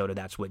next episode of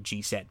That's What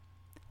G Said.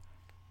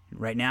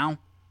 Right now,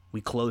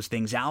 we close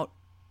things out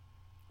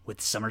with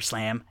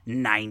SummerSlam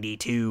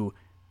 92.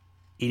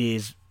 It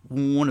is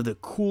one of the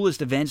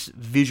coolest events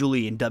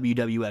visually in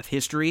WWF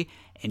history,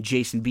 and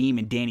Jason Beam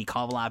and Danny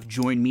Kovalev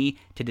joined me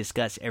to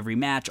discuss every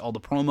match, all the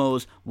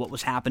promos, what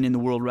was happening in the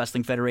World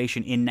Wrestling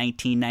Federation in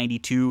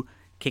 1992.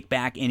 kick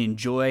back and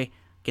enjoy.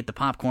 Get the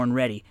popcorn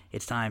ready.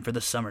 It's time for the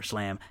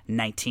SummerSlam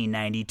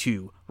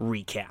 1992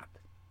 recap.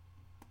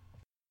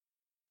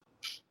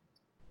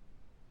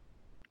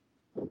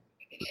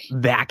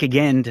 Back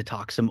again to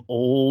talk some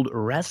old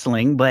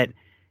wrestling, but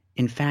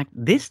in fact,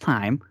 this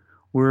time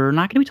we're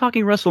not going to be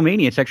talking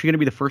WrestleMania. It's actually going to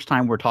be the first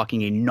time we're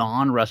talking a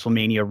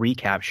non-WrestleMania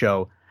recap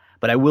show.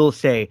 But I will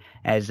say,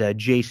 as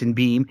Jason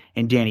Beam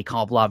and Danny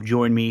Kovlov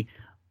join me,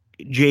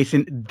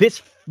 Jason,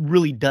 this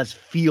really does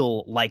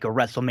feel like a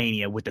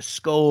WrestleMania with the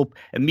scope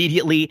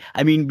immediately.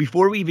 I mean,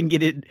 before we even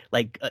get it,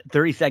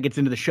 30 seconds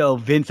into the show,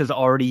 Vince is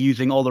already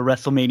using all the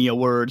WrestleMania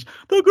words,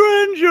 the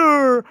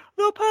grandeur,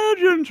 the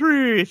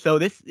pageantry. So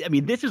this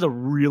is a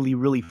really,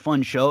 really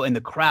fun show, and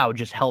the crowd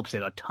just helps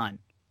it a ton.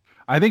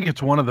 I think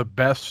it's one of the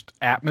best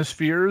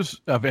atmospheres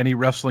of any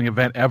wrestling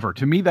event ever.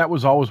 To me, that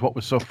was always what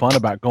was so fun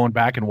about going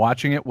back and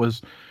watching it,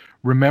 was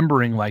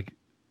remembering,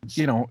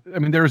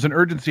 there's an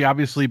urgency,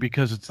 obviously,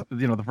 because it's,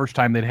 the first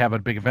time they'd have a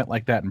big event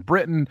like that in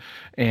Britain,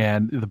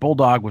 and the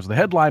Bulldog was the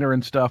headliner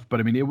and stuff. But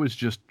it was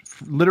just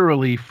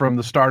literally from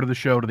the start of the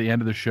show to the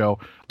end of the show,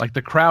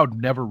 the crowd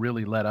never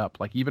really let up.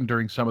 Even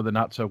during some of the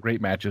not so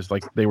great matches,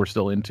 they were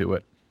still into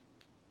it.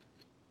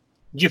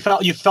 You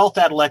felt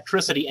that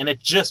electricity, and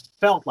it just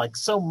felt like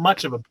so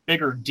much of a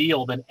bigger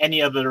deal than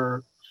any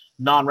other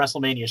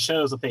non-WrestleMania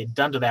shows that they'd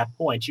done to that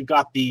point. You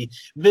got the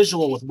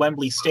visual with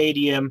Wembley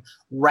Stadium,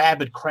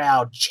 rabid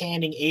crowd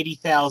chanting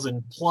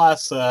 80,000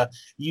 plus,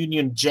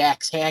 Union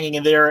Jacks hanging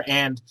in there,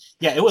 and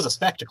yeah, it was a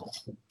spectacle.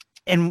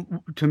 And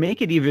to make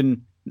it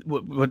even,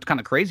 what's kind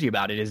of crazy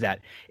about it is that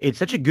it's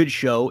such a good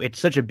show, it's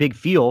such a big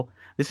feel.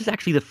 This is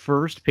actually the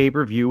first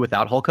pay-per-view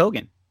without Hulk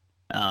Hogan.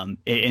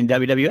 In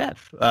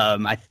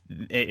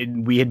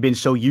WWF. We had been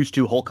so used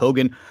to Hulk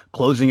Hogan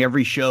closing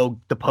every show,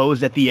 the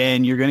pose at the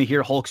end, you're going to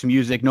hear Hulk's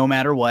music no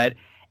matter what.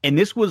 And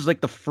this was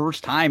the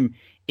first time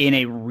in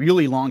a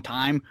really long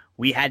time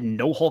we had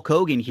no Hulk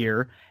Hogan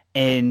here,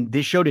 and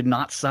this show did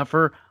not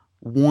suffer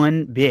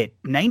one bit.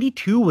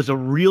 92 was a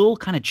real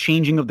kind of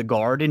changing of the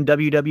guard in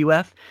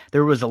WWF.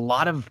 There was a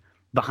lot of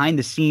behind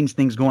the scenes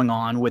things going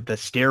on with the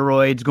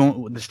steroid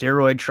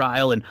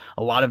trial, and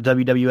a lot of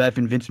WWF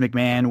and Vince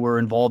McMahon were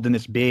involved in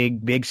this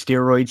big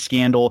steroid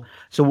scandal.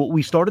 So what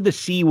we started to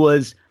see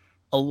was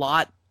a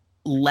lot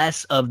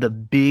less of the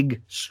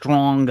big,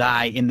 strong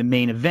guy in the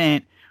main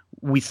event.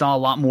 We saw a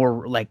lot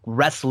more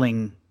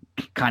wrestling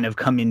kind of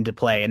come into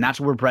play. And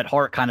that's where Bret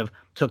Hart kind of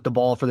took the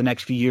ball for the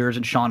next few years,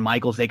 and Shawn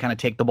Michaels, they kind of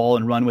take the ball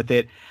and run with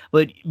it.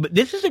 But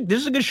this is a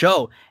good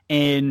show.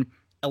 And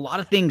a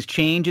lot of things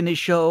change in this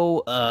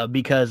show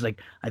because,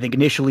 I think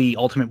initially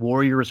Ultimate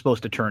Warrior was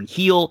supposed to turn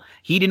heel.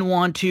 He didn't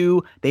want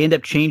to. They end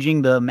up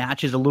changing the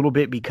matches a little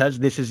bit because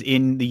this is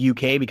in the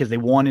UK, because they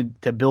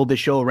wanted to build the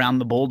show around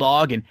the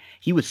Bulldog, and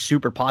he was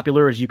super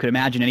popular, as you could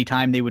imagine,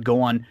 anytime they would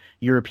go on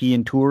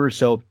European tours.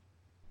 So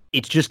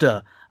it's just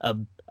a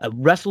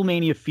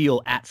WrestleMania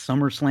feel at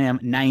SummerSlam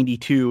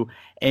 92.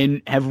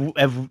 And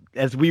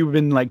as we've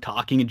been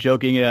talking and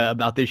joking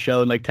about this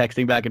show and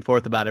texting back and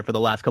forth about it for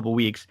the last couple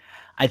weeks,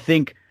 I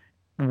think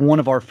one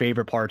of our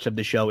favorite parts of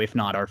the show, if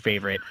not our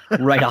favorite,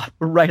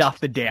 right off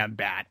the damn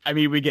bat. I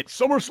mean, we get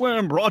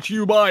SummerSlam brought to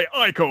you by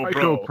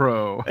Ico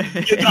Pro.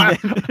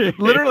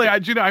 Literally,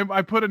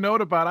 I put a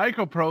note about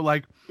Ico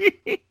Pro.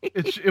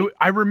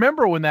 I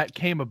remember when that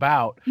came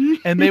about,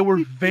 and they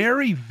were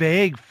very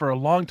vague for a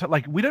long time.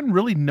 We didn't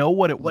really know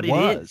what it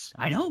was.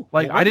 I know.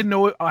 I didn't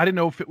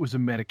know if it was a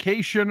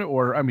medication,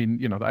 or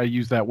I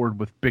use that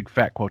word with big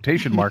fat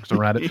quotation marks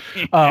around it,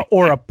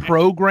 or a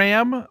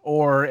program,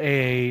 or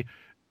a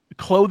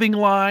clothing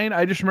line.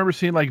 I just remember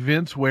seeing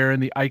Vince wearing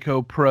the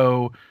Ico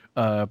Pro,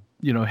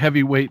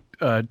 heavyweight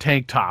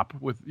tank top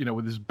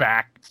with his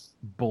back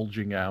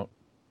bulging out.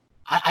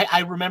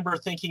 I remember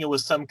thinking it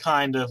was some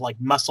kind of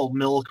muscle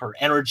milk or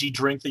energy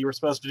drink that you were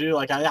supposed to do.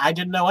 I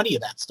didn't know any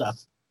of that stuff.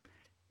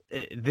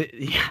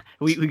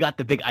 We got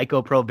the big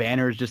Ico Pro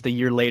banners just a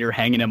year later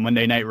hanging on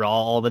Monday Night Raw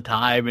all the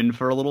time, and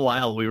for a little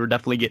while we were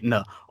definitely getting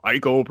the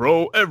Ico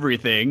Pro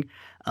everything.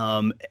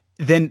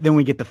 Then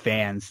we get the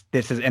fans.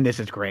 This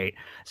is great.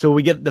 So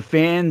we get the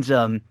fans.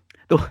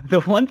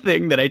 The one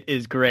thing that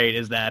is great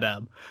is that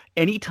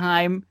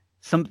anytime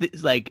something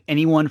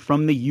anyone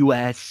from the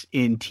U.S.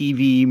 in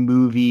TV,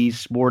 movies,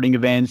 sporting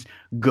events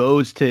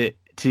goes to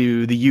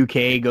the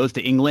UK, goes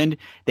to England,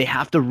 they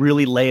have to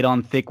really lay it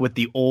on thick with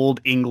the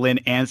old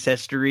England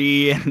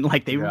ancestry, and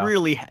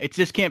really, it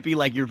just can't be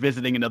you're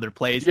visiting another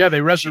place. Yeah,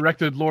 they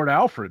resurrected Lord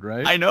Alfred,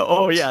 right? I know.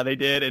 Oh yeah, they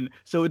did. And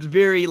so it's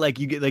very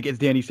you get, as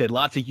Danny said,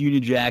 lots of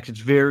Union Jacks. It's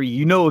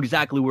very,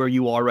 exactly where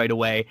you are right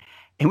away.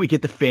 And we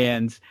get the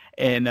fans,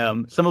 and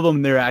some of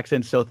them, their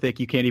accent's so thick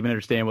you can't even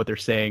understand what they're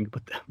saying.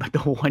 But the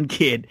one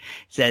kid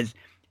says,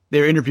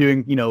 they're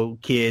interviewing,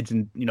 kids,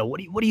 and what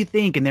do you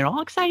think? And they're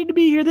all excited to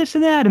be here, this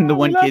and that. And the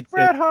one kid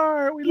Bret said,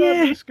 Hart. We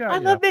love this guy. I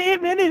love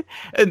him.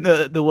 And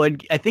the one,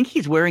 I think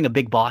he's wearing a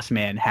big boss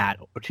man hat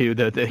to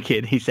the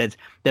kid. He says,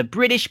 the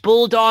British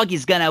Bulldog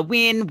is gonna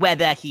win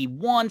whether he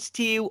wants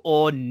to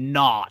or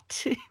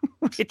not,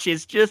 which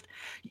is just,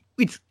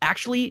 it's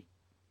actually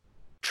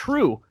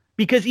true.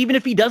 because even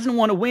if he doesn't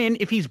want to win,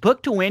 if he's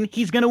booked to win,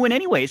 he's going to win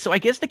anyway. So I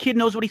guess the kid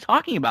knows what he's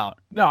talking about.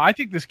 No, I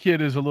think this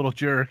kid is a little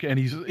jerk, and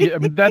I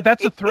mean,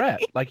 that's a threat.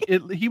 Like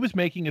he was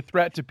making a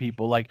threat to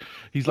people. Like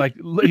he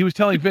was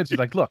telling Vince, he's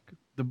like, look,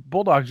 the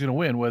Bulldog's going to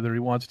win whether he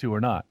wants to or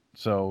not.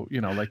 So,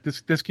 like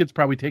this kid's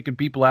probably taking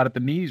people out at the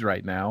knees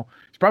right now.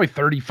 He's probably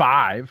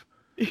 35.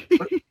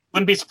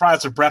 Wouldn't be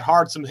surprised if Bret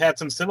Hart had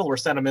some similar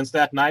sentiments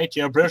that night.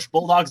 British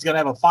Bulldog's going to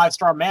have a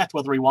 5-star match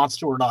whether he wants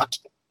to or not.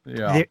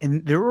 Yeah.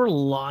 There were a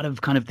lot of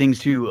kind of things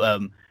too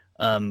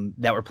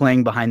that were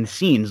playing behind the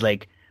scenes,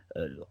 like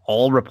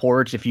all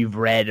reports. If you've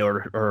read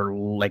or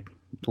like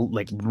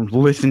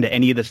listened to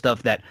any of the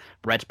stuff that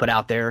Bret's put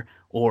out there,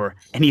 or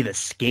any of the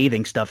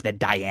scathing stuff that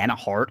Diana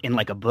Hart in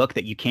like a book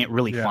that you can't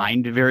really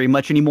find very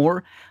much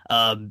anymore.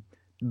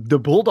 The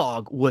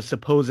Bulldog was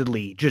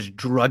supposedly just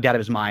drugged out of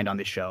his mind on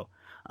this show.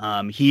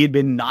 He had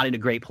been not in a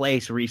great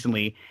place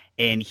recently,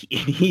 and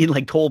he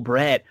like told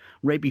Bret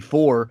right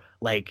before,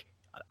 like,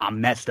 I'm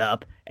messed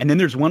up. And then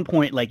there's one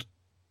point like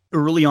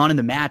early on in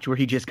the match where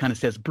he just kind of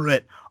says,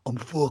 Bret, I'm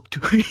fucked.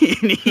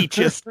 And he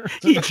just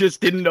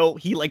didn't know.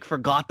 He like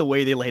forgot the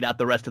way they laid out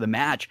the rest of the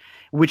match,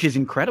 which is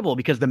incredible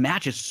because the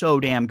match is so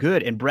damn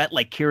good and Bret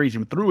like carries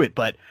him through it.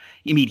 But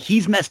I mean,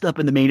 he's messed up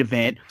in the main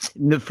event.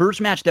 In the first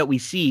match that we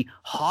see,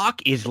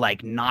 Hawk is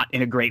like not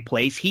in a great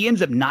place. He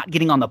ends up not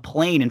getting on the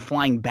plane and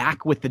flying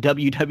back with the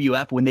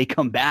WWF when they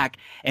come back.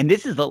 And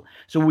this is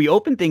so we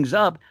open things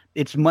up.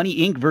 It's Money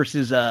Inc.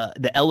 versus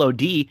the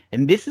LOD,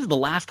 and this is the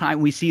last time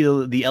we see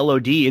the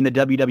LOD in the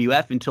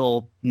WWF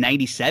until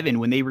 '97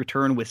 when they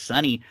return with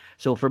Sonny.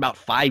 So for about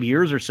 5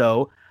 years or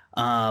so,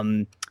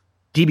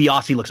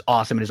 DiBiase looks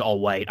awesome in his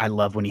all white. I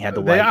love when he had the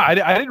white. Yeah, I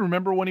didn't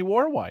remember when he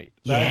wore white.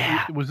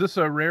 Was this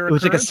a rare? It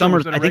was like a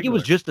summer. I think it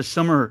was just the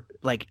summer,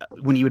 like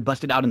when he would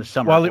bust it out in the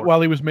summer.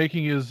 While he was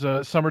making his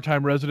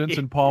summertime residence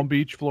in Palm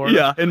Beach,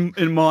 Florida. Yeah,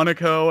 in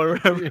Monaco or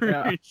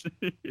wherever.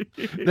 Yeah.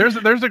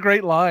 There's a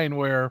great line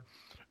where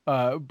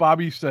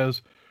Bobby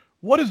says,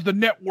 what is the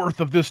net worth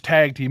of this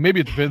tag team? Maybe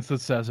it's Vince that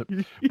says it,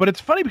 but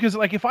it's funny because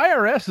like if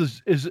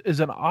IRS is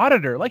an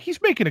auditor, like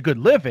he's making a good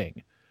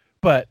living,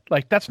 but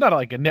like that's not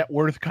like a net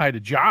worth kind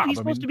of job. He's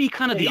supposed to be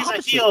kind of the opposite.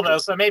 He's a heel though,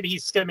 so maybe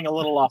he's skimming a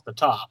little off the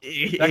top.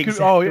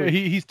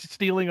 He's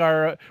stealing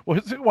our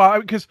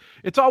because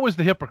it's always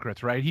the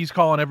hypocrites, right? He's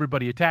calling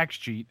everybody a tax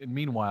cheat, and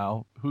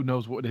meanwhile, who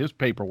knows what his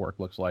paperwork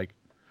looks like?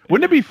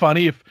 Wouldn't it be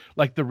funny if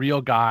like the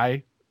real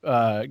guy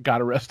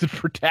got arrested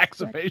for tax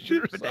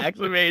evasion?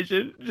 Tax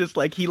evasion, just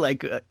like he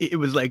like it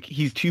was like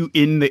he's too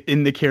in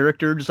the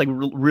character, just like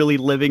really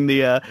living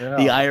the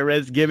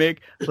IRS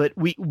gimmick. But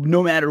we,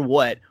 no matter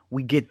what,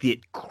 we get the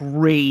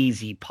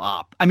crazy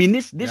pop. I mean,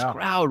 this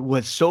crowd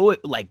was so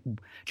like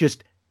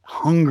just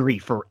hungry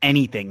for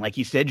anything, like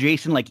you said,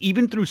 Jason. Like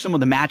even through some of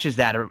the matches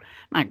that are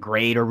not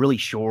great or really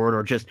short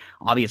or just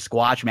obvious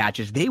squash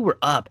matches, they were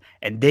up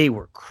and they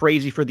were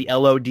crazy for the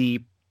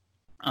LOD.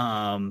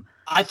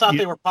 I thought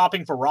they were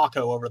popping for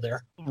Rocco over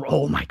there.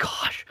 Oh my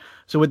gosh.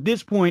 So at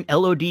this point,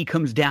 LOD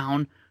comes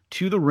down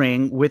to the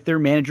ring with their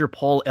manager,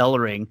 Paul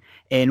Ellering.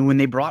 And when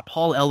they brought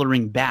Paul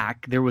Ellering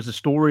back, there was a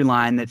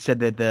storyline that said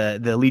that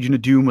the Legion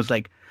of Doom was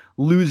like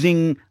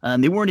losing.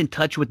 They weren't in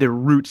touch with their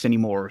roots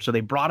anymore. So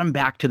they brought him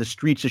back to the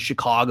streets of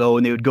Chicago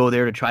and they would go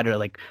there to try to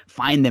like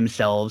find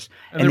themselves.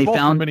 And they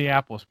found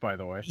Minneapolis, by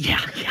the way. Yeah.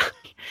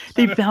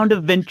 They found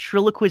a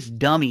ventriloquist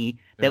dummy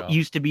that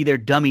used to be their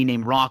dummy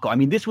named Rocco. I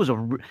mean, this was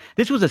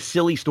a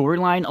silly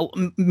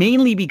storyline,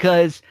 mainly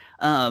because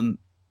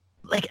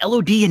like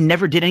LOD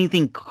never did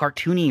anything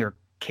cartoony or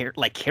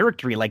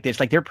charactery like this.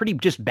 Like they're pretty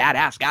just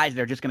badass guys.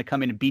 They're just going to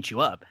come in and beat you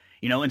up,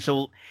 And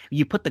so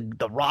you put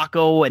the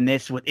Rocco and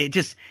this with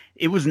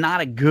it was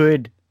not a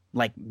good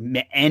like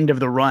end of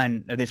the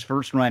run, this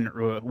first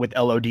run with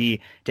LOD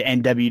to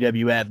end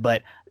WWF,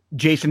 but.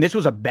 Jason, this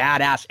was a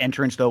badass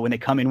entrance though when they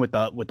come in with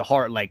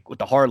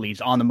the Harleys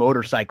on the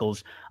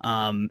motorcycles.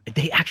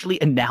 They actually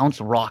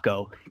announce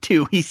Rocco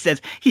too.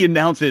 He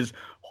announces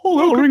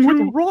Ellering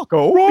with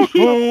Rocco.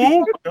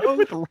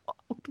 with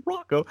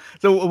Rocco.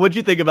 So what'd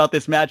you think about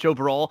this match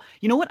overall?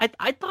 You know what?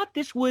 I thought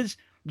this was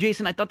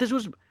Jason, I thought this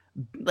was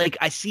like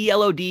I see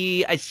LOD,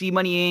 I see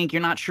Money Inc.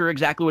 You're not sure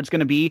exactly what it's going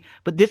to be,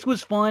 but this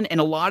was fun,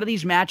 and a lot of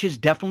these matches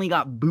definitely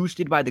got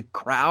boosted by the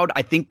crowd.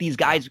 I think these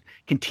guys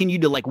continue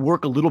to like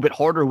work a little bit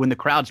harder when the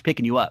crowd's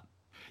picking you up.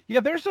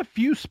 Yeah, there's a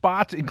few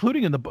spots,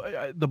 including in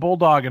the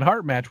Bulldog and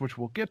Hart match, which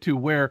we'll get to,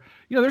 where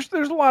there's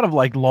a lot of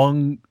like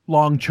long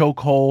choke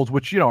holds,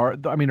 which are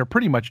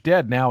pretty much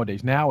dead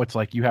nowadays. Now it's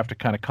like you have to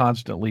kind of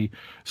constantly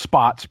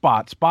spot,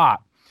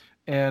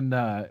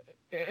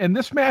 and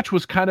this match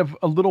was kind of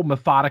a little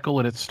methodical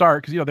at its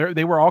start because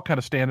they were all kind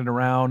of standing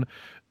around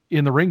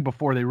in the ring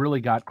before they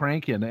really got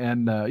cranking.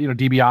 And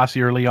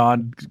DiBiase early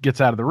on gets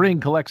out of the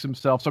ring, collects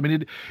himself. So I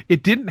mean,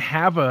 it didn't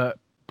have a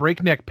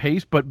breakneck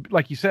pace, but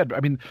like you said, I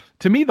mean,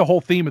 to me, the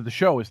whole theme of the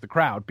show is the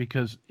crowd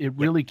because it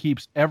really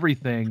keeps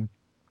everything,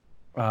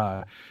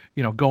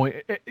 going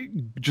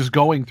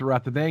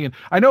throughout the thing. And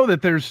I know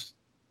that there's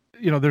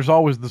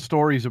always the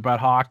stories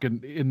about Hawk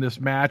in this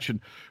match,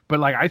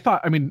 but like I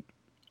thought, I mean.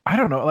 I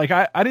don't know. Like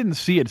I didn't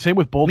see it. Same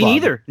with Bulldog. Me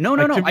neither. No.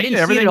 To I me,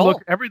 didn't see it at all.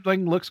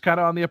 Everything looks kind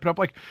of on the up and up.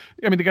 Like,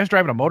 I mean, the guy's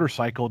driving a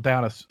motorcycle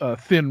down a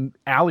thin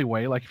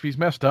alleyway. Like, if he's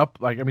messed up,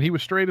 like, I mean, he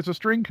was straight as a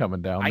string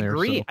coming down there. I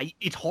agree. So.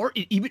 It's hard,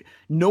 even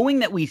knowing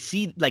that we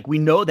see, like, we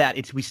know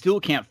that we still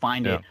can't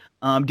find it.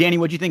 Danny,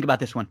 what'd you think about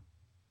this one?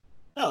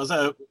 That was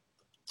I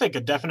think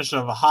a definition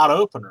of a hot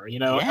opener. You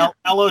know, Yeah.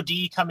 LOD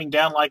coming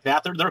down like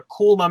that, they're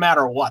cool no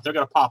matter what. They're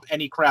going to pop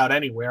any crowd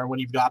anywhere. When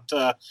you've got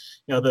you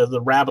know,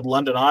 the rabid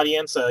London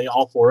audience,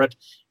 all for it.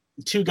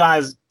 Two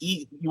guys,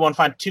 you want to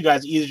find two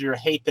guys easier to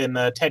hate than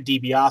Ted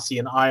DiBiase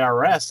and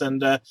IRS,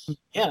 and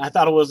yeah, I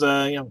thought it was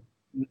a you know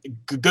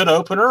good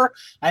opener.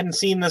 I hadn't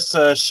seen this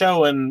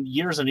show in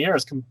years and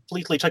years.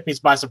 Completely took me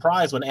by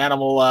surprise when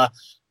Animal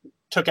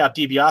took out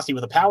DiBiase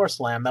with a power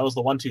slam. That was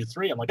the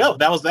 1-2-3. I'm like, oh,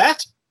 that was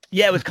that.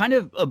 Yeah, it was kind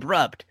of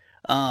abrupt.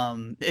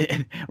 Right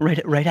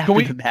after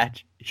the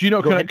match.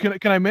 Gino,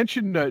 can I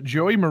mention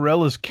Joey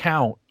Morella's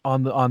count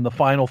on the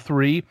final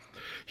three?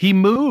 He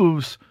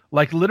moves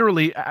like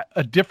literally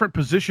a different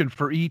position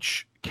for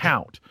each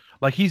count.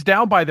 Like, he's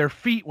down by their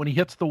feet when he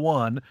hits the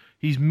 1,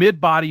 he's mid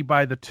body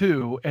by the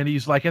 2, and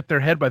he's like at their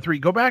head by 3.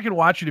 Go back and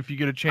watch it if you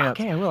get a chance.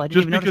 Okay, I will. I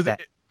didn't even notice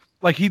that.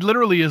 Like, he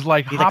literally is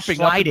like He's hopping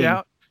like up and sliding.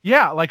 down.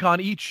 Yeah, like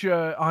on each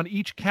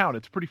count.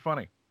 It's pretty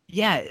funny.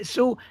 Yeah.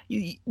 So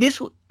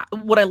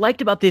what I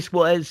liked about this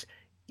was,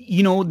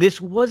 you know, this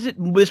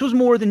was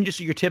more than just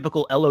your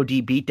typical LOD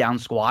beatdown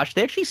squash.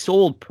 They actually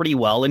sold pretty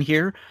well in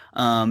here.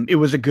 It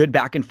was a good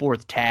back and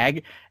forth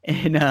tag,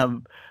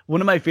 and one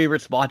of my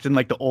favorite spots in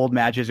like the old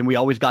matches, and we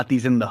always got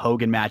these in the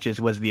Hogan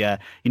matches, was the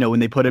you know, when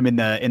they put him in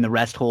the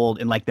rest hold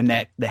in like the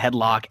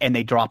headlock, and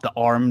they drop the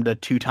arm the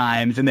 2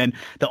 times, and then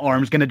the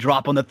arm's gonna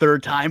drop on the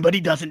 3rd time, but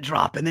he doesn't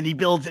drop, and then he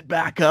builds it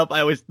back up.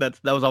 That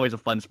was always a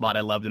fun spot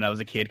I loved when I was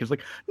a kid, because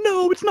like,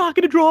 no, it's not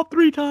gonna drop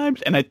 3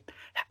 times, and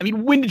I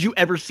mean, when did you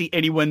ever see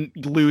anyone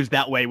lose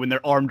that way when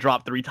their arm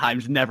dropped 3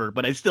 times? Never.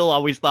 But I still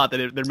always thought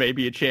that there may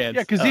be a chance.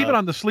 Yeah, because even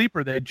on the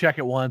sleeper, they'd check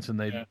it once and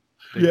they'd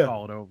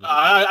call it over.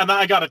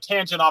 I got a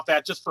tangent off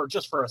that just for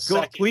a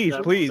second.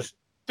 Please.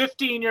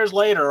 15 years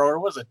later, or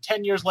was it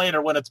 10 years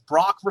later, when it's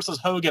Brock versus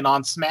Hogan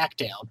on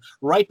SmackDown,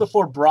 right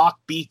before Brock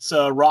beats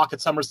Rock at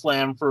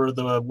SummerSlam for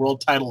the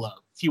world title a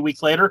few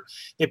weeks later,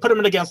 they put him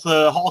in against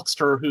the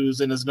Hulkster,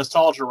 who's in his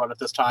nostalgia run at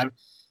this time.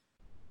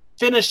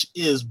 Finish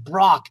is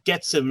Brock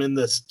gets him in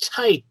this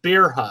tight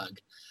bear hug.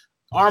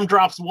 Arm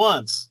drops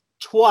once,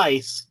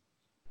 twice,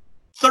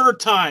 3rd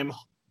time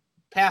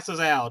passes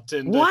out.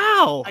 And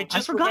Wow, I I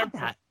forgot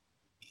that.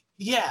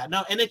 Yeah,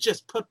 no, and it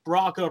just put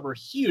Brock over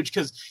huge,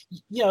 because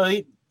you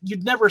know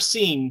you'd never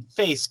seen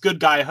face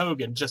good guy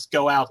Hogan just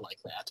go out like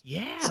that.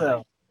 Yeah.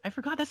 So I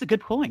forgot. That's a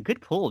good point.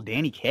 Good pull,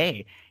 Danny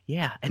Kaye.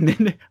 Yeah. And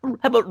then how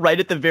about right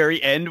at the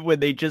very end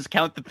when they just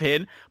count the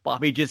pin,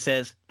 Bobby just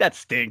says, "That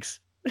stinks."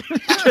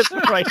 Just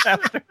right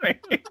after.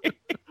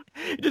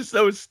 Just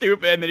so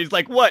stupid. And then he's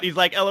like, "What?" He's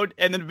like, "LOD."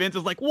 And then Vince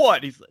is like,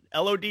 "What?" He's like,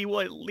 "LOD,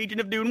 what? Legion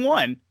of Doom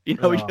 1." You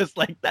know, he's just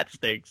like, "That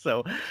stinks."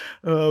 So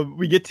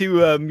we get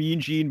to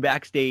Mean Gene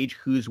backstage,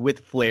 who's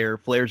with Flair.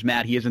 Flair's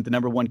mad he isn't the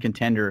 #1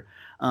 contender.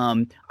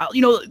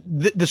 You know,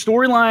 the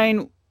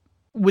storyline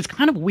was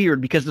kind of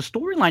weird, because the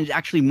storyline is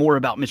actually more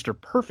about Mr.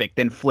 Perfect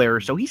than Flair.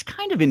 So he's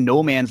kind of in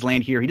no man's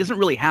land here. He doesn't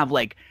really have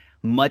like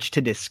much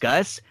to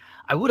discuss.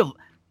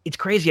 It's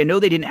crazy. I know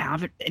they didn't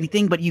have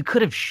anything, but you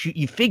could have.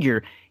 You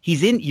figure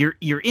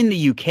you're in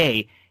the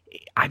UK.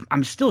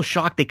 I'm still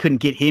shocked they couldn't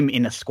get him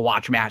in a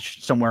squash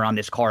match somewhere on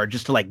this card,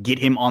 just to like get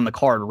him on the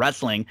card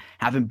wrestling,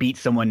 have him beat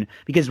someone,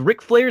 because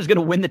Ric Flair is going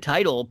to win the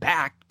title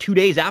back 2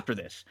 days after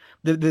this.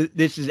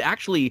 This is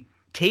actually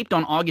taped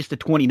on August the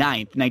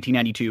 29th,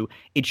 1992.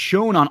 It's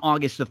shown on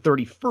August the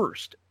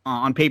 31st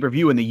on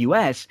pay-per-view in the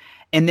US,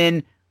 and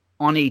then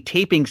on a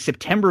taping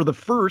September the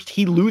 1st,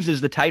 he loses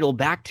the title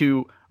back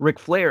to Ric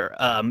Flair.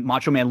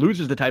 Macho Man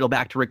loses the title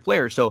back to Ric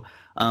Flair. So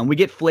we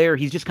get Flair.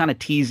 He's just kind of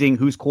teasing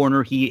whose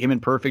corner him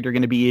and Perfect are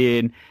going to be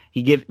in.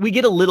 We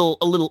get a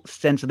little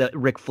sense of the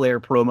Ric Flair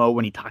promo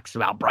when he talks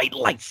about bright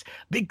lights.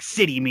 Big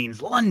city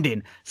means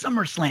London,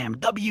 SummerSlam,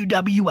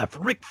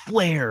 WWF, Ric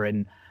Flair.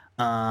 And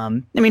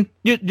I mean,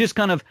 just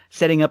kind of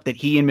setting up that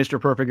he and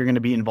Mr. Perfect are going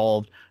to be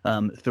involved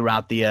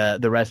throughout the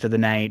rest of the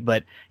night.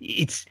 But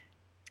it's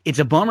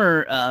a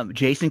bummer,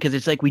 Jason, because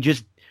it's like we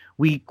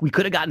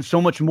could have gotten so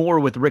much more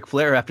with Ric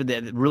Flair after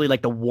the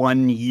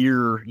 1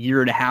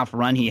 year and a half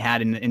run he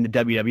had in the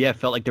WWF.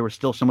 Felt like there was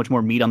still so much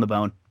more meat on the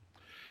bone.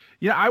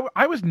 Yeah,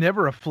 I was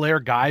never a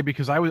Flair guy,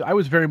 because I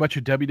was very much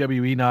a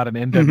WWE, not an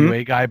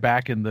NWA guy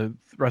back in the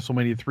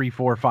WrestleMania 3,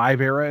 4,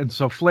 5 era. And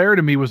so Flair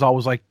to me was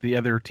always like the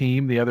other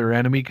team, the other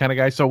enemy kind of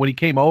guy. So when he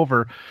came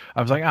over,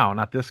 I was like, oh,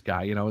 not this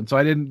guy, you know. And so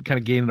I didn't kind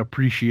of gain an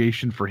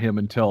appreciation for him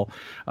until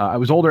I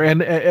was older.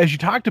 And as you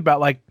talked about,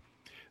 like,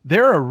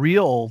 they're a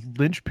real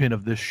linchpin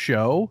of this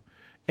show.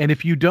 And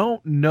if you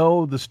don't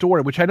know the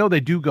story, which I know they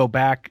do go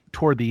back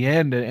toward the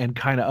end and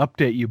kind of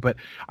update you, but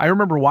I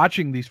remember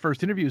watching these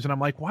first interviews and I'm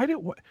like, why?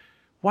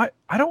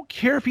 I don't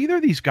care if either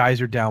of these guys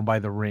are down by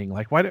the ring.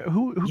 Like,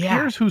 who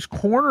cares whose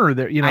corner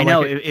they're, you know? I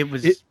know like it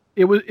was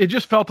it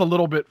just felt a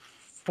little bit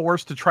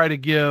forced to try to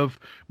give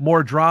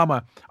more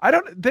drama.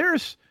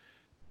 There's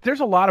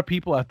a lot of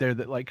people out there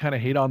that like kind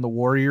of hate on the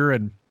Warrior,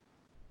 and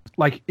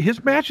like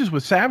his matches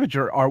with Savage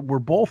were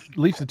both, at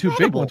least the two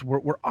big ones,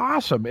 were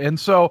awesome. And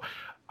so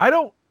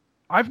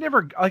I've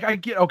never, like, I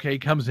get, okay, he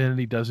comes in and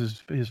he does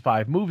his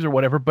 5 moves or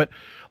whatever, but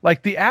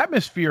like the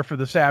atmosphere for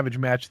the Savage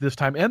match this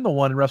time and the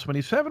one in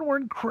WrestleMania 7 were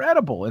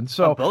incredible. And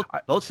so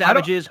both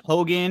Savages,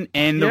 Hogan,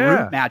 and the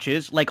Root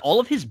matches, like all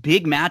of his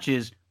big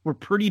matches were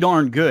pretty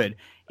darn good.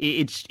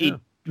 It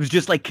was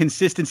just like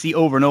consistency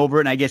over and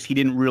over, and I guess he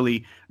didn't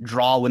really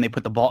draw when they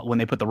put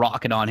the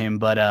rocket on him.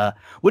 But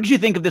what did you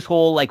think of this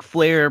whole like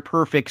Flair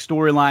perfect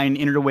storyline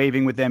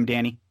interweaving with them,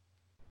 Danny?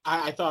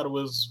 I thought it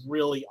was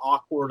really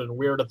awkward and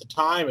weird at the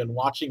time, and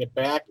watching it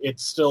back, it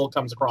still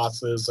comes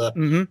across as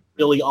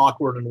really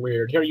awkward and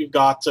weird. Here you've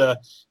got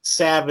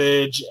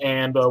Savage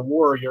and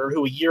Warrior,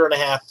 who a year and a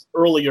half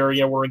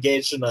earlier, were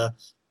engaged in a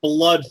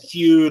blood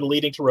feud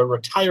leading to a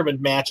retirement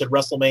match at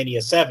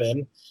WrestleMania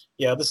 7.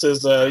 This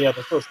is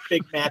the first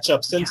big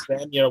matchup since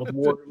then.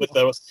 With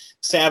the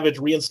Savage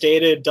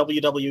reinstated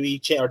WWE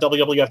or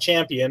WWF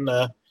champion.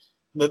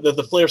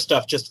 The Flair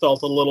stuff just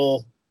felt a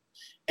little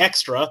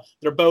extra.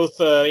 They're both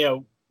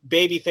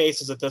baby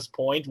faces at this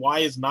point. Why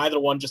is neither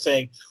one just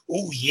saying,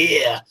 "Oh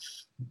yeah,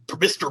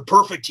 Mr.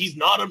 Perfect, he's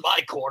not in my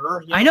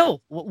corner"? I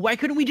know. Why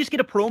couldn't we just get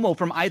a promo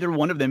from either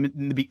one of them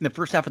in the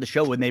first half of the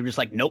show when they were just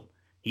like, "Nope,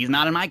 he's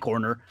not in my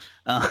corner"?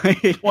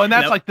 Well, and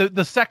that's like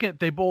the second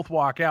they both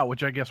walk out,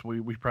 which I guess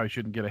we probably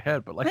shouldn't get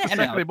ahead, but like the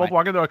second they both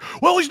walk in, they're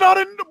like, "Well, he's not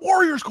in the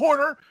Warrior's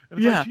corner." And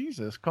it's like,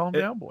 Jesus, calm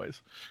down,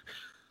 boys.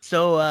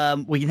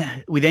 So we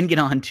then get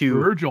on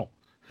to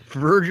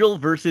Virgil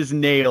versus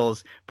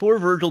Nails. Poor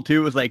Virgil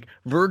too was like,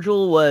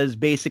 Virgil was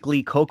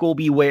basically Coco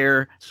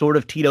Beware, sort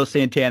of Tito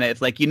Santana.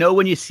 It's like,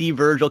 when you see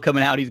Virgil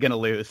coming out, he's gonna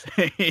lose.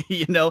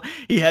 He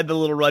had the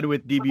little run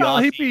with DiBiase. Oh,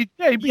 he beat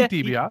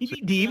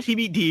DiBiase. He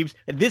beat Deebs.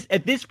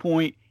 At this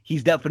point,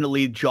 he's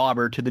definitely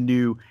jobber to the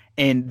new.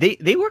 And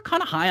they were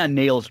kind of high on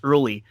Nails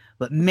early,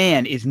 but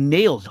man, is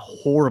Nails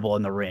horrible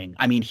in the ring.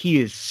 I mean,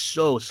 he is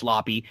so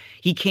sloppy.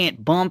 He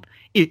can't bump.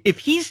 If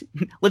he's,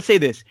 let's say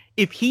this,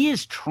 if he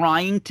is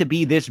trying to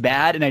be this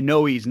bad, and I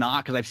know he's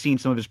not because I've seen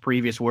some of his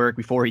previous work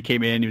before he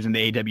came in, he was in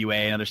the AWA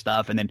and other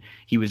stuff, and then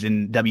he was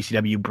in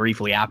WCW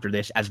briefly after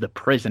this as the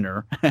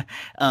Prisoner.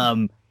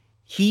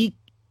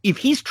 If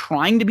he's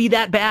trying to be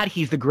that bad,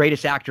 he's the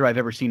greatest actor I've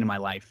ever seen in my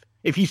life.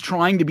 If he's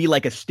trying to be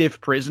like a stiff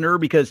prisoner,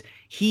 because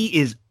he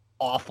is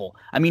awful.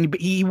 I mean,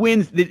 he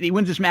wins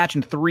this match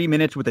in 3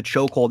 minutes with a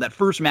chokehold. That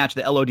first match,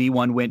 the LOD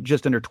one, went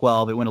just under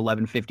 12. It went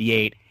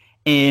 11:58.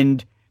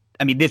 And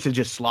I mean, this is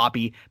just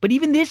sloppy. But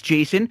even this,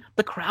 Jason,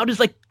 the crowd is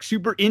like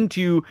super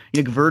into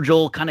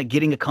Virgil kind of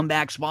getting a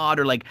comeback spot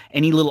or like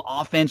any little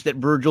offense that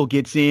Virgil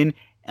gets in.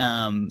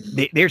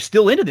 They're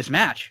still into this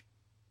match.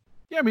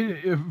 Yeah, I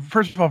mean,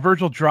 first of all,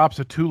 Virgil drops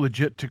a "too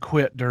legit to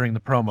quit" during the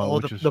promo. Oh,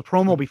 the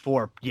promo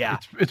before, yeah,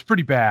 it's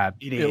pretty bad.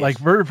 It is. Like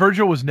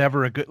Virgil was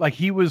never a good. Like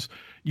he was.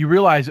 You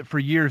realize that for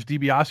years,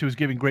 DiBiase was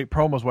giving great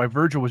promos, while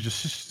Virgil was just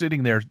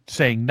sitting there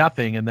saying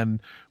nothing, and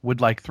then would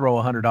like throw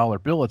a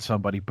 $100 bill at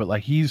somebody. But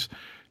like he's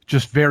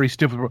just very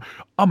stiff.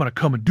 I'm gonna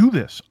come and do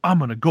this. I'm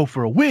gonna go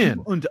for a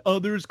win. Do unto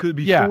others could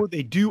before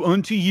they do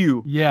unto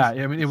you. Yeah,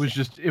 I mean, it was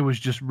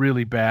just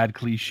really bad,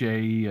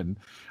 cliche, and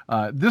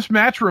this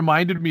match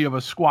reminded me of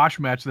a squash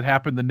match that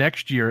happened the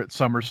next year at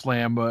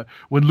SummerSlam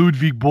when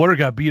Ludwig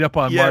Borga beat up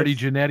on Marty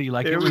Jannetty.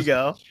 Like there we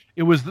go.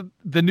 It was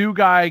the new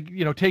guy,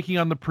 taking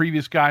on the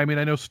previous guy. I mean,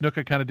 I know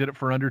Snuka kind of did it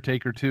for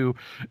Undertaker too,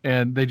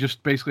 and they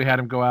just basically had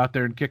him go out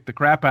there and kick the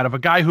crap out of a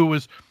guy who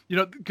was,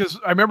 because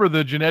I remember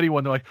the Jannetty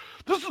one. They're like,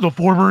 "This is a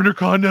former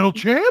Intercontinental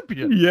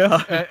Champion."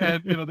 Yeah,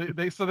 and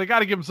they got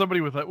to give him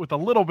somebody with a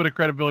little bit of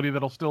credibility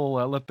that'll still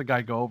let the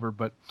guy go over.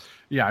 But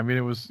yeah, I mean,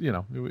 it was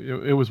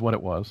it was what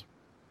it was.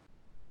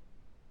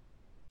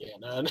 Yeah,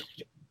 no,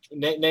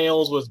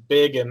 Nails was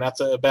big, and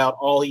that's about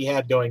all he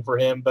had going for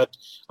him. But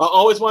I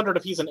always wondered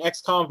if he's an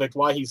ex-convict,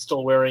 why he's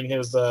still wearing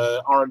his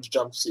orange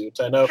jumpsuit.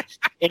 I know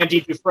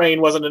Andy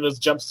Dufresne wasn't in his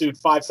jumpsuit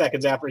 5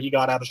 seconds after he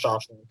got out of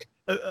Shawshank.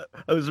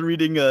 I was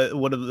reading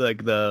one of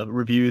the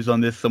reviews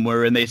on this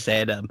somewhere, and they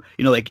said,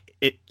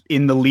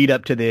 in the lead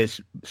up to this,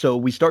 so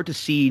we start to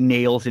see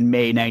Nails in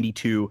May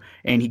 '92,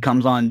 and he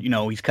comes on,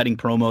 he's cutting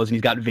promos, and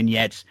he's got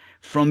vignettes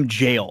from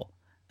jail.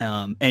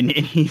 And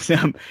he's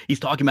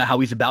talking about how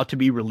he's about to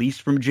be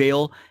released from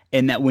jail,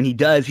 and that when he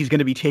does, he's going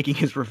to be taking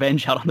his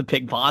revenge out on the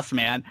Big Boss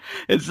Man.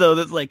 And so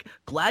that's like,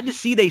 glad to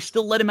see they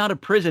still let him out of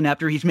prison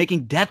after he's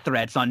making death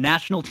threats on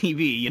national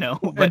TV.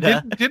 But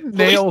didn't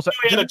Nails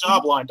had a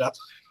job lined up?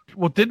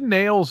 Well, didn't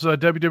Nails'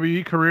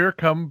 WWE career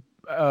come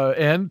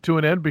to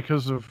an end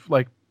because of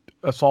like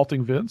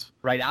assaulting Vince?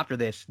 Right after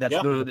this. That's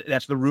Yeah.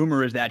 that's the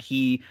rumor, is that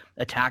he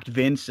attacked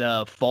Vince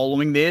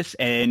following this,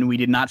 and we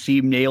did not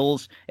see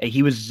Nails.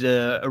 He was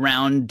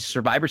around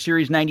Survivor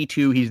Series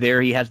 92. He's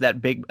there. He has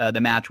that big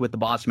the match with the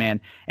Boss Man,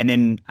 and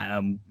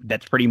then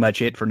that's pretty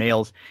much it for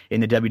Nails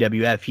in the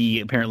WWF. He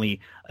apparently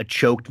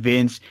choked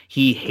Vince.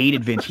 He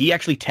hated Vince. He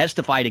actually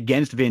testified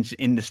against Vince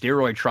in the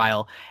steroid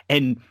trial,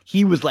 and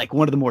he was like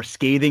one of the more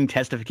scathing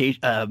testification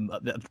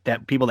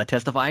that people that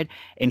testified.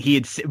 And he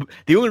had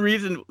the only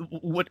reason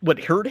what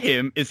hurt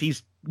him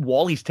is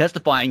while he's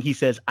testifying, he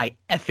says, "I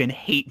effing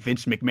hate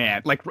Vince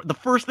McMahon." Like the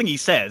first thing he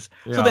says.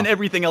 So Yeah. then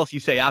everything else you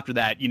say after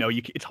that,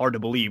 it's hard to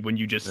believe when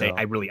you just say,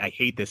 Yeah. "I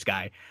hate this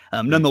guy."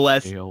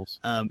 Nonetheless, Nails.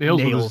 Nails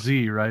Nails with a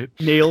Z, right?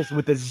 Nails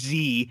with a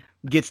Z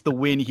gets the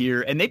win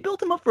here, and they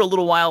built him up for a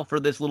little while for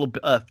this little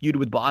feud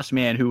with Boss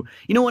Man, who,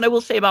 what I will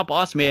say about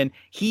Boss Man,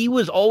 he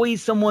was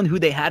always someone who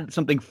they had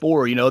something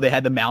for. They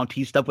had the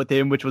Mountie stuff with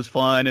him, which was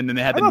fun, and then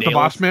they had I the thought Nails. the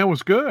Boss Man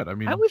was good. I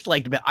mean, I always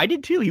liked him. I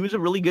did too. He was a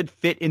really good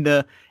fit in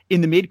the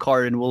mid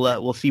card, and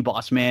we'll see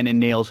Boss Man and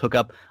Nails hook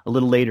up a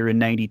little later in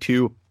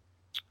 '92.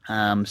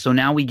 So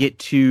now we get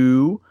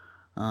to.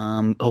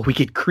 We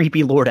get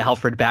creepy Lord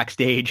Alfred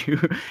backstage.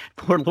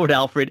 Poor Lord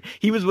Alfred.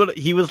 He was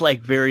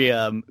like very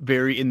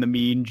in the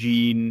Mean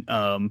Gene.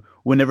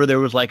 Whenever there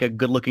was like a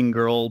good looking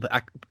girl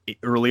back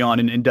early on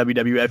in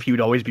WWF, he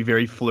would always be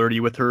very flirty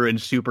with her and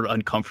super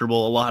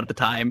uncomfortable a lot of the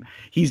time.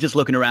 He's just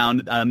looking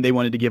around. They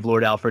wanted to give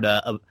Lord Alfred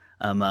a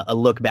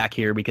look back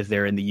here because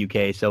they're in the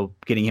UK. So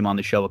getting him on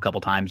the show a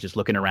couple times, just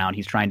looking around.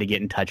 He's trying to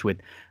get in touch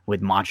with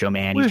Macho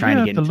Man. He's we're trying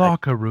here to at get the in touch.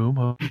 locker room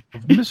of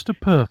Mr.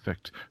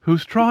 Perfect,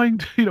 who's trying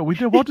to, we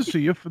don't want to see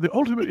you for the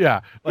ultimate.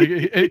 Yeah, like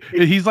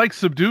he's like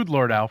subdued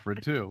Lord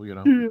Alfred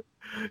too.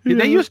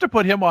 They used to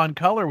put him on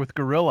color with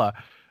Gorilla,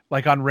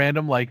 like on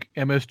random like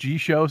MSG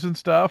shows and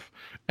stuff,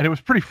 and it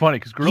was pretty funny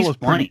because Gorilla's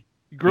funny.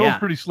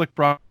 pretty slick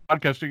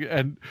broadcasting,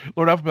 and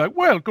Lord Alfred would be like,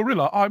 "Well,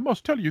 Gorilla, I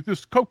must tell you,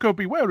 this Coco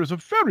Beware is a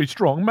very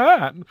strong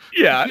man."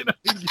 Yeah. He'd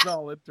get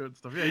all into it and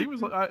stuff. Yeah, he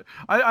was.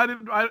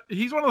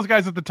 He's one of those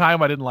guys at the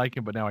time I didn't like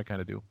him, but now I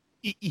kind of do.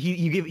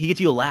 He gets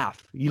you a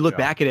laugh. You look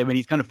back at him and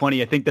he's kind of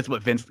funny. I think that's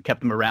what Vince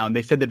kept him around.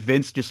 They said that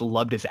Vince just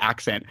loved his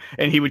accent,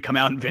 and he would come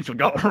out and Vince would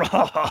go,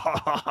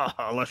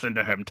 listen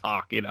to him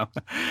talk,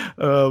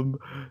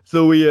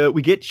 So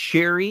we get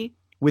Sherry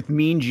with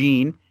Mean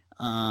Gene,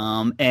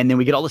 and then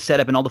we get all the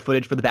setup and all the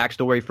footage for the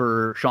backstory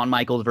for Shawn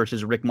Michaels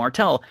versus Rick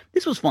Martel.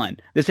 This was fun.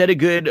 This had a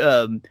good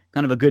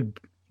kind of a good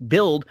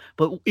build,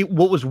 but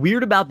what was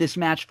weird about this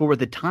match for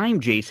the time,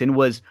 Jason,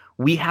 was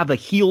we have a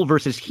heel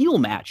versus heel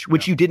match,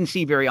 which you didn't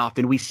see very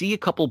often. We see a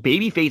couple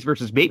babyface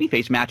versus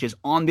babyface matches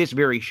on this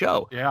very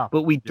show,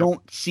 but we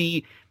don't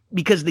see,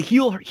 because the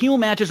heel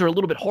matches are a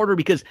little bit harder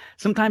because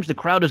sometimes the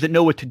crowd doesn't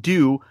know what to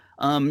do.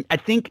 I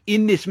think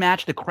in this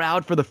match, the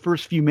crowd for the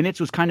first few minutes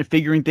was kind of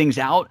figuring things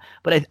out,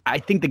 but I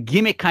think the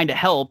gimmick kind of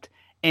helped,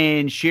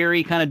 and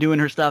Sherry kind of doing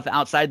her stuff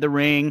outside the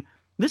ring.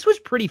 This was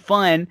pretty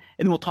fun,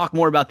 and we'll talk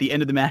more about the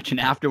end of the match and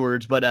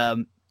afterwards. But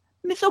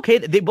it's okay.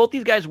 Both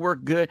these guys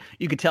work good.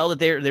 You could tell that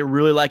they're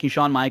really liking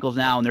Shawn Michaels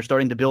now, and they're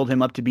starting to build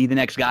him up to be the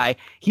next guy.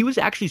 He was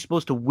actually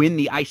supposed to win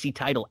the IC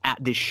title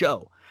at this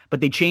show, but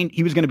they changed.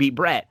 He was going to beat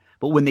Brett,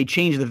 but when they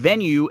changed the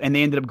venue and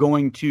they ended up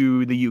going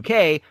to the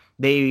UK,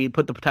 they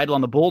put the title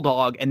on the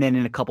Bulldog, and then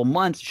in a couple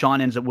months, Shawn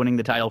ends up winning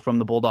the title from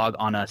the Bulldog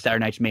on a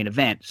Saturday Night's Main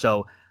Event.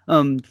 So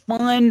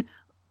fun.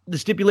 The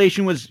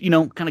stipulation was,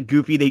 kind of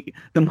goofy.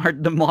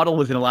 The model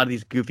was in a lot of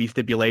these goofy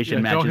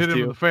stipulation matches Don't hit him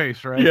too. in the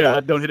face, right? Yeah,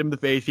 don't hit him in the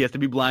face. He has to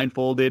be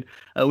blindfolded.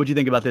 What'd you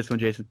think about this one,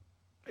 Jason?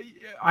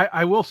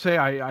 I will say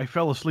I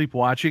fell asleep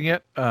watching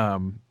it,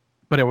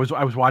 but I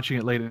was watching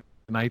it late at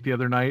night the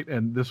other night,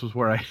 and this was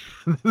where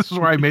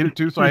I made it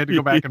to, so I had to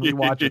go back and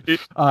rewatch it.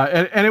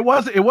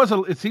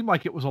 And it seemed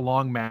like it was a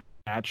long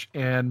match,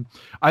 and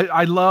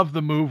I love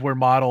the move where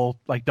Model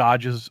like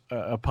dodges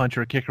a punch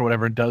or a kick or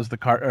whatever and does the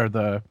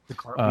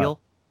cartwheel.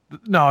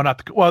 No, not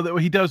the. Well,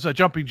 he does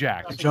jumping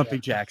jacks. Jumping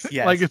jacks.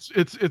 Yes. Like it's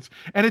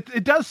and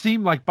it does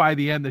seem like by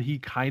the end that he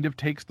kind of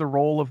takes the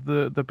role of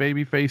the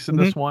baby face in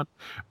this one,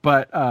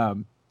 but I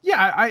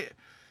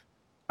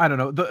don't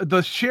know,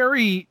 the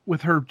Sherry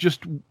with her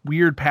just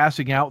weird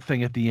passing out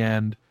thing at the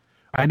end.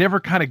 I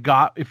never kind of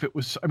got if it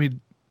was. I mean,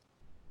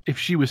 if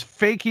she was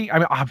faking, I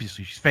mean,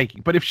 obviously she's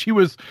faking, but if she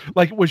was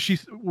like,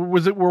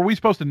 were we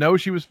supposed to know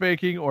she was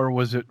faking, or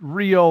was it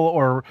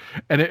real,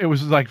 and it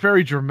was like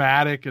very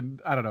dramatic,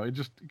 and I don't know, it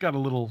just got a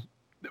little,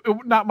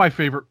 not my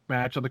favorite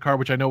match on the card,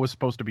 which I know was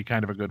supposed to be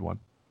kind of a good one.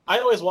 I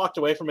always walked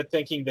away from it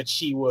thinking that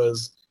she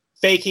was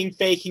faking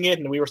it,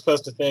 and we were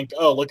supposed to think,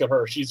 oh, look at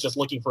her, she's just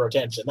looking for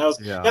attention.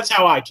 That's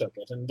how I took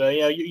it, and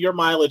your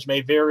mileage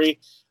may vary.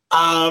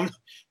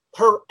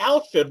 Her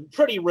outfit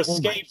pretty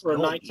risque for a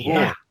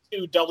 1992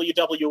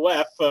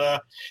 WWF.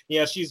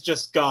 She's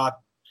just got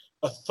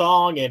a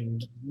thong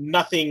and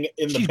nothing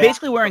in the back. She's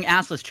basically wearing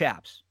assless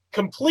chaps.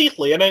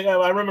 Completely. And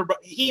I remember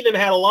Heenan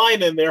had a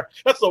line in there,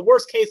 that's the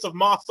worst case of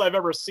moths I've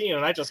ever seen,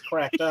 and I just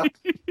cracked up.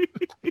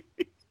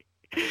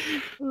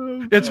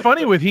 It's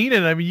funny with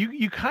Heenan. I mean,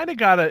 you kind of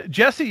gotta.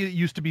 Jesse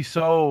used to be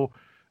so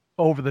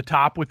over the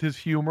top with his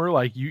humor.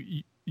 Like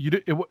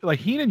like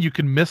Heenan, you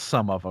can miss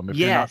some of them if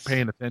you're not Yes.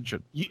 paying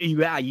attention. You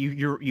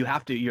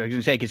have to. You're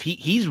gonna say because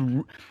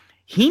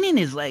Heenan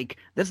is like,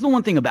 that's the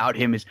one thing about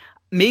him is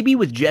maybe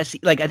with Jesse,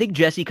 like I think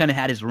Jesse kind of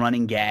had his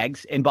running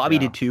gags and Bobby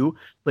Yeah. did too,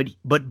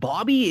 but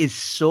Bobby is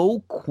so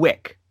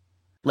quick.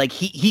 Like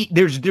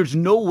there's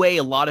no way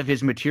a lot of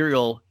his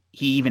material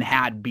he even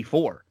had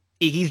before.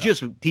 He's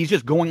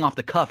just going off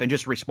the cuff and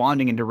just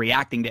responding and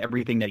reacting to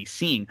everything that he's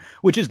seeing,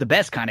 which is the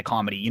best kind of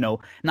comedy, you know,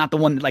 not the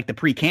one like the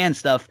pre-canned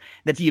stuff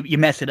that's you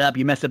mess it up,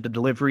 you mess up the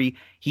delivery.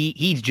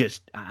 He's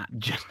just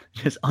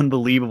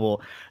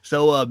unbelievable.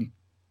 So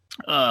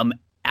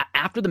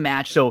after the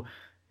match, so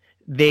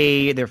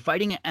they're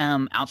fighting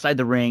outside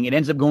the ring. It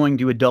ends up going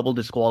to a double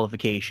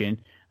disqualification.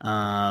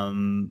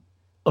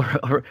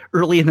 Or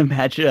early in the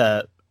match,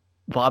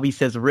 Bobby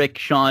says Rick,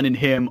 Sean, and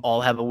him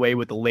all have a way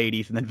with the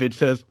ladies, and then Vince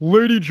says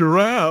 "Lady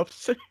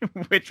Giraffes,"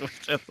 which was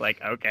just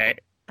like, okay.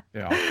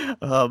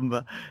 Yeah.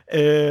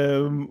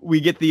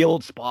 We get the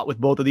old spot with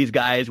both of these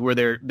guys where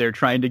they're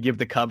trying to give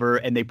the cover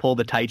and they pull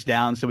the tights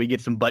down, so we get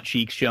some butt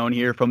cheeks shown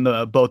here from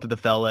both of the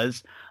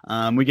fellas.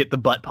 We get the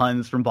butt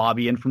puns from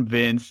Bobby and from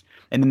Vince,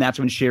 and then that's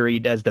when Sherry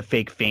does the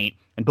fake feint,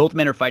 and both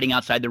men are fighting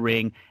outside the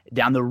ring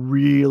down the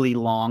really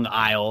long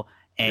aisle,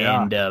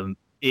 and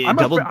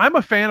I'm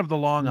a fan of the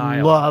long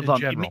aisle. love in them.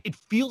 general. It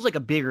feels like a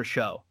bigger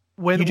show.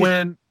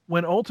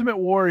 When Ultimate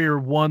Warrior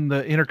won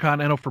the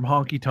Intercontinental from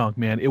Honky Tonk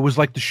Man, it was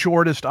like the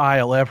shortest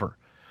aisle ever,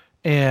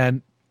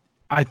 and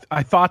I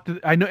thought that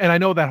I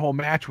know that whole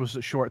match was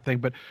a short thing,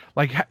 but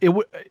like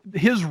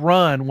his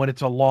run when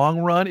it's a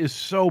long run is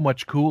so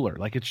much cooler.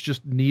 Like it's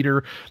just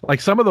neater. Like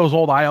some of those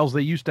old aisles,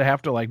 they used to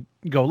have to like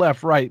go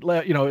left, right,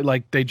 left, you know,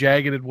 like they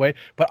jagged it way.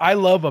 But I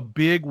love a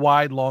big,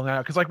 wide, long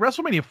aisle because like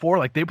WrestleMania 4,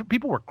 like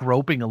people were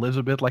groping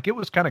Elizabeth, like it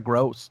was kind of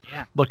gross.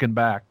 Yeah. Looking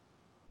back.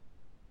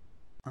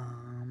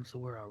 So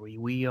where are we?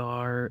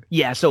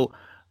 So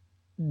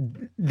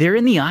they're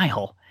in the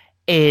aisle,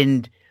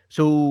 and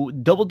so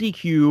double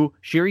DQ,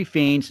 Sherry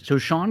faints, so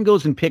Sean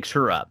goes and picks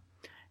her up,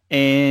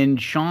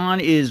 and Sean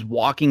is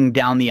walking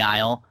down the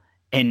aisle,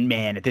 and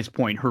man, at this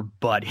point, her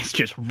butt is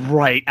just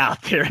right out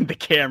there in the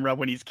camera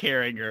when he's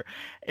carrying her,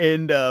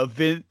 and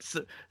Vince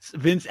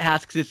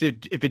asks if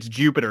it's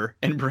Jupiter,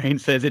 and Brain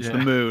says it's the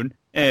moon,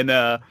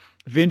 and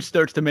Vince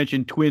starts to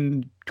mention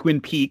Twin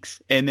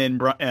Peaks, and then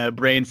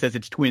Brain says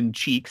it's Twin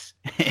Cheeks,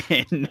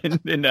 and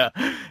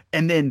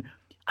then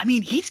I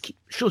mean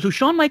so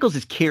Shawn Michaels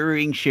is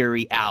carrying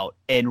Sherry out,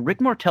 and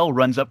Rick Martel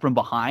runs up from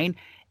behind,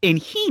 and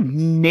he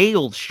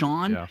nails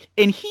Shawn,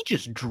 and he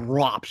just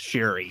drops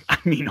Sherry. I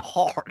mean,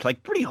 hard,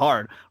 like pretty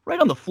hard, right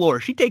on the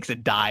floor. She takes a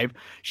dive.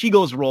 She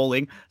goes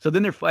rolling. So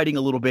then they're fighting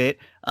a little bit.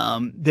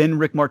 Then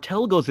Rick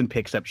Martel goes and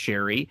picks up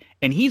Sherry,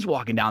 and he's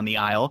walking down the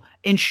aisle,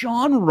 and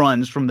Shawn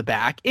runs from the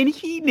back, and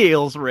he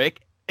nails Rick,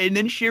 and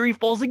then Sherry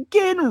falls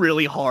again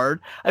really hard.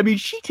 I mean,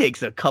 she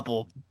takes a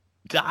couple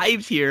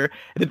dives here,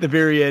 and at the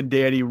very end,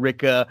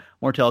 Rick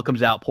Martel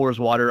comes out, pours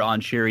water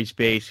on Sherry's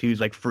face, who's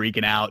like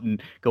freaking out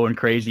and going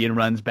crazy and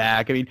runs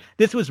back. I mean,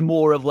 this was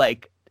more of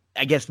like,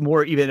 I guess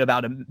more even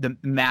about the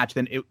match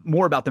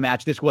more about the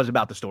match. This was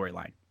about the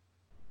storyline.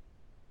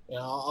 Yeah,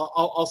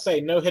 I'll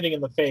say no hitting in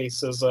the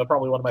face is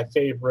probably one of my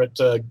favorite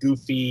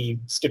goofy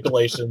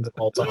stipulations of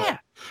all time.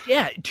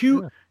 Yeah.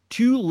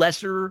 Two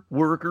lesser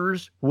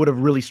workers would have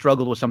really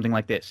struggled with something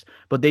like this,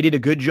 but they did a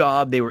good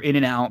job. They were in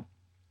and out.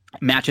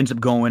 Match ends up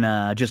going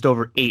just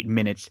over 8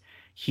 minutes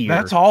here.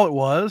 That's all it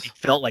was. It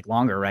felt like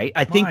longer, right?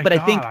 I I think thought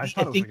it was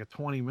like a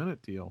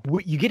 20-minute deal.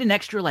 You get an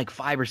extra like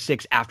 5 or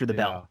 6 after the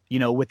bell, you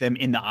know, with them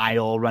in the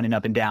aisle, running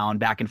up and down,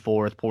 back and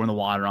forth, pouring the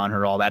water on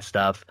her, all that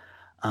stuff.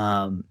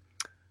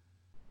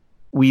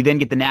 We then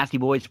get the Nasty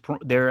Boys.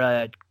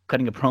 They're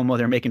cutting a promo.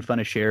 They're making fun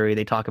of Sherry.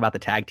 They talk about the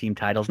tag team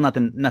titles.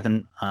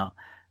 Nothing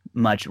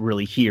much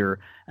really here.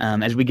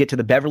 As we get to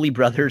the Beverly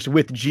Brothers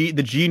with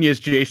the Genius,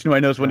 Jason, who I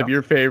know is one of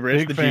your favorites.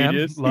 Big the fan.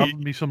 Genius. Love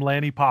me some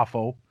Lanny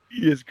Poffo.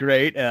 He is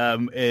great.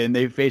 And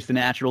they face the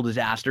Natural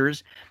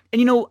Disasters. And,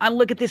 you know, I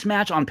look at this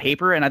match on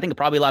paper, and I think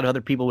probably a lot of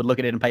other people would look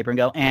at it on paper and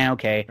go,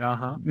 okay,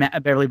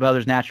 Beverly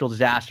Brothers, Natural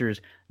Disasters.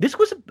 This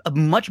was a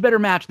much better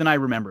match than I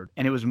remembered,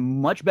 and it was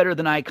much better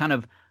than I kind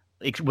of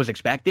was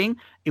expecting.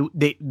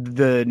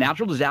 The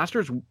Natural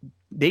Disasters,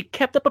 they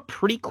kept up a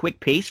pretty quick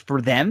pace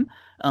for them.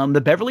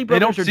 The Beverly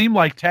Brothers don't seem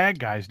like tag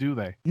guys, do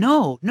they?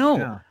 No.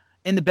 Yeah.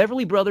 And the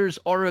Beverly Brothers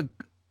are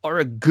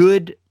a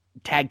good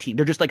tag team.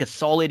 They're just like a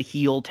solid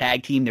heel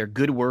tag team. They're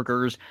good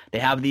workers. They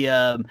have the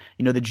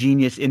the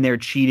Genius in there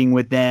cheating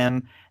with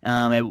them.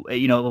 It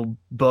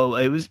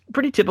was a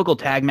pretty typical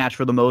tag match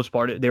for the most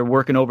part. They're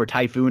working over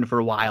Typhoon for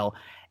a while,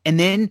 and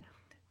then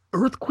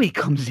Earthquake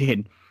comes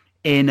in,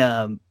 and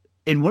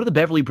one of the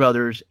Beverly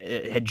Brothers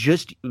had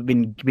just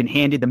been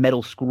handed the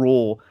metal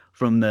scroll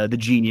from the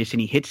Genius,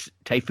 and he hits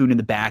Typhoon in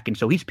the back, and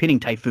so he's pinning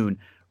Typhoon.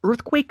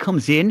 Earthquake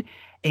comes in,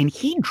 and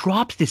he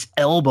drops this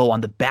elbow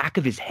on the back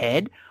of his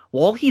head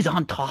while he's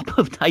on top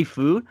of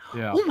Typhoon.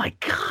 Yeah. Oh my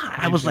God.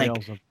 I was like,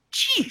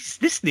 geez,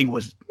 this thing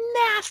was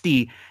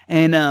nasty.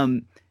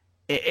 And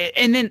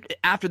And then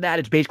after that,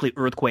 it's basically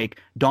Earthquake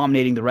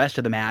dominating the rest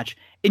of the match.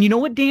 And you know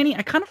what, Danny?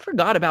 I kind of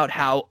forgot about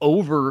how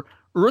over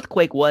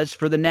Earthquake was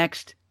for the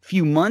next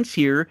few months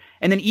here.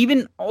 And then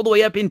even all the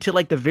way up into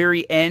like the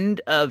very end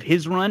of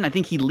his run, I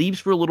think he leaves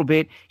for a little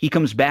bit. He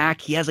comes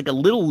back. He has like a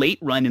little late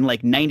run in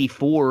like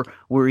 94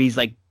 where he's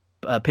like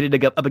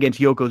pitted up against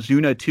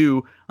Yokozuna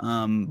too.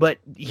 But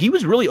he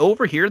was really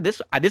over here.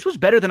 This was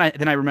better than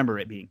I remember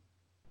it being.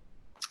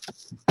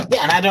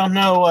 Yeah, and I don't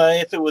know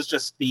if it was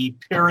just the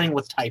pairing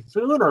with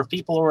Typhoon, or if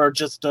people were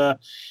just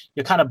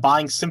you're kind of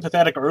buying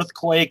sympathetic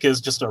Earthquake as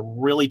just a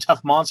really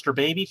tough monster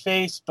baby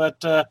face.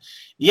 But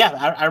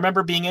yeah, I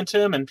remember being into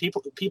him, and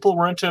people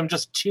were into him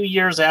just 2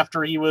 years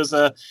after he was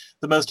the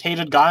most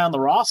hated guy on the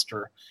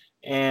roster.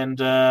 And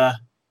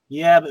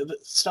yeah, the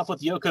stuff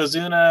with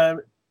Yokozuna,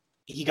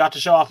 he got to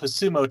show off his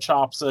sumo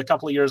chops a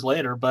couple of years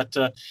later, but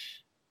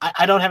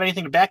I don't have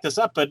anything to back this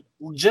up, but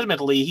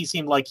legitimately, he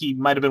seemed like he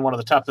might have been one of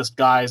the toughest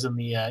guys in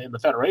the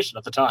Federation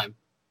at the time.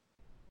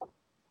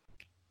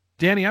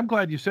 Danny, I'm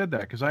glad you said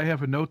that, because I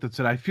have a note that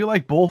said I feel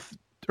like both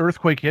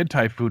Earthquake and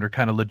Typhoon are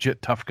kind of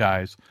legit tough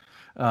guys.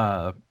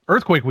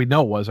 Earthquake we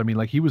know was, I mean,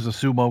 like he was a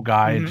sumo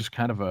guy and just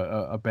kind of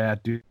a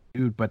bad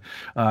dude. But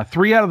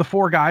 3 out of the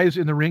 4 guys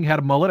in the ring had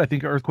a mullet. I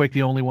think Earthquake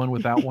the only one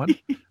without one.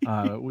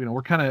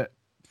 We're kind of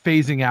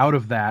phasing out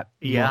of that.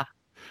 Yeah,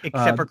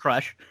 except for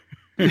Crush.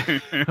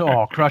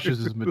 Oh, Crushes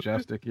is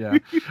majestic. Yeah,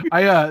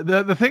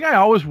 the thing I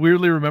always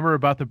weirdly remember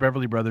about the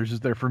Beverly Brothers is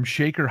they're from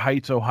Shaker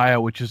Heights, Ohio,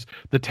 which is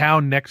the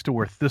town next to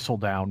where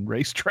Thistledown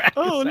racetrack.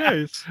 Oh,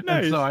 nice.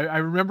 And so I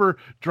remember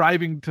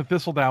driving to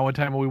Thistledown one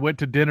time when we went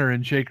to dinner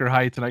in Shaker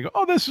Heights, and I go,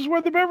 "Oh, this is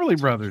where the Beverly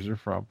Brothers are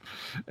from."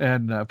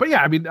 And but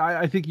yeah, I mean,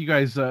 I think you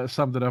guys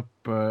summed it up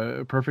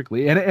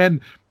perfectly.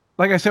 And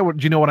like I said,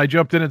 when I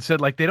jumped in and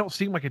said like they don't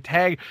seem like a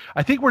tag,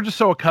 I think we're just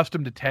so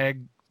accustomed to tag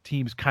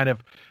teams, kind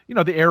of,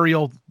 the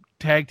aerial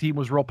tag team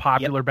was real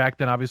popular back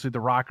then, obviously the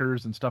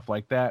Rockers and stuff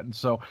like that, and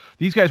so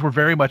these guys were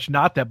very much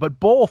not that, but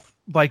both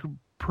like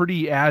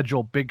pretty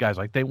agile big guys.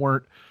 Like they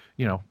weren't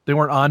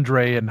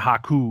Andre and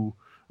Haku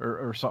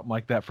or something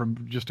like that from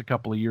just a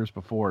couple of years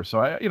before.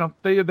 So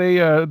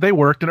they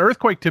worked. And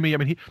Earthquake, to me, I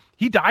mean,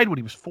 he died when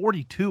he was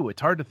 42.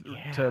 It's hard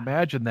to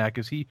imagine that,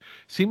 because he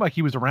seemed like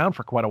he was around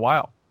for quite a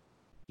while.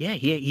 Yeah,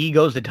 he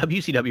goes to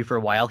WCW for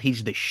a while.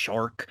 He's the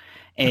Shark,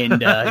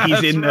 and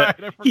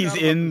he's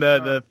in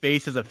the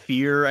Faces of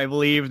Fear, I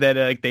believe,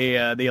 that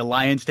the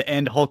alliance to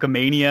end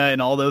Hulkamania and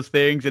all those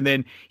things. And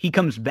then he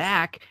comes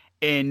back,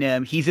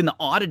 and he's in the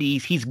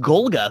Oddities. He's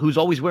Golga, who's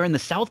always wearing the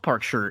South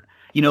Park shirt,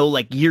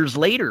 like years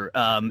later.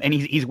 And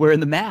he's wearing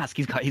the mask.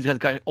 He's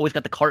always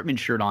got the Cartman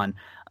shirt on.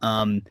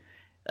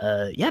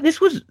 Yeah, this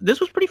was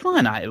pretty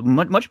fun.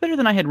 Much better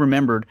than I had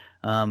remembered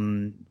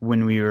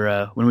when we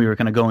were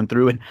kind of going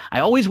through. And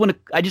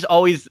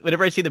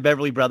whenever I see the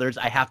Beverly Brothers,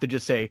 I have to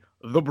just say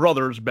the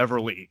Brothers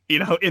Beverly,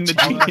 in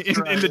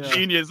the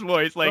Genius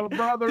voice, like the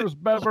Brothers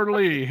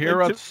Beverly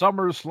here at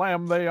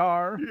SummerSlam. They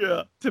are.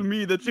 Yeah, to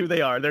me, that's who they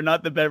are. They're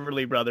not the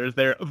Beverly Brothers.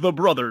 They're the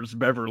Brothers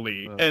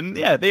Beverly. And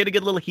yeah, they had a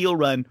good little heel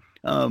run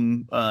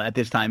at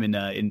this time in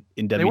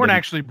WWE. They weren't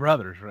actually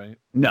brothers, right?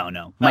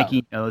 No.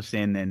 Mikey Enos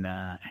and then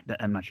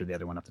I'm not sure the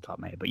other one off the top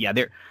of my head, but yeah,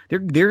 they're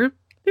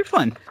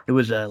fun. It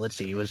was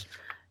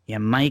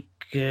Mike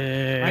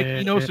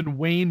Enos and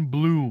Wayne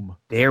Bloom.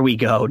 There we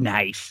go.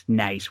 Nice.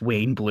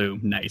 Wayne Bloom.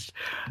 Nice.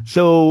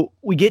 So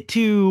we get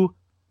to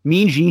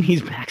Mean Gene.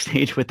 He's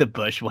backstage with the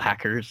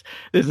Bushwhackers.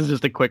 This is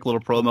just a quick little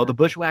promo. The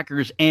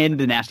Bushwhackers and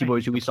the Nasty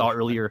Boys, who we saw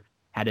earlier,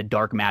 had a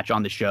dark match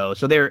on the show.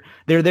 So they're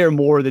there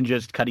more than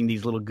just cutting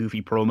these little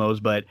goofy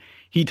promos, but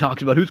he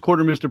talks about whose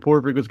corner Mr.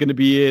 Perfect was going to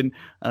be in.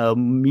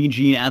 Mean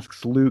Gene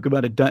asks Luke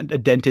about a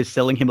dentist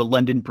selling him a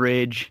London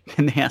Bridge,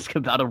 and they ask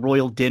about a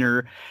royal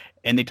dinner,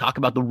 and they talk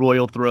about the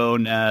royal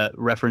throne,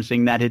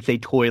 referencing that it's a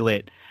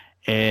toilet.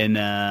 And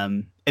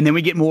then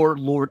we get more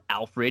Lord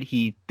Alfred.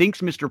 He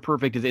thinks Mr.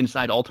 Perfect is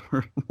inside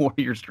Ultimate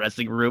Warrior's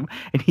dressing room,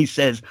 and he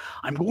says,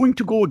 "I'm going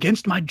to go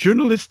against my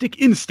journalistic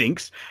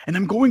instincts, and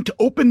I'm going to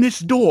open this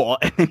door."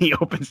 And then he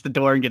opens the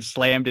door and gets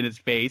slammed in his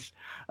face.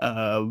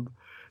 And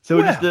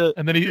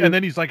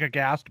then he's like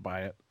aghast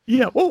by it.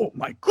 Yeah. Oh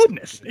my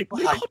goodness! Yeah,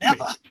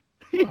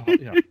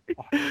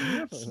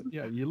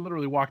 you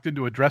literally walked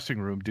into a dressing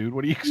room, dude.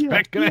 What do you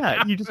expect?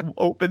 Yeah, you just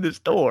open this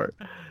door.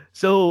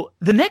 So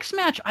the next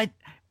match,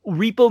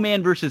 Repo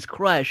Man versus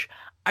Crush.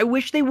 I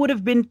wish they would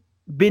have been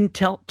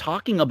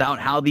talking about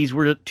how these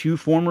were two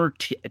former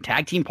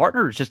tag team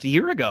partners just a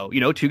year ago.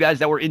 Two guys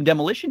that were in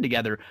Demolition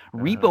together.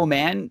 Repo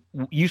Man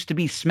used to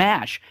be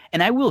Smash,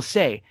 and I will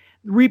say,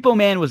 Repo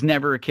Man was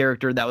never a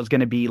character that was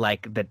going to be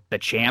like the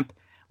champ,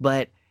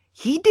 but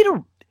he did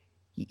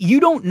you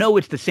don't know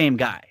it's the same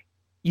guy.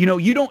 You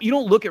don't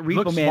look at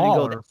Repo Man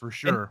and go, for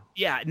sure.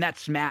 And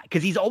that's Smash,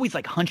 because he's always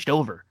like hunched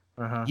over.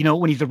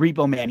 When he's the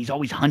Repo Man, he's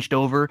always hunched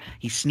over.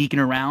 He's sneaking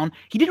around.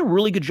 He did a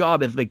really good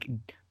job of like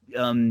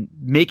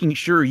making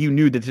sure you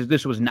knew that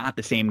this was not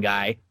the same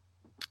guy.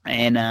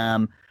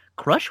 And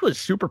Crush was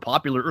super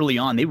popular early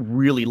on. They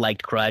really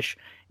liked Crush.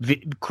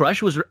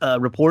 Crush was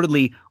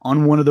reportedly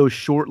on one of those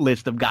short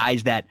lists of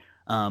guys that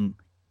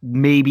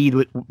maybe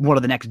one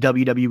of the next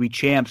WWE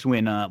champs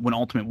when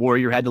Ultimate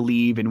Warrior had to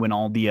leave and when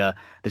all the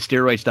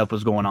steroid stuff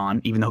was going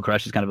on. Even though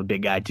Crush is kind of a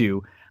big guy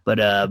too.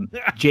 But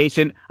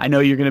Jason, I know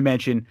you're going to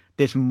mention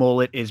this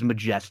mullet is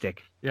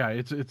majestic. Yeah,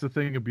 it's a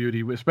thing of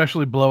beauty,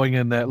 especially blowing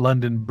in that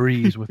London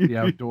breeze with the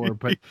outdoor.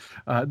 But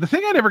the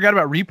thing I never got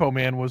about Repo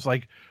Man was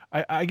like,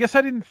 I guess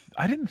I didn't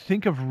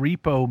think of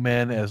Repo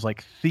Men as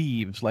like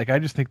thieves. Like I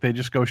just think they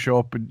just go show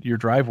up in your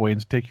driveway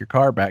and take your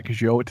car back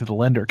because you owe it to the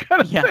lender,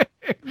 kind of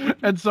thing.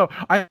 And so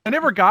I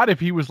never got if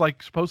he was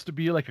like supposed to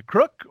be like a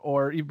crook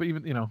or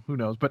even who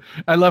knows. But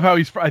I love how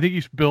I think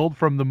he's billed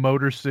from the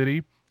Motor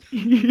City.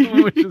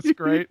 Which is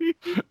great.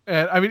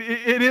 And I mean,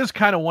 it is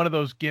kind of one of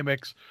those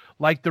gimmicks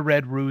like the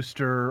Red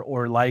Rooster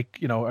or like,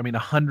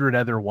 100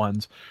 other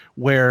ones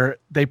where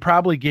they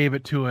probably gave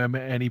it to him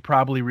and he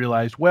probably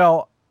realized,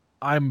 well,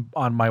 I'm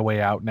on my way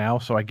out now,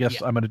 so I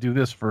guess I'm going to do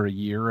this for a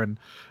year. And,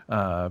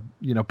 but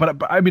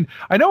I mean,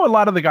 I know a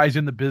lot of the guys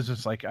in the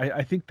business, like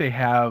I think they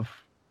have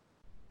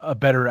a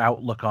better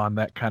outlook on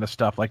that kind of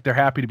stuff. Like they're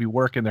happy to be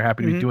working. They're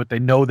happy to be doing it. They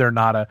know they're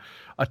not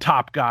a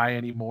top guy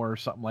anymore or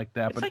something like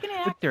that. It's like an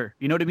actor.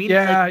 You know what I mean?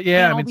 Yeah, like,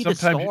 yeah. I mean, mean,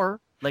 sometimes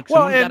someone's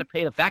got to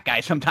pay the fat guy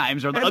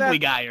sometimes or the ugly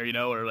guy or,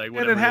 or like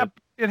whatever. And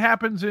it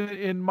happens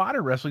in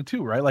modern wrestling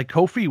too, right? Like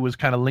Kofi was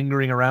kind of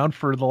lingering around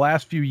for the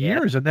last few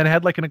years and then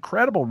had like an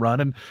incredible run.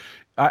 And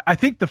I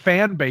think the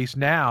fan base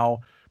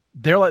now,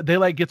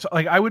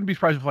 I wouldn't be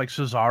surprised if like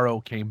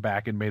Cesaro came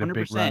back and made a 100%.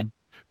 Big run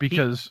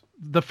because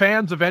the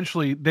fans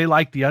eventually they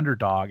like the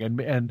underdog,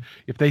 and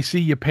if they see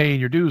you paying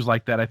your dues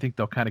like that, I think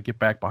they'll kind of get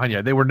back behind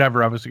you. They were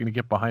never obviously going to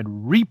get behind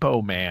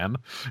Repo Man.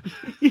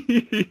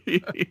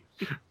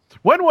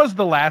 When was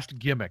the last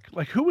gimmick?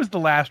 Like, who was the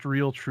last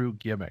real true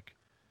gimmick?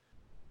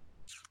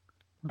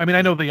 I mean,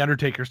 I know the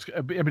Undertaker's.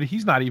 I mean,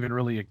 he's not even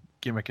really a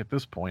gimmick at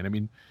this point. I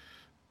mean,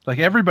 like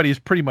everybody is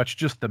pretty much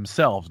just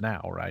themselves now,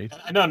 right?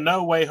 I know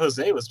No Way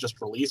Jose was just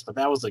released, but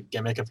that was a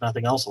gimmick if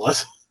nothing else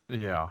was.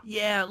 Yeah.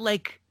 Yeah,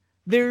 like.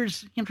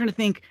 I'm trying to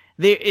think.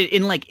 They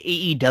in like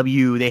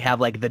AEW, they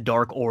have like the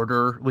Dark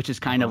Order, which is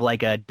kind of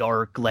like a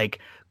dark like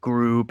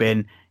group,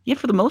 and yet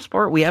for the most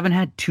part, we haven't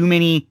had too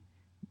many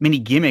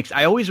gimmicks.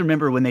 I always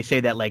remember when they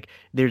say that like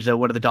there's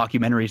one of the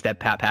documentaries that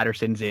Pat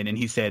Patterson's in, and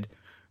he said,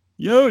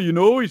 "Yeah,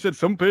 he said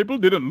some people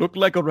didn't look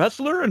like a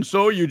wrestler, and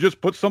so you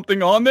just put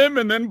something on them,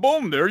 and then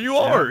boom, there you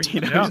are."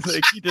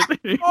 Like he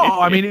did.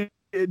 I mean,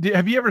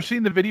 have you ever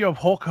seen the video of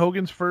Hulk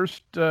Hogan's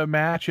first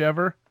match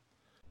ever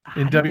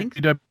in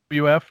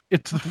WWF?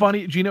 It's the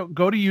funny, Gino,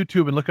 go to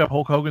YouTube and look up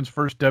Hulk Hogan's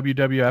first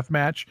WWF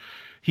match.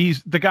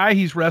 The guy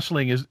he's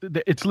wrestling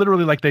it's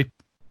literally like they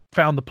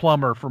found the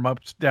plumber from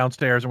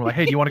downstairs and we're like,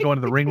 hey, do you want to go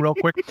into the ring real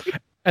quick?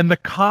 And the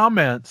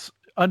comments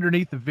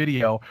underneath the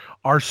video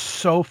are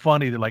so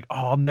funny. They're like,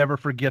 oh, I'll never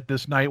forget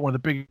this night. One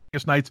of the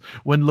biggest nights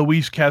when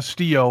Luis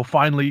Castillo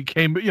finally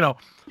came, the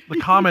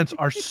comments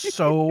are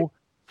so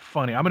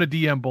funny. I'm going to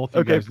DM both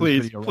of you guys.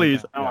 Please, this video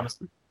please. Right now.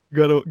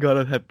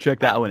 Gotta have check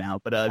that one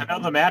out. But I know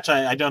the match.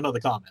 I don't know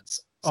the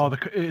comments. So.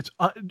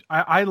 Oh,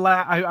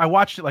 I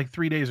watched it like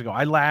 3 days ago.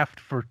 I laughed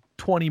for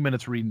 20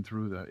 minutes reading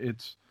through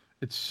it's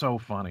so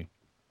funny.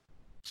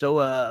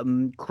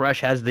 So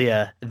Crush has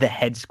the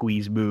head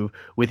squeeze move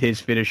with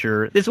his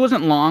finisher. This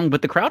wasn't long,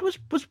 but the crowd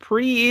was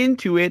pretty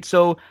into it.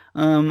 So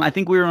I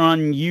think we were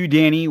on you,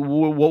 Danny.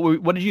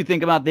 What did you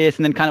think about this?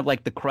 And then kind of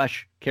like the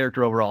Crush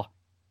character overall.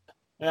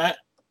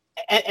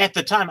 At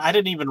the time, I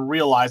didn't even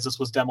realize this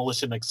was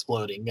Demolition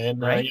exploding.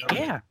 And right?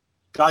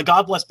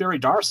 God bless Barry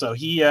Darso.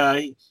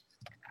 He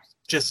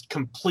just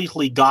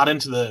completely got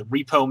into the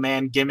Repo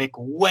Man gimmick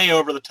way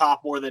over the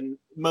top more than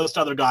most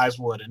other guys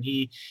would, and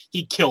he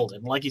killed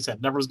him. Like you said,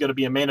 never was going to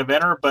be a main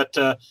eventer, but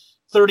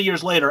 30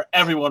 years later,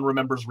 everyone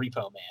remembers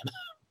Repo Man.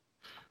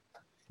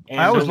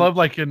 I always love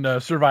like in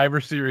Survivor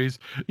Series,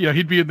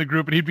 he'd be in the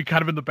group and he'd be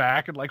kind of in the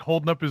back and like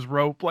holding up his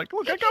rope, like,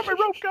 look, I got my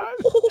rope, guys.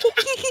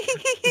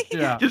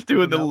 Yeah, just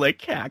doing the like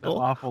cackle,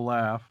 awful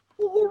laugh.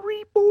 Oh,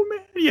 Repo Man.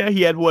 Yeah,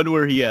 he had one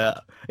where he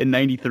in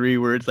 '93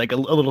 where it's like a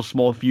little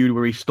small feud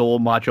where he stole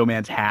Macho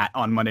Man's hat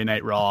on Monday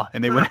Night Raw,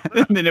 and they went,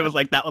 and then it was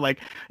like that one like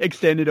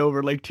extended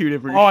over like two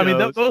different. Oh,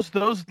 shows. I mean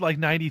those like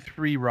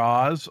 '93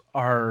 Raws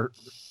are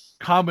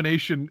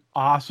combination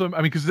awesome. I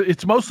mean, because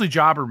it's mostly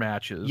jobber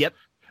matches. Yep.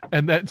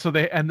 And then so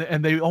they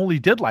only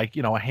did like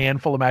a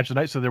handful of matches a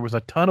night, so there was a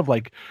ton of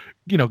like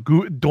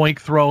doink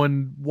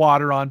throwing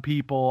water on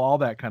people, all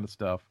that kind of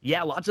stuff.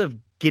 Yeah, lots of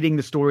getting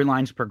the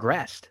storylines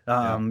progressed.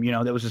 That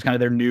was just kind of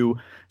their new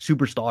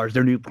superstars,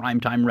 their new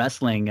primetime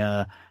wrestling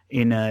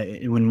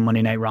when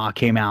Monday Night Raw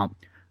came out.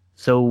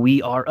 So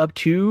we are up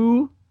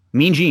to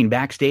Mean Gene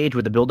backstage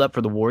with the build up for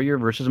the Warrior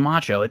versus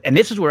Macho, and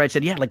this is where I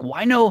said, yeah, like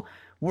why no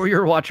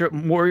Warrior or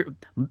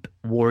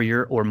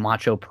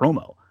Macho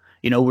promo?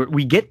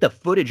 We get the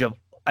footage of,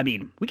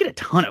 we get a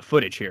ton of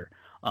footage here.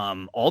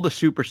 All the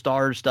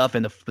superstars stuff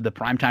and the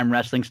primetime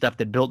wrestling stuff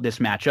that built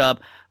this match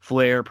up.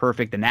 Flair,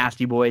 Perfect, the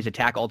Nasty Boys,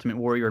 Attack, Ultimate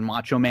Warrior, and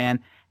Macho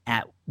Man.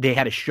 They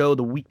had a show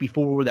the week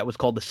before that was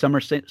called the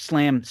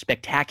SummerSlam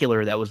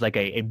Spectacular. That was like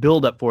a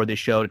build up for this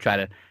show to try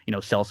to,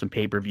 sell some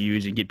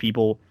pay-per-views and get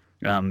people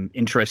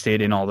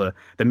interested in all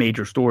the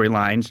major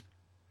storylines.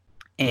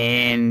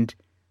 And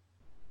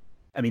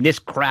I mean, this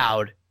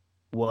crowd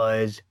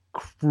was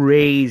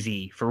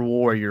crazy for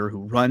Warrior,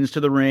 who runs to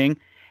the ring,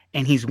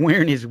 and he's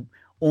wearing his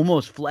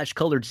almost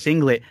flesh-colored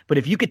singlet. But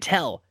if you could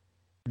tell,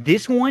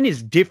 this one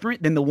is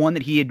different than the one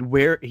that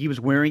he was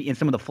wearing in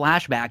some of the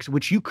flashbacks,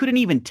 which you couldn't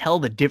even tell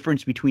the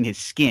difference between his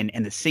skin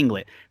and the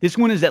singlet. This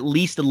one is at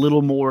least a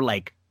little more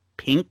like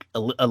pink,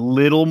 a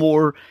little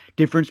more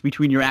difference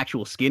between your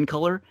actual skin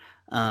color.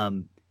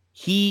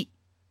 He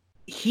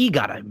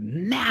got a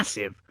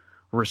massive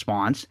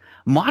response.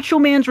 Macho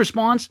Man's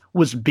response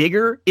was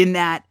bigger in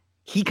that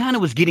he kind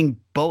of was getting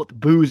both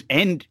boos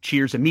and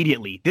cheers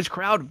immediately. This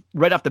crowd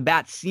right off the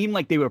bat seemed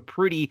like they were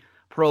pretty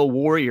pro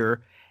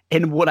Warrior.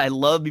 And what I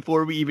love,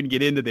 before we even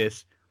get into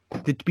this,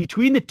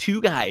 between the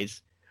two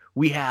guys,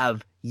 we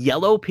have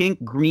yellow,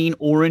 pink, green,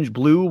 orange,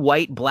 blue,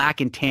 white,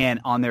 black, and tan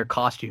on their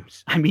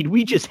costumes. I mean,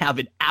 we just have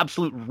an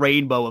absolute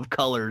rainbow of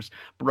colors,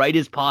 bright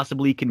as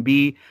possibly can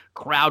be,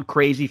 crowd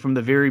crazy from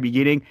the very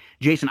beginning.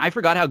 Jason, I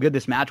forgot how good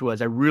this match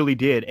was. I really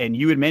did. And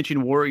you had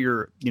mentioned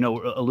Warrior,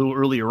 a little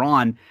earlier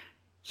on.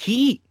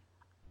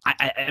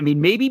 I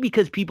mean, maybe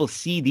because people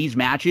see these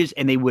matches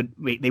and they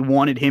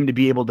wanted him to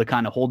be able to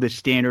kind of hold this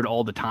standard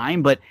all the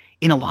time. But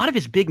in a lot of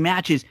his big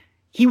matches,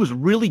 he was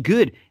really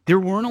good. There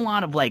weren't a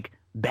lot of like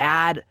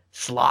bad,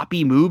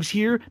 sloppy moves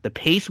here. The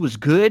pace was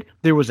good.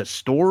 There was a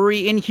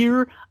story in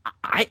here.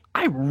 I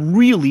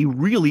really,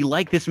 really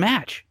like this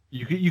match.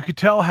 You could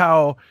tell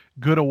how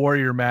good a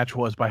Warrior match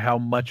was by how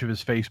much of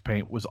his face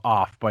paint was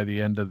off by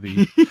the end of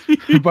the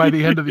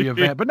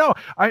event. But no,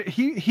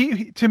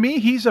 he to me,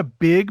 he's a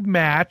big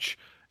match,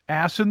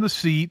 ass in the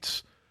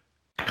seats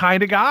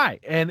kind of guy.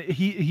 And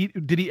he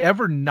did he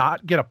ever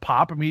not get a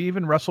pop? I mean,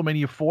 even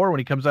WrestleMania 4 when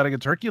he comes out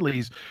against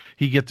Hercules,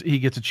 he gets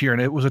a cheer,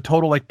 and it was a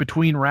total like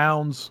between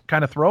rounds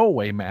kind of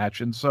throwaway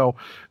match. And so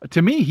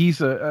to me,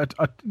 he's a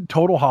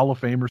total Hall of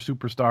Famer,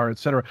 superstar,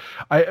 etc.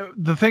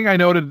 The thing I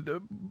noted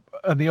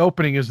in the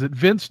opening is that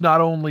Vince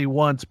not only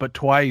once but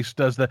twice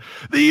does the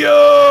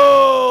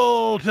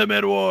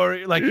Ultimate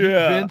Warrior. Like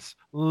Vince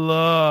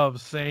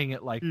loves saying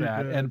it like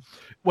that. And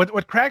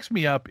what cracks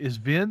me up is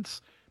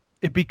Vince.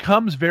 It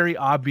becomes very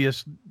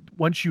obvious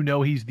once you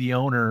know he's the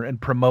owner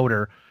and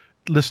promoter,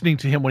 listening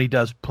to him when he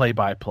does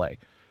play-by-play,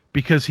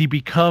 because he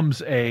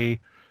becomes a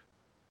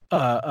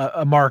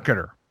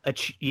marketer.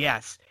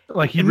 Yes,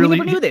 like he and really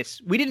we never knew this.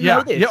 We didn't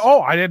know this. Yeah.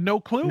 Oh, I had no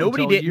clue.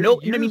 Nobody did.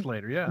 Years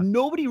later. Yeah.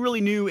 Nobody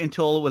really knew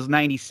until it was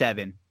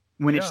 '97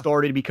 when it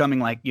started becoming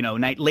like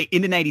late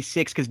into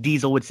 '96, because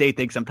Diesel would say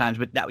things sometimes.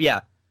 But No,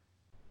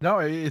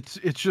 it's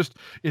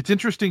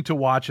interesting to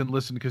watch and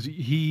listen, because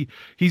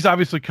he's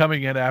obviously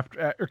coming at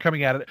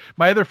it.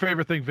 My other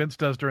favorite thing Vince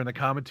does during the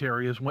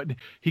commentary is when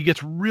he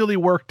gets really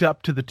worked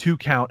up to the 2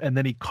 count and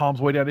then he calms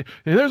way down.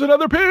 There's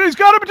another pin. He's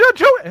got him to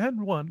 2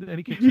 and 1, and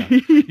he kicks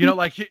out.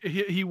 Like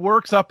he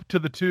works up to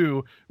the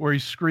 2 where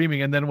he's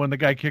screaming, and then when the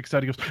guy kicks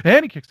out, he goes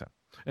and he kicks out.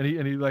 And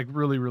he like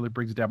really, really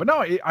brings it down. But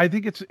no, I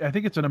think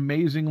it's an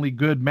amazingly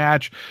good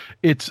match.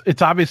 It's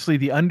obviously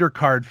the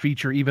undercard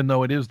feature, even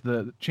though it is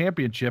the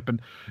championship.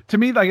 And to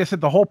me, like I said,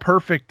 the whole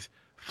perfect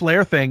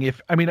Flair thing.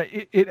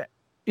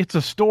 It's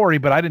a story,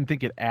 but I didn't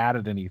think it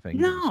added anything.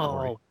 No. To the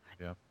story.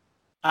 Yeah.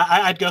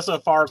 I'd go so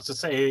far as to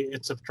say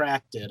it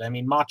subtracted. I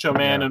mean, Macho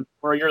Man and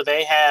Warrior,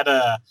 they had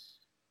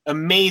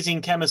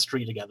amazing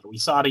chemistry together. We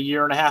saw it a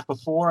year and a half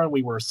before, and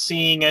we were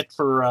seeing it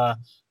for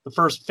the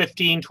first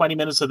 15, 20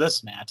 minutes of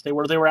this match. They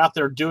were out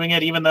there doing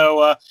it, even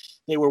though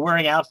they were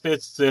wearing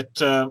outfits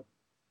that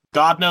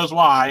God knows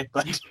why.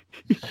 But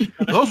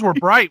those were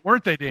bright,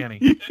 weren't they,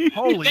 Danny?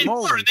 Holy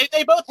moly!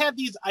 They both had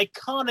these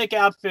iconic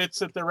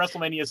outfits at the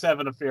WrestleMania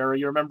 7 affair.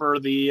 You remember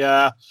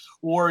the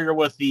Warrior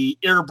with the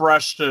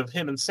airbrush of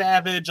him and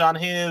Savage on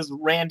his,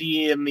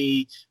 Randy in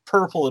the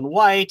purple and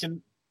white,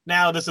 and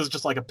now this is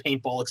just like a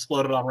paintball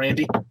exploded on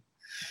Randy.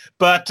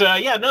 But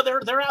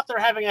they're out there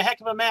having a heck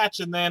of a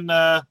match, and then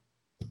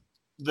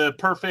the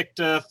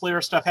perfect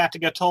Flair stuff had to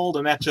get told,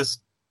 and that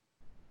just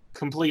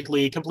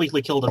completely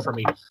killed it for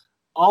me.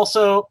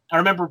 Also, I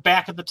remember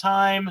back at the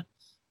time,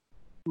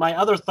 my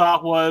other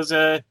thought was,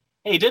 hey,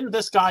 didn't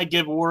this guy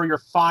give Warrior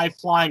 5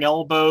 flying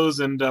elbows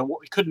and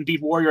couldn't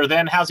beat Warrior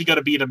then? How's he going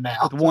to beat him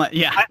now? With one.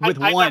 I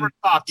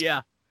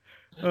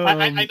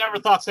never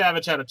thought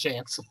Savage had a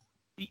chance.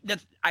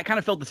 I kind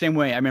of felt the same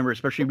way. I remember,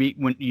 especially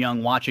when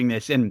young, watching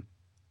this, and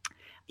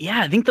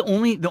I think the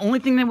only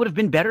thing that would have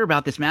been better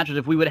about this match was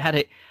if we would have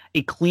had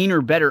a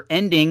cleaner, better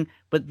ending.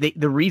 But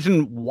the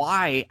reason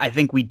why I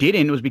think we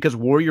didn't was because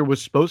Warrior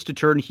was supposed to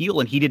turn heel,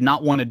 and he did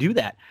not want to do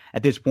that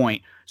at this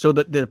point. So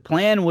the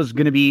plan was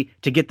going to be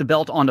to get the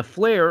belt onto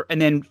Flair,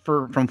 and then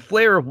from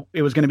Flair,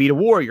 it was going to be to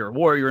Warrior.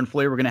 Warrior and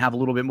Flair were going to have a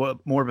little bit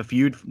more of a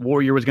feud.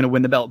 Warrior was going to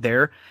win the belt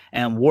there,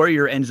 and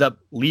Warrior ends up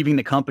leaving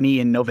the company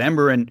in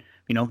November, and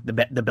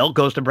the belt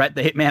goes to Bret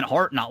the Hitman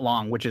Hart not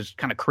long, which is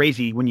kind of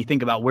crazy when you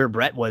think about where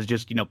Bret was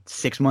just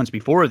 6 months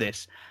before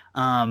this.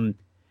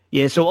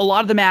 So a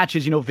lot of the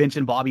matches, Vince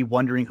and Bobby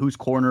wondering whose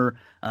corner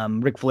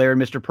Ric Flair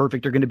and Mr.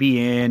 Perfect are going to be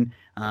in.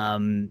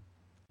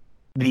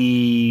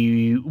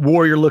 The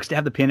Warrior looks to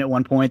have the pin at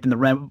one point, and the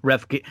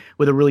ref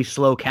with a really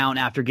slow count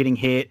after getting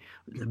hit.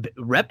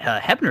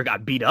 Hebner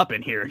got beat up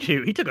in here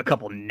too. He took a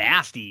couple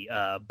nasty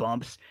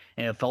bumps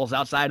and falls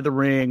outside of the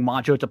ring.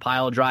 Macho to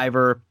pile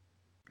driver.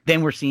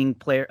 Then we're seeing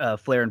Flair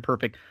and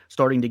Perfect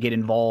starting to get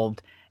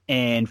involved,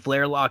 and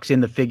Flair locks in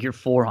the figure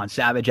 4 on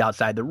Savage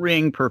outside the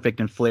ring. Perfect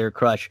and Flair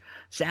crush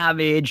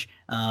Savage,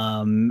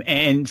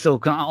 and so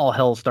all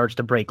hell starts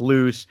to break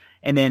loose.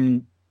 And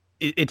then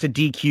it's a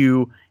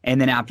DQ,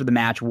 and then after the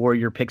match,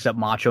 Warrior picks up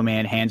Macho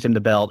Man, hands him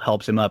the belt,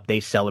 helps him up. They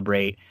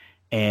celebrate,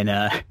 and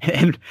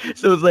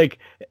so it's like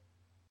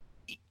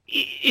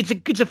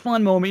it's a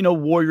fun moment. You know,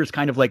 Warrior's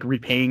kind of like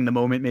repaying the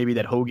moment maybe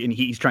that Hogan,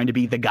 he's trying to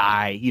be the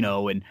guy, you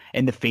know, and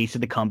the face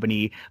of the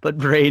company. But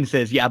Brain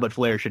says, yeah, but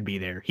Flair should be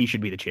there. He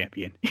should be the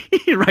champion.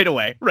 right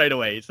away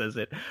he says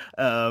it.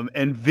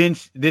 And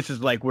Vince, this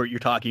is like where you're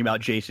talking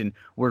about, Jason,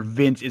 where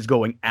Vince is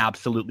going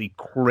absolutely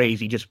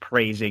crazy, just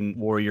praising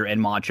Warrior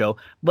and Macho.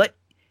 But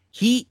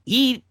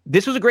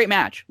this was a great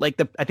match. Like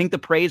I think the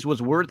praise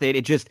was worth it.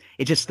 It just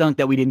stunk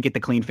that we didn't get the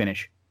clean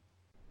finish.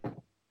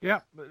 Yeah,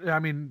 I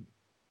mean,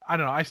 I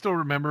don't know. I still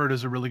remember it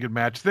as a really good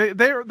match.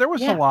 There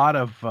was a lot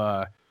of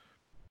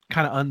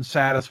kind of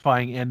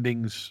unsatisfying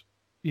endings.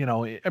 You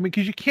know, I mean,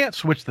 because you can't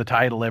switch the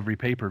title every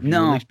pay-per-view.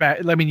 No. At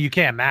least I mean, you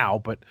can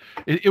now, but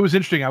it was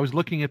interesting. I was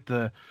looking at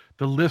the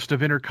list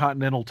of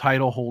Intercontinental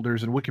title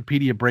holders, and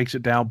Wikipedia breaks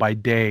it down by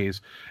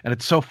days. And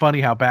it's so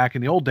funny how back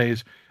in the old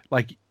days,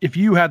 like if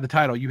you had the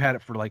title, you had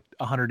it for like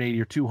 180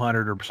 or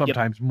 200 or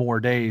sometimes more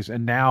days.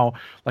 And now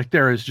like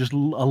there is just a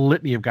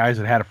litany of guys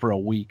that had it for a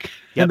week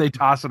and they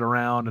toss it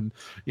around, and,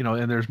 you know,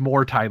 and there's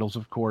more titles,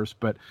 of course.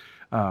 But,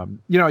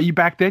 you know, you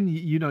back then,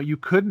 you know, you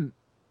couldn't,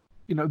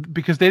 you know,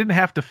 because they didn't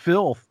have to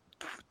fill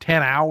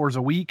 10 hours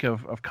a week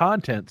of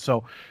content.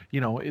 So, you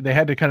know, they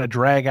had to kind of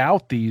drag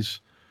out these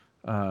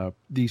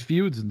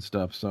feuds and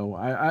stuff. So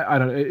I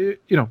don't,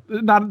 you know,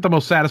 not the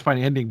most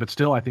satisfying ending, but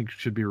still I think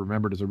should be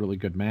remembered as a really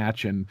good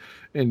match, and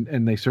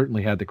they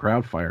certainly had the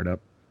crowd fired up.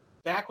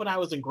 Back when I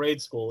was in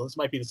grade school, this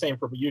might be the same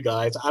for you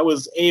guys, I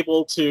was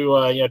able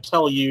to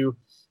tell you,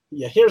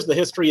 here's the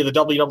history of the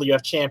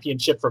WWF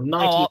Championship from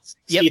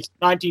 1960 to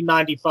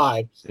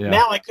 1995. Yeah.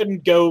 Now I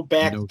couldn't go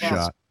back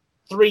past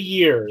 3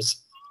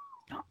 years.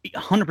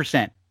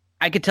 100%.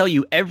 I could tell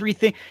you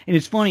everything, and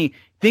it's funny.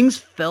 Things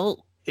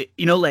felt,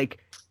 you know, like.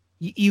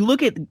 You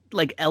look at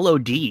like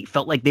LOD,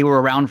 felt like they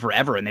were around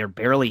forever and they're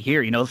barely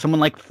here. You know, someone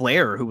like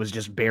Flair who was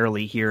just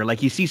barely here.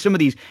 Like you see some of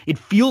these, it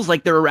feels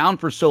like they're around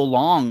for so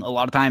long a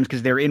lot of times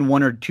because they're in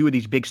one or two of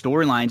these big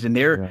storylines, and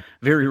they're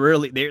very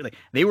rarely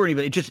they weren't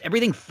even. It just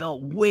everything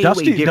felt way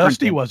different.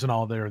 Dusty wasn't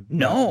all there.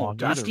 No,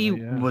 Dusty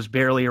was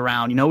barely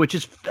around. You know, it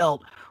just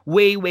felt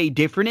way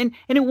different, and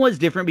it was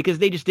different because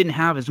they just didn't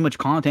have as much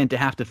content to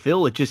have to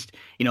fill. It just,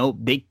 you know,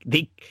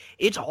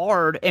 it's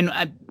hard, and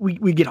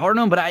we get hard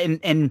on them, but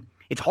and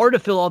it's hard to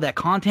fill all that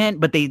content,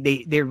 but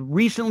they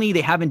recently they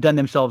haven't done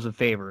themselves a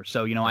favor.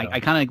 So, you know, I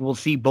kind of will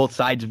see both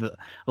sides of it.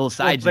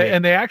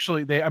 And they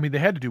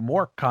had to do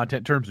more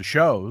content in terms of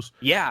shows.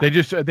 Yeah. They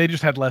just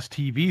had less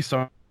TV. So,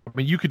 I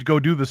mean, you could go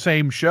do the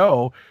same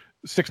show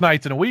 6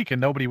 nights in a week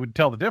and nobody would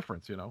tell the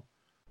difference, you know?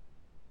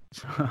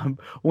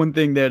 One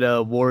thing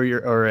that Warrior,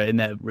 or in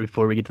that,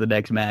 before we get to the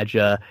next match,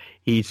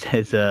 he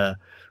says,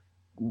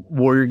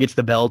 Warrior gets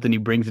the belt and he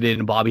brings it in,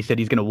 and Bobby said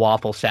he's going to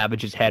waffle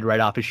Savage's head right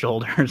off his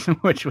shoulders,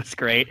 which was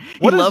great.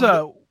 What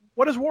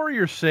does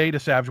Warrior say to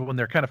Savage when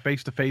they're kind of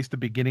face to face the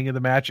beginning of the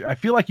match? I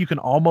feel like you can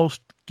almost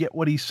get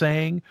what he's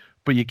saying,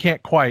 but you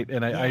can't quite.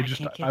 And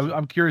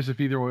I'm curious if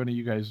either one of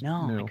you guys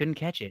knew. I couldn't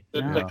catch it.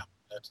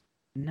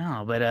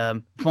 No,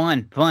 but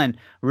fun.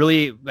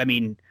 Really, I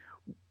mean,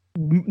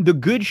 the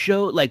good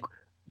show, like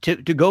to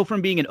go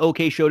from being an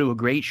okay show to a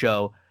great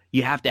show,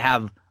 you have to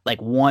have like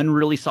one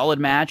really solid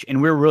match,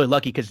 and we're really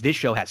lucky because this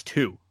show has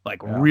 2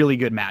 really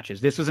good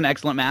matches. This was an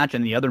excellent match,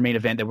 and the other main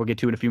event that we'll get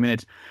to in a few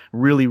minutes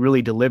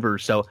really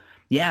delivers. So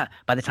yeah,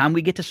 by the time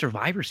we get to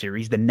Survivor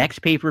Series, the next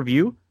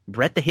pay-per-view,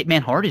 Bret the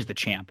Hitman Hart is the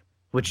champ,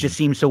 which just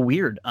seems so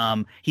weird.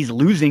 He's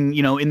losing,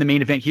 you know, in the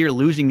main event here,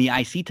 losing the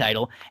IC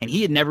title, and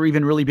he had never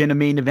even really been a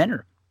main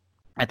eventer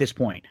at this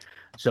point.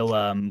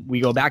 So we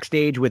go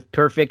backstage with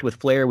Perfect, with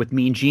Flair, with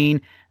Mean Gene.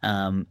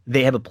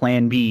 They have a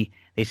plan B.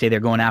 They say they're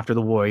going after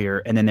the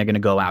Warrior, and then they're going to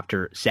go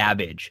after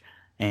Savage.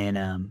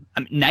 And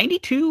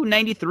 92,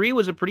 93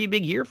 was a pretty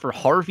big year for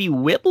Harvey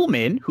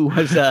Whippleman, who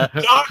was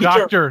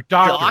Dr.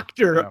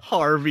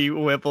 Harvey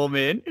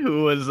Whippleman,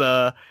 who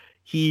was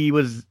he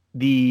was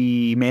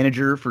the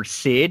manager for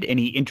Sid, and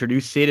he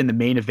introduced Sid in the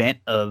main event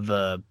of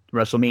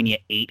WrestleMania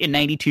 8 in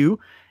 92.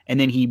 And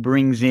then he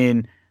brings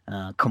in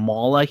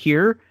Kamala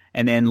here.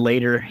 And then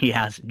later he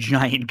has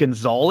Giant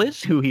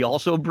Gonzalez, who he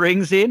also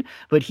brings in.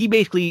 But he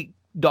basically,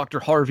 Dr.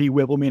 Harvey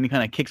Whippleman,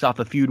 kind of kicks off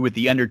a feud with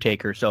The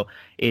Undertaker. So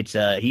it's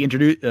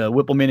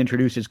Whippleman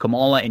introduces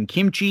Kamala and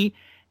Kimchi,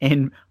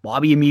 and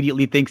Bobby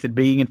immediately thinks that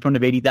being in front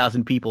of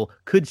 80,000 people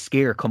could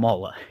scare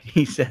Kamala.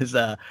 He says,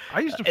 I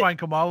used to find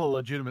Kamala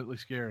legitimately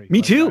scary.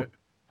 Me too.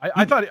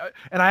 I thought,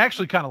 and I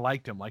actually kind of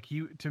liked him. Like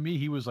to me,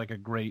 he was like a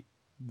great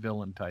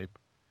villain type.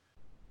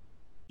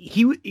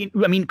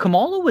 I mean,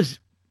 Kamala was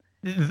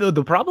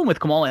the problem with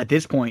Kamala at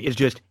this point is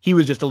just he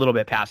was just a little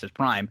bit past his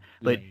prime.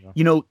 But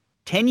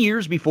 10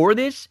 years before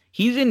this,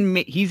 he's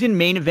in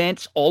main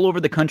events all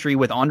over the country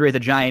with Andre the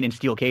Giant in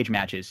steel cage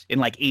matches in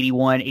like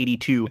 81,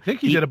 82. I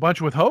think he did a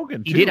bunch with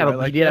Hogan. He too, did have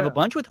right? he did have a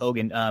bunch with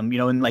Hogan.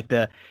 In like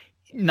the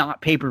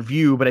not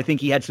pay-per-view, but I think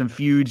he had some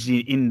feuds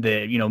in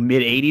the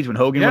mid 80s when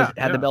Hogan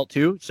had the belt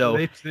too. So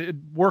they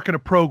working a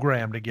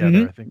program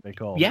together. I think they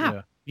call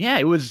it. Yeah,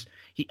 it was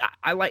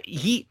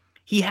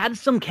he had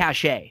some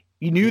cachet.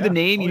 You knew the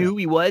name, you knew who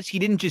he was. He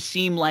didn't just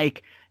seem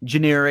like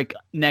generic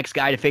next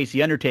guy to face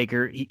the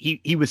Undertaker.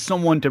 He was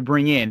someone to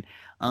bring in.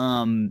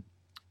 And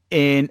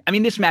I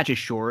mean, this match is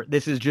short.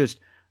 This is just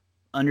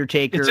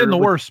Undertaker. It's in the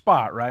worst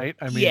spot, right?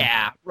 I mean,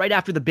 right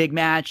after the big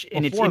match,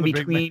 and it's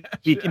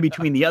in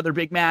between the other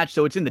big match,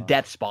 so it's in the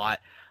death spot.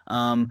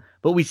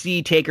 But we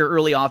see Taker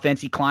early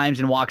offense. He climbs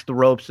and walks the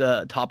ropes,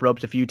 top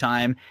ropes a few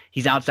times.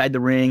 He's outside the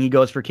ring. He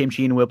goes for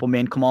Kimchi and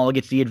Whippleman. Kamala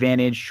gets the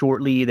advantage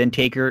shortly. Then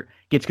Taker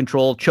gets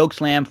control. Choke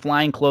slam,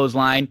 flying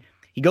clothesline.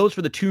 He goes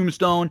for the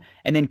tombstone,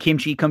 and then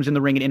Kimchi comes in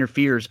the ring and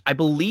interferes. I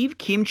believe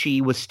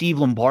Kimchi was Steve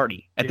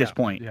Lombardi at this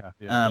point.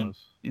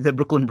 The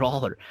Brooklyn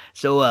Brawler.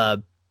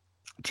 So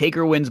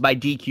Taker wins by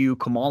DQ.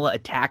 Kamala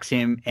attacks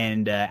him,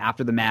 and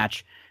after the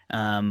match,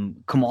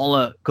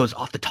 Kamala goes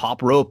off the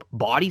top rope,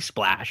 body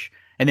splash,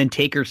 and then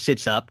Taker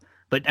sits up.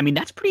 But, I mean,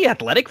 that's pretty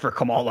athletic for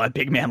Kamala, a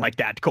big man like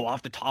that, to go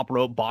off the top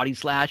rope, body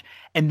slash.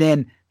 And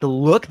then the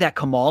look that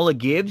Kamala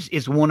gives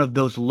is one of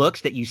those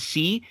looks that you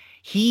see.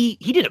 He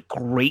did a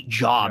great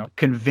job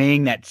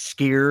conveying that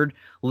scared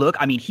look.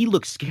 I mean, he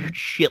looks scared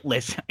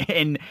shitless,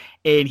 and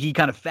he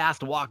kind of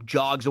fast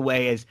jogs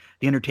away as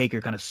the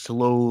Undertaker kind of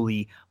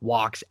slowly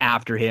walks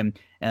after him.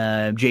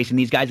 Jason,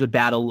 these guys would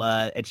battle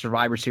at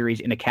Survivor Series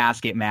in a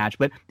casket match,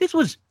 but this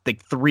was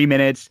like 3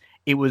 minutes.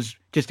 It was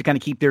just to kind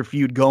of keep their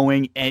feud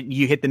going, and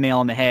you hit the nail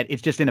on the head.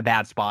 It's just in a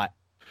bad spot.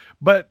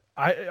 But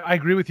I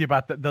agree with you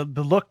about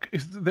the look.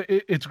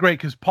 It's great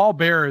because Paul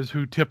Bearer is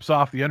who tips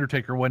off the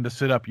Undertaker when to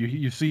sit up.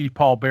 You see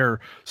Paul Bearer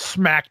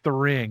smack the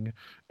ring,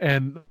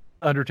 and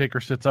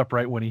Undertaker sits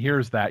upright when he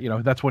hears that.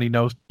 That's when he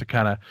knows to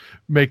kind of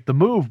make the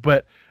move.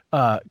 But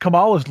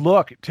Kamala's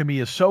look to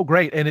me is so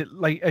great, and it,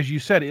 like as you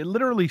said, it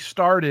literally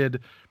started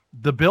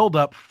the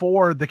build-up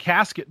for the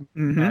casket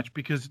match,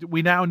 because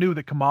we now knew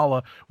that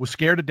Kamala was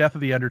scared to death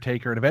of the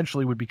Undertaker and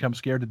eventually would become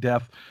scared to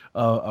death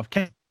of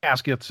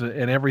caskets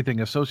and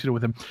everything associated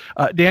with him.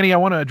 Danny, I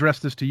want to address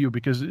this to you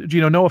because,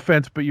 Gino, no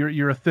offense, but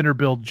you're a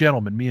thinner-built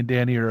gentleman. Me and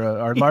Danny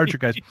are larger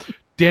guys.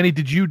 Danny,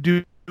 did you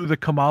do the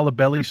Kamala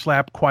belly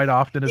slap quite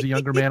often as a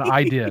younger man?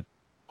 I did.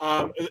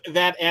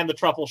 That and the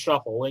truffle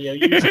shuffle.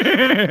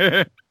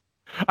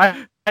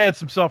 I had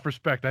some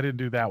self-respect. I didn't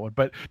do that one,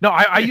 but no,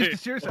 I used to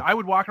seriously. I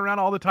would walk around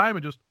all the time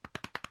and just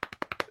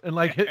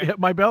like hit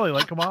my belly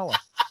like Kamala.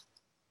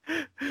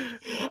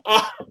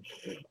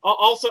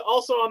 Also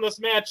on this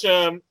match,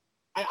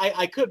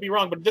 I could be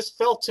wrong, but this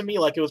felt to me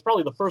like it was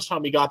probably the first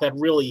time we got that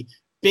really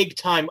big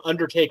time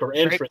Undertaker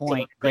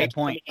entrance. Great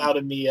point. Out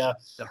in the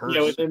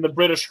in the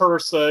British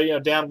hearse,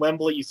 down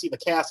Wembley, you see the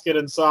casket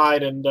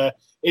inside, and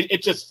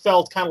it just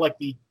felt kind of like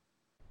the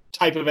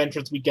type of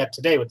entrance we get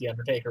today with the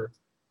Undertaker.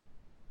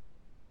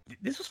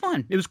 This was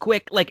fun. It was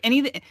quick.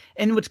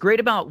 And what's great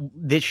about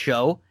this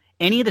show,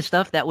 any of the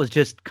stuff that was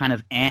just kind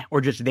of or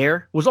just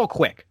there was all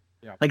quick.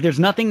 Yeah. Like there's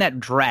nothing that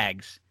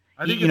drags.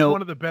 I think it's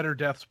one of the better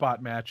death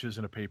spot matches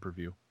in a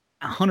pay-per-view.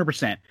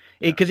 100%.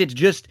 Because it's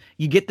just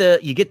you get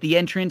the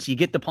entrance, you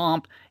get the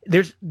pomp.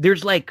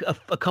 There's like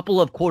a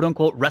couple of quote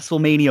unquote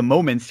WrestleMania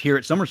moments here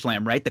at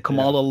SummerSlam, right? The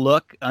Kamala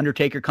look,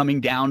 Undertaker coming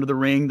down to the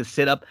ring, the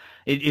sit up.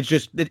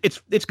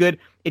 It's good.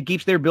 It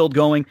keeps their build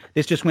going.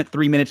 This just went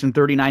 3 minutes and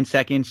 39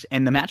 seconds,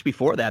 and the match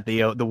before that,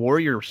 the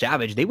Warrior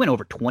Savage, they went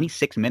over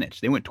 26 minutes.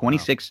 They went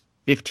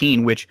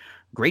 26-15, which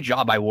great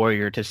job by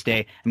Warrior to stay.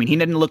 I mean, he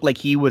didn't look like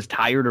he was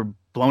tired or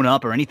blown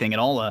up or anything at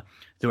all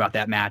throughout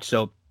that match.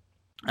 So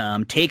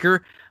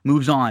Taker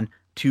moves on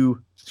to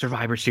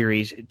Survivor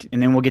Series,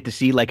 and then we'll get to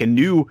see like a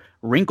new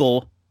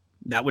wrinkle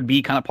that would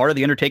be kind of part of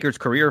the Undertaker's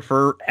career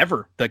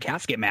forever, the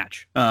casket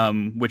match,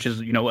 which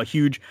is a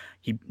huge.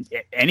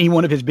 Any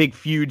one of his big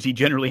feuds, he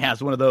generally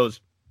has one of those.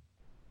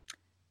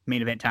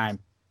 Main event time.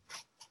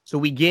 So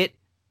we get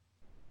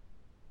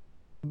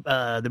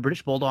the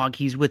British Bulldog.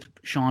 He's with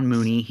Sean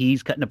Mooney.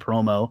 He's cutting a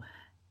promo,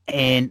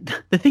 and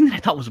the thing that I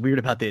thought was weird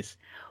about this: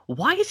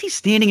 why is he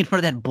standing in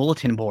front of that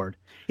bulletin board?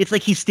 It's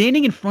like he's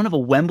standing in front of a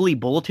Wembley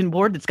bulletin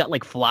board that's got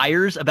like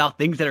flyers about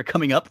things that are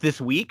coming up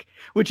this week,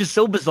 which is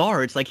so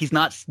bizarre. It's like there's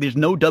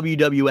no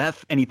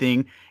WWF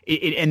anything.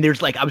 And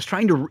there's like,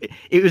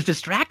 it was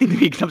distracting to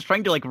me because I was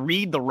trying to like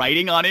read the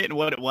writing on it and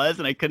what it was,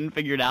 and I couldn't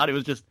figure it out. It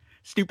was just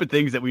stupid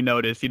things that we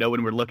noticed,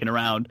 when we're looking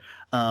around.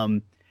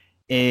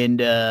 And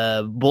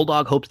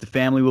Bulldog hopes the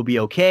family will be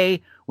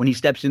okay. When he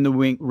steps in the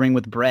ring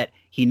with Brett,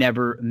 he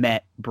never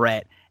met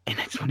Brett. And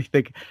that's when you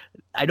think,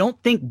 I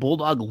don't think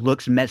Bulldog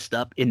looks messed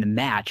up in the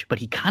match, but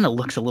he kind of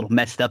looks a little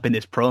messed up in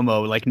this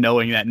promo, like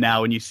knowing that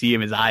now when you see him,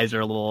 his eyes are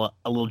a little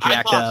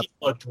jacked up. He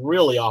looked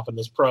really off in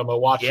this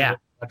promo, watching it in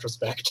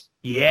retrospect.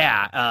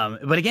 Yeah.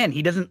 But again,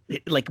 he doesn't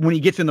like when he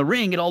gets in the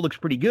ring, it all looks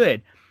pretty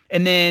good.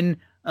 And then,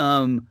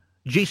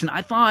 Jason,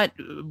 I thought,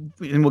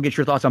 and we'll get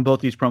your thoughts on both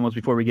these promos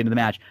before we get into the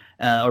match,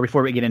 or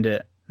before we get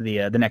into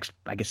the next,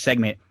 I guess,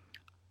 segment.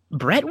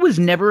 Brett was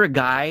never a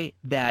guy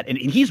that, and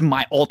he's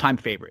my all-time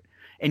favorite,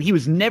 and he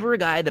was never a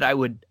guy that I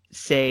would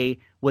say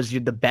was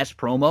the best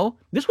promo.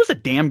 This was a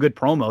damn good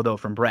promo though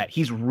from Brett.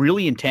 He's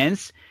really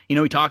intense. You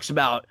know, he talks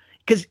about,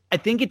 because I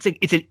think it's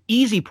an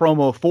easy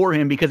promo for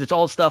him because it's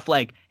all stuff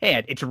like,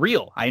 hey, it's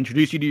real. I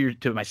introduced you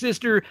to my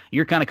sister.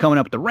 You're kind of coming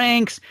up the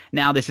ranks.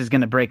 Now this is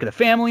going to break the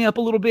family up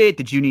a little bit.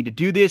 Did you need to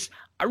do this?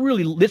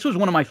 This was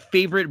one of my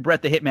favorite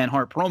Bret the Hitman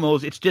Hart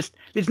promos. It's just,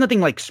 there's nothing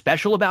like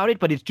special about it,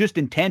 but it's just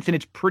intense and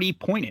it's pretty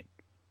poignant.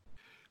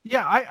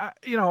 Yeah,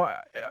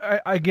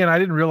 again, I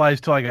didn't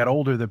realize till I got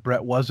older that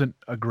Brett wasn't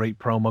a great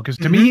promo, because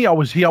to me, he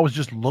always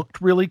just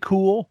looked really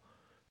cool.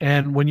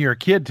 And when you're a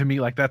kid, to me,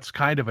 like, that's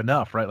kind of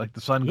enough, right? Like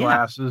the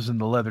sunglasses and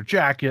the leather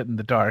jacket and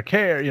the dark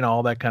hair, you know,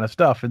 all that kind of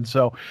stuff. And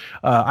so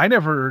I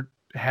never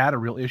had a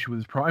real issue with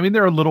his promo. I mean,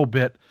 they're a little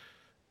bit,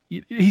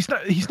 he's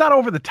not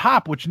over the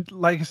top, which,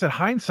 like I said,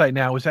 hindsight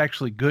now is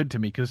actually good to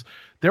me, because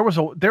there was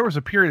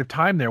a period of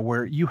time there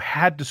where you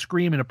had to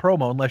scream in a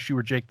promo unless you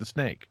were Jake the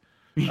Snake.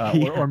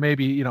 Or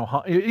maybe, you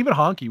know, even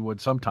Honky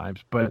would sometimes.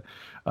 But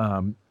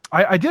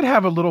I did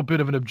have a little bit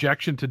of an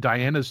objection to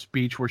Diana's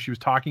speech where she was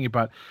talking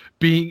about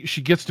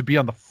she gets to be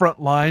on the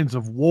front lines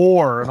of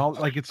war and all.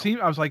 Like, it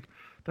seemed, I was like,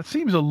 that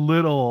seems a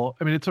little,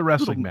 I mean, it's a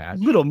wrestling match.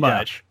 Little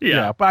much.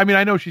 Yeah. But I mean,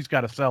 I know she's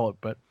got to sell it,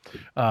 but,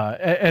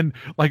 and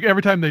like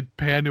every time they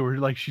pan to her,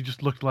 like, she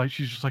just looked like,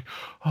 she's just like,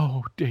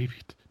 oh,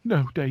 David,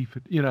 no,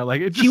 David, you know,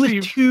 like, it just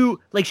was too,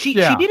 like, she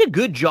did a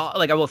good job.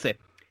 Like, I will say,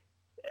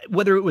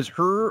 whether it was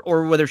her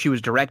or whether she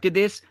was directed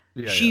this,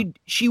 she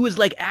was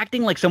like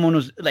acting like someone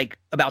was like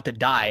about to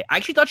die. I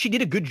actually thought she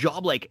did a good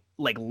job, like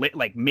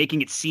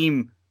making it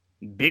seem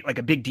big, like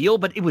a big deal,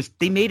 but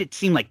they made it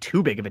seem like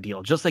too big of a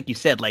deal. Just like you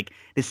said, like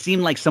it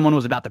seemed like someone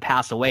was about to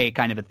pass away,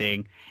 kind of a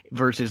thing.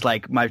 Versus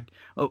like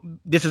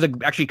this is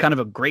actually kind of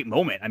a great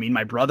moment. I mean,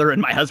 my brother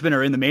and my husband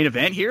are in the main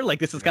event here. Like,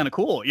 this is kind of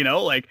cool, you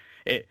know. Like,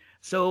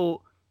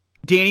 so.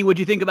 Danny, what'd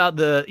you think about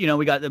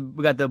we got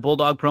the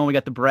Bulldog promo, we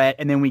got the Brett,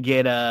 and then we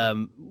get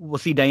we'll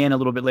see Diana a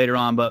little bit later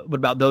on, but what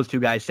about those two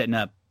guys setting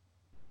up?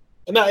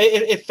 No,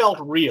 it felt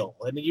real,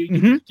 and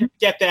you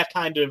get that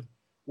kind of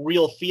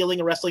real feeling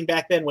of wrestling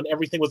back then when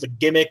everything was a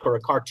gimmick or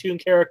a cartoon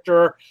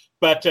character.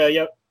 But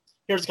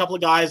here's a couple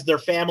of guys, their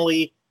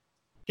family.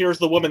 Here's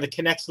the woman that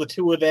connects the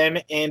two of them,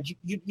 and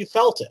you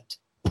felt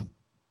it.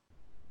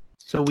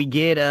 So we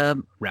get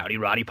Rowdy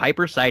Roddy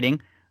Piper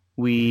sighting.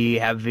 We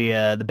have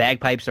the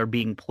bagpipes are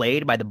being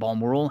played by the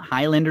Balmoral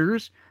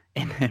Highlanders,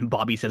 and then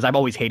Bobby says, "I've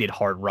always hated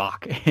hard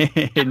rock."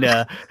 And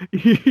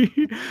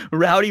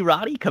Rowdy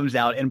Roddy comes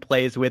out and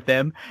plays with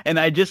them, and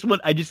I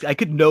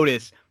could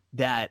notice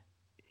that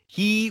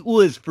he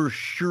was for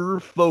sure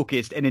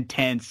focused and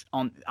intense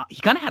on.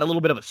 He kind of had a little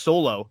bit of a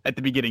solo at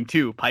the beginning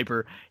too.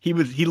 Piper, he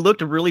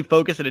looked really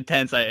focused and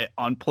intense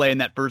on playing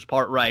that first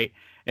part right.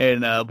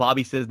 And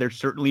Bobby says they're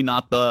certainly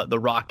not the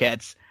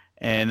Rockettes.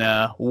 And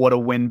what a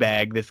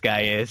windbag this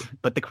guy is.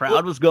 But the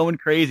crowd was going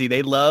crazy.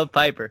 They love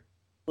Piper.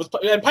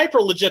 And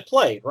Piper legit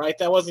played, right?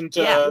 That wasn't...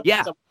 Yeah.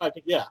 Yeah.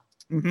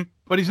 Mm-hmm.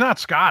 But he's not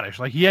Scottish.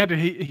 Like,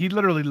 he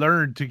literally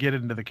learned to get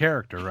into the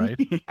character, right?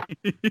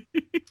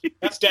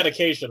 That's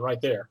dedication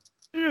right there.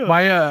 Yeah.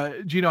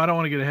 My Gino, I don't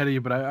want to get ahead of you,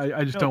 but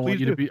I just don't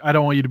want you to be. I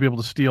don't want you to be able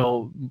to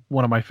steal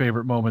one of my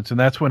favorite moments, and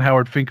that's when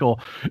Howard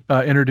Finkel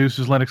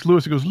introduces Lennox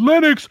Lewis. He goes,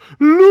 "Lennox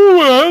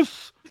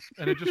Lewis."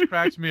 And it just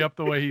cracks me up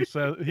the way he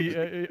says,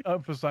 he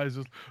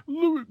emphasizes,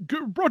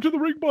 brought to the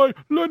ring by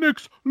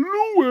Lennox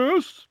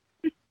Lewis.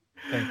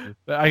 Thank you.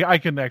 I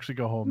can actually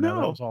go home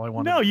now. That was all I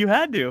wanted. No, you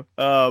had to.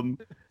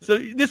 So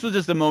this was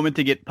just a moment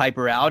to get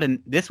Piper out,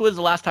 and this was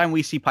the last time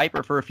we see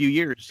Piper for a few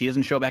years. He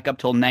doesn't show back up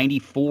till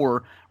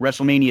 '94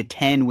 WrestleMania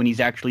 10 when he's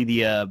actually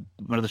the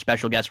one of the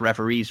special guest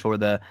referees for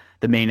the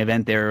main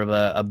event there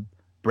of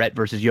Brett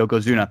versus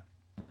Yokozuna.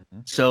 Mm-hmm.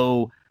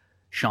 So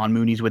Sean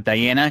Mooney's with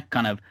Diana,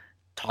 kind of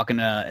talking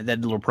that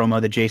little promo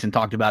that Jason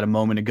talked about a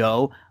moment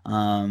ago.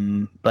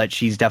 But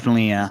she's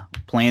definitely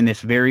playing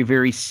this very,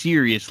 very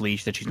seriously.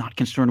 She said she's not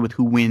concerned with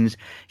who wins.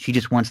 She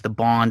just wants the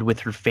bond with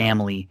her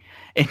family.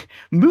 And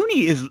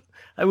Mooney is,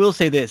 I will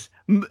say this,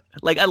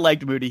 like, I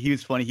liked Mooney. He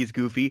was funny. He's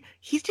goofy.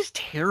 He's just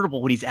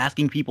terrible when he's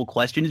asking people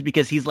questions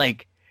because he's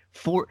like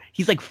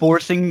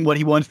forcing what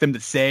he wants them to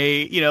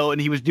say, you know, and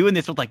he was doing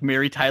this with like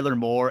Mary Tyler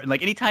Moore. And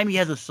like anytime he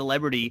has a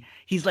celebrity,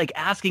 he's like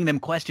asking them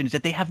questions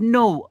that they have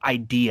no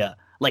idea.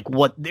 Like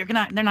what they're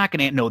not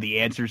gonna know the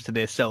answers to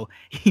this, so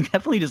he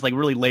definitely just like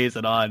really lays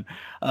it on.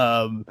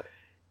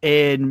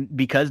 And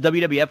because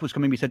WWF was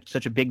coming to be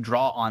such a big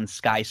draw on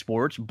Sky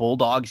Sports,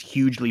 Bulldog's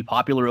hugely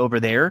popular over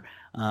there.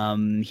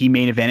 He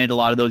main evented a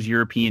lot of those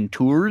European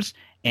tours,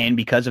 and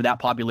because of that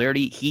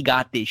popularity, he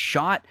got this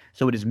shot.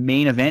 So it is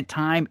main event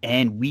time,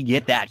 and we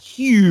get that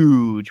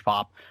huge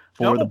pop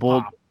for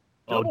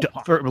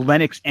for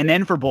Lennox, and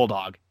then for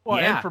Bulldog. Well,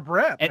 yeah. and for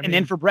Brett, and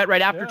then for Brett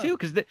right after too,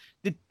 because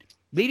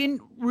they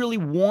didn't really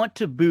want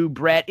to boo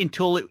Brett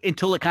until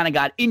it kind of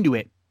got into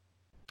it.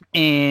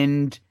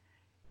 And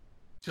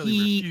Until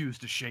he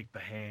refused to shake the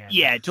hand.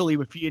 Yeah, until he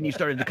refused, and he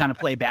started to kind of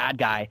play bad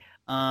guy.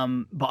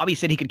 Bobby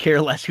said he could care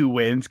less who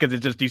wins because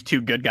it's just these two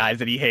good guys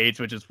that he hates,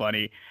 which is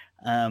funny.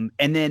 And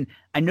then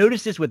I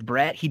noticed this with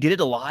Brett. He did it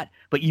a lot,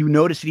 but you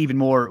notice it even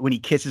more when he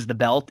kisses the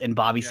belt and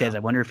Bobby says, I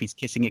wonder if he's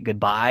kissing it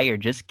goodbye or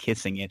just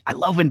kissing it. I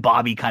love when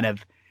Bobby kind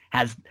of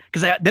has,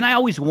 because then I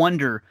always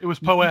wonder. It was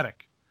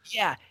poetic.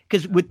 Yeah,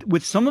 because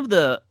with some of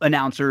the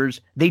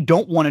announcers, they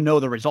don't want to know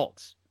the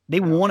results. They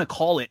want to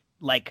call it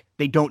like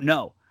they don't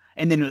know.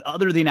 And then with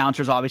other the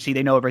announcers, obviously,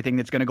 they know everything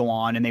that's going to go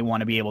on, and they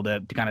want to be able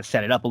to kind of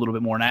set it up a little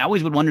bit more. And I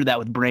always would wonder that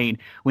with Brain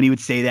when he would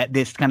say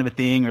this kind of a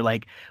thing, or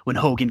like when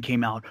Hogan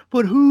came out,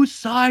 but whose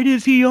side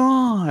is he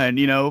on?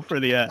 For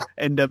the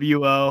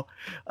NWO.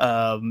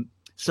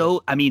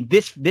 So I mean,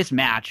 this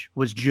match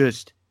was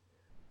just,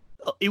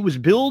 it was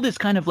billed as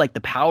kind of like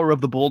the power of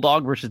the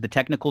Bulldog versus the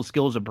technical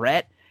skills of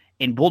Brett.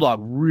 And Bulldog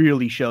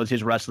really shows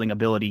his wrestling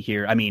ability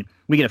here. I mean,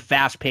 we get a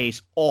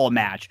fast-paced all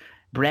match.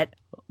 Brett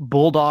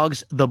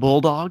bulldogs the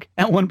Bulldog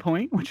at one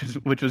point,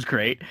 which was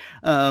great.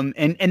 And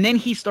then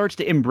he starts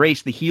to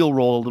embrace the heel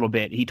roll a little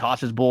bit. He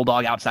tosses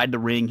Bulldog outside the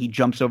ring. He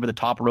jumps over the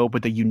top rope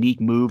with a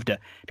unique move to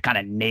kind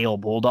of nail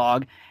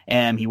Bulldog.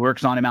 And he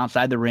works on him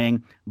outside the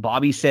ring.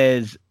 Bobby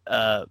says,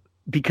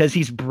 because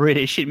he's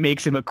British, it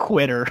makes him a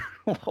quitter.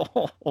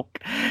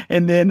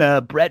 And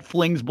then Brett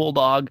flings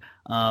Bulldog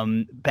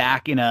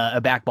back in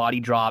a back body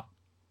drop.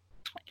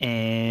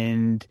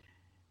 And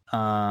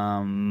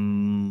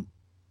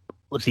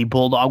let's see,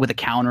 Bulldog with a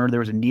counter. There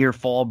was a near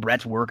fall.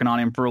 Brett's working on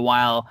him for a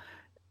while.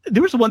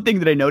 There was one thing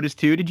that I noticed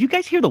too. Did you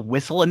guys hear the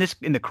whistle in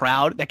the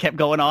crowd that kept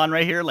going on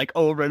right here, like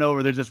over and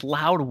over? There's this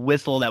loud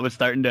whistle that was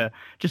starting to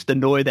just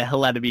annoy the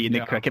hell out of me, and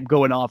it kept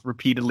going off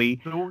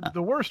repeatedly.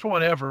 The worst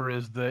one ever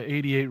is the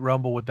 '88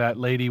 Rumble with that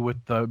lady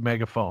with the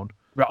megaphone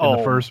in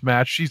the first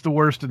match. She's the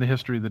worst in the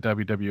history of the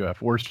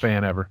WWF. Worst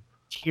fan ever.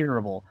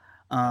 Terrible.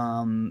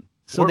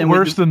 So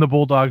worse than the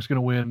Bulldog's going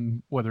to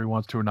win, whether he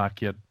wants to or not,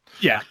 kid.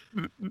 Yeah,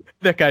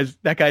 that guy's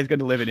going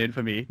to live in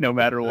infamy no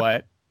matter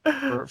what.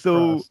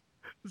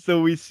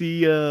 So we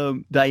see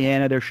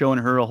Diana. They're showing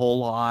her a whole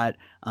lot.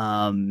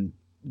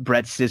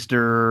 Brett's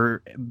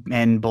sister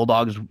and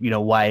Bulldog's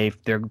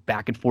wife. They're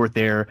back and forth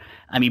there.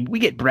 I mean, we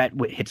get Brett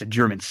hits a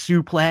German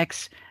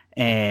suplex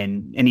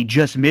and he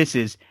just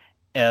misses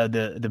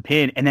the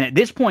pin. And then at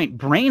this point,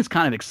 Brain's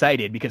kind of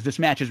excited because this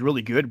match is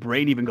really good.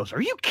 Brain even goes,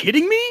 "Are you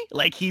kidding me?"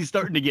 Like he's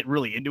starting to get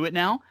really into it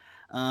now.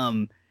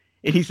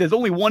 And he says,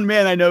 "Only one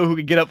man I know who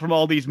can get up from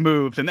all these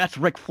moves, and that's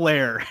Ric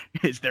Flair.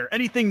 Is there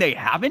anything they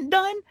haven't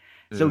done?"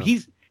 Yeah. So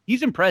he's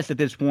impressed at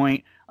this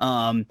point.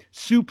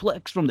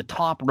 Suplex from the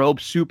top rope,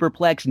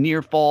 superplex,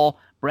 near fall.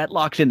 Brett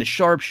locks in the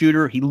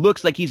sharpshooter. He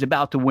looks like he's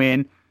about to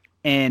win.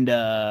 And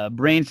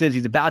Brain says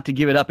he's about to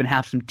give it up and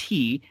have some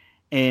tea.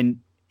 And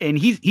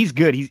he's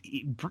good.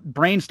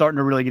 Brain's starting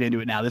to really get into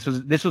it now. This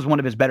was one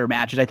of his better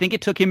matches. I think it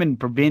took him and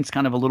Vince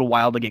kind of a little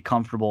while to get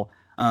comfortable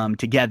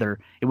together.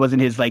 It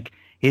wasn't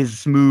his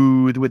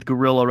smooth with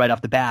Gorilla right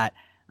off the bat.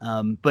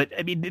 But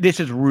I mean, this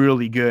is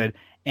really good.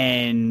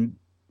 And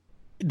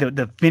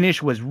the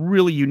finish was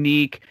really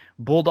unique.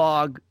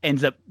 Bulldog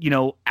ends up,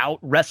 out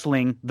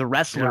wrestling the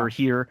wrestler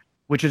here,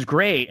 which is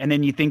great. And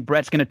then you think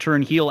Brett's going to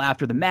turn heel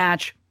after the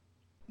match.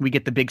 We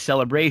get the big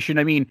celebration.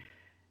 I mean,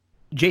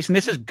 Jason,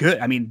 this is good.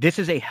 I mean, this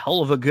is a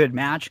hell of a good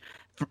match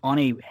on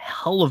a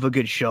hell of a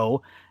good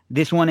show.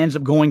 This one ends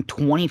up going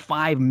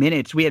 25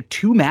 minutes. We have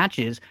two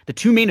matches. The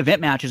two main event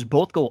matches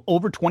both go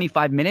over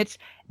 25 minutes.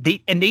 They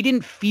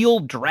didn't feel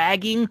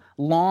dragging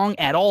long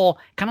at all.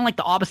 Kind of like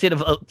the opposite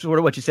of sort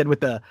of what you said with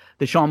the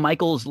Shawn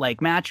Michaels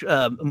match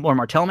or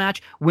Martel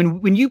match.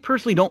 When you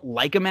personally don't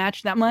like a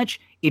match that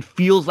much, it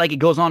feels like it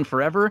goes on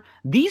forever.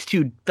 These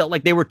two felt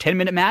like they were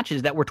 10-minute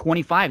matches that were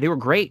 25. They were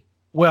great.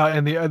 Well,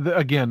 and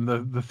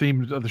the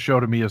theme of the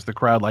show to me is the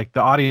crowd. Like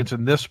the audience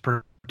in this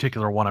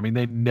particular one, I mean,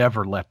 they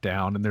never let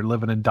down, and they're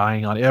living and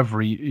dying on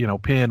every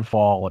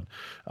pinfall,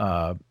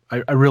 and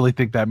I really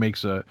think that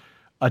makes a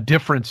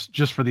difference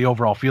just for the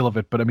overall feel of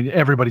it. But I mean,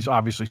 everybody's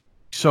obviously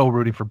so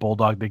rooting for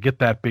Bulldog. They get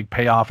that big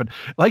payoff, and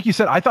like you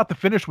said, I thought the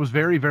finish was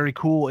very, very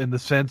cool in the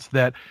sense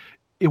that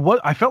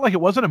I felt like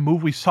it wasn't a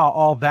move we saw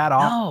all that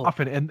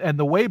often, and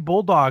the way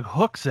Bulldog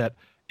hooks it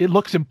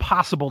looks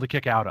impossible to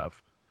kick out of.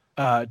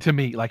 To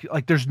me,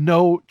 like there's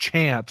no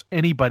chance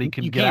anybody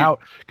can get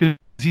out because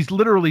he's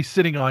literally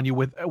sitting on you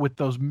with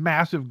those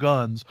massive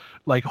guns,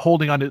 like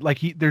holding on to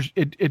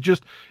it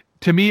just,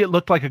 to me, it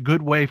looked like a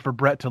good way for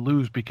Brett to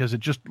lose because it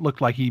just looked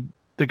like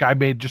the guy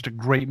made just a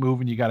great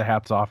move and you got a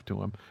hats off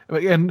to him.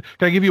 And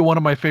can I give you one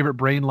of my favorite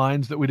Brain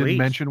lines that we didn't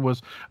mention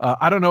was,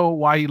 I don't know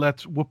why he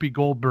lets Whoopi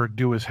Goldberg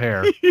do his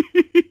hair.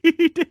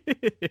 He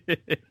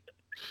did.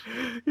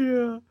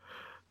 Yeah.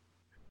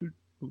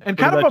 And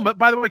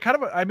by the way,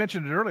 I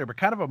mentioned it earlier, but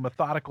kind of a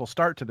methodical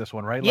start to this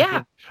one, right?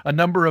 Like a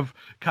number of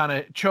kind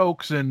of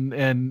chokes and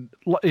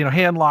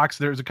hand locks.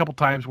 There's a couple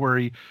times where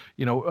he,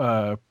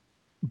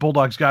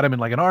 Bulldog's got him in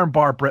like an arm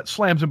bar. Brett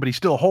slams him, but he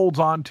still holds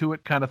on to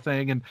it, kind of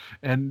thing.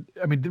 And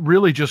I mean,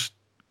 really just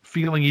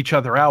feeling each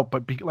other out,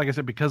 but like I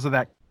said, because of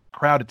that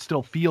crowd, it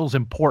still feels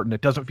important. It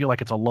doesn't feel like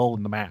it's a lull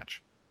in the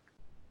match.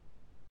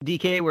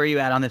 DK, where are you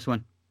at on this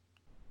one?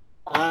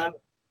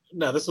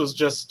 No, this was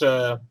just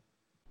a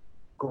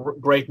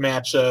great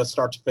match,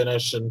 start to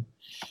finish, and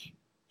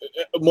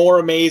more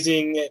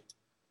amazing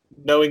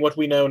knowing what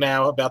we know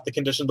now about the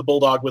condition the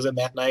Bulldog was in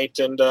that night,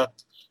 and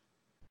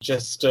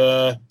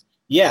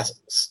yes,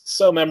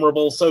 so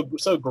memorable,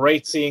 so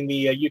great seeing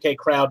the UK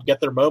crowd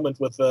get their moment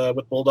with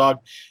Bulldog.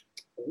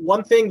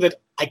 One thing that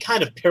I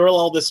kind of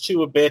parallel this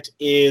to a bit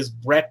is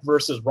Brett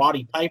versus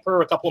Roddy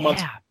Piper a couple of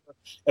months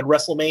at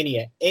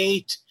WrestleMania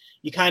 8.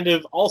 You kind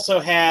of also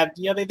had,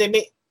 they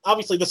made,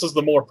 obviously this is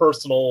the more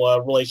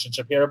personal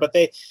relationship here, but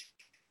they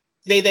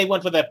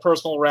went with that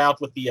personal route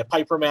with the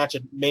Piper match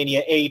at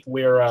Mania 8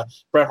 where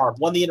Bret Hart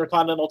won the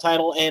Intercontinental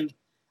title, and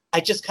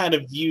I just kind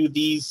of view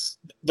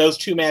those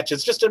two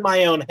matches just in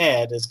my own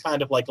head as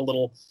kind of like a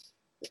little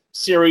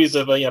series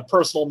of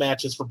personal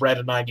matches for Bret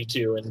in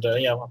 '92, and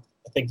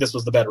I think this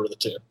was the better of the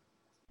two.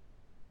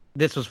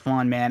 This was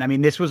fun, man. I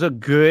mean, this was a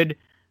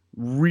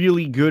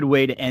really good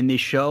way to end this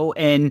show,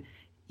 and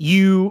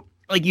you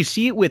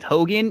see it with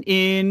Hogan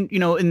in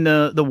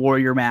the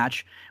Warrior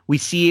match. We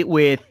see it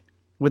with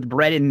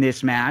Bret in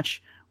this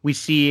match. We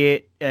see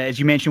it, as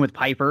you mentioned, with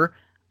Piper.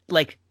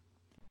 Like,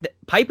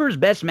 Piper's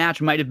best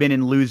match might have been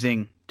in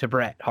losing to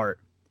Bret Hart.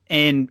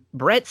 And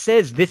Bret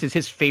says this is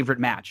his favorite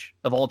match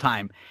of all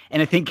time.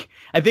 And I think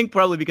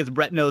probably because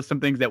Bret knows some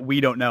things that we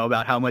don't know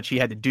about how much he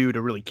had to do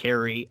to really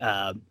carry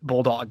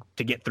Bulldog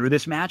to get through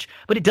this match.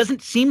 But it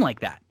doesn't seem like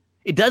that.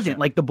 It doesn't.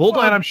 Like the Bulldog.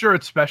 Well, and I'm sure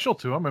it's special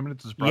to him. I mean,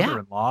 it's his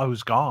brother-in-law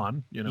who's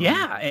gone.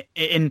 Yeah,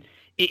 and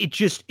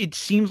it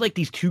seems like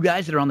these two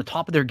guys that are on the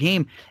top of their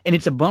game, and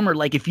it's a bummer.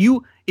 Like if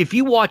you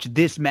watch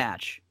this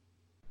match,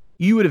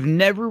 you would have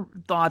never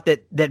thought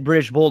that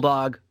British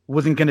Bulldog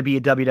wasn't going to be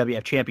a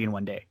WWF champion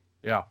one day.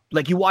 Yeah.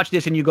 Like you watch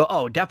this and you go,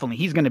 oh, definitely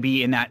he's going to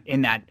be in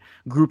that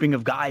grouping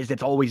of guys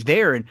that's always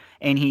there,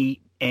 and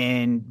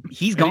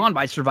he's gone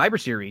by Survivor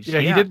Series. Yeah,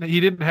 he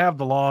didn't have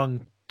the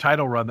long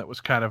title run that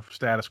was kind of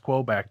status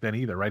quo back then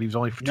either, right? He was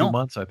only for 2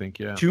 months, I think.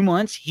 Yeah, 2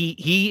 months.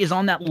 He is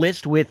on that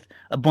list with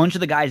a bunch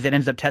of the guys that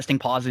ends up testing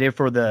positive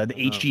for the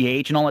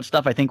HGH and all that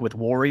stuff. I think with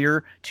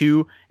Warrior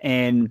too,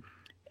 and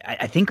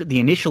I think the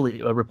initial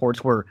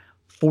reports were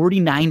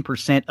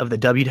 49% of the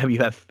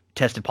WWF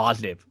tested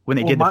positive when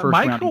they did the first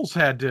round. Michaels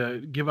had to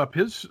give up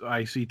his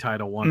IC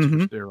title once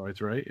for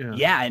steroids, right?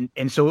 Yeah,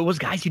 and so it was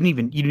guys you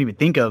didn't even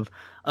think of.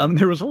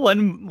 There was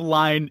one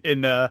line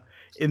in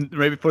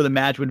right before the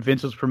match when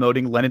Vince was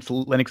promoting Lennox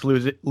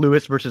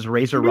Lewis versus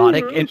Razor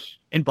Roddick,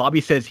 and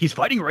Bobby says he's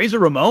fighting Razor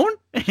Ramon.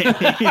 He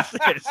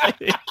says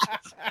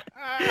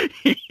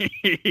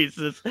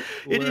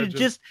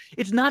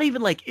it's not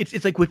even like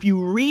it's like if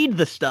you read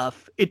the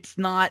stuff,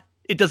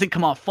 it doesn't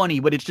come off funny,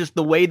 but it's just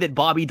the way that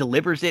Bobby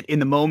delivers it in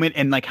the moment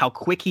and like how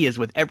quick he is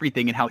with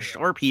everything and how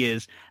sharp he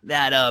is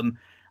that,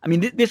 I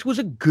mean, this was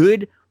a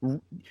good,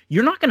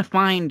 you're not going to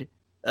find,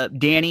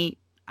 Danny,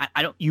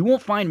 you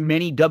won't find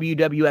many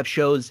WWF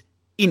shows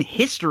in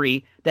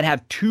history that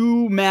have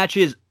two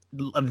matches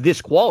of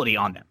this quality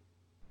on them.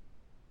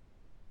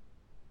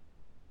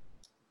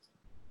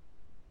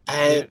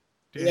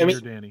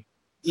 Danny.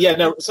 Yeah,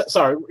 no,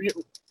 sorry.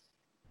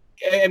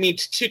 I mean,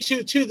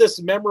 to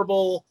this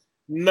memorable.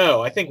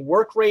 No, I think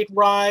work rate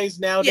rise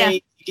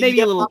nowadays. Yeah, maybe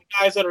you get a lot of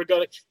guys that are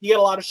going to. You get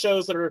a lot of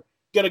shows that are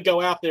going to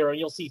go out there, and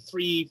you'll see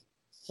 3,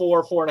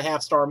 4,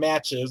 4.5 star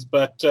matches,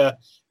 but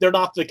they're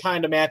not the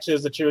kind of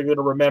matches that you're going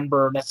to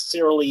remember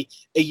necessarily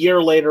a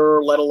year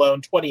later, let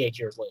alone 28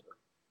 years later.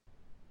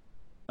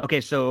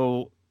 Okay,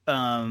 so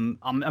I'm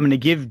going to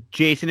give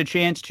Jason a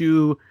chance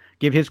to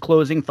give his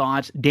closing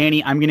thoughts.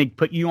 Danny, I'm going to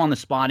put you on the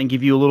spot and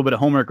give you a little bit of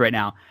homework right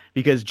now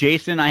because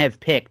Jason and I have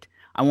picked.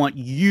 I want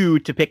you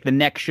to pick the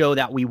next show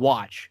that we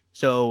watch.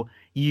 So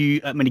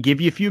I'm going to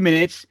give you a few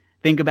minutes.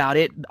 Think about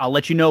it. I'll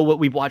let you know what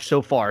we've watched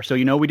so far. So,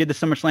 we did the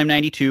SummerSlam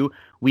 92.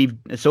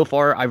 So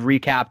far, I've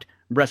recapped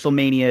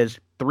WrestleManias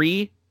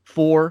 3,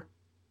 4,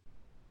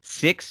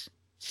 6,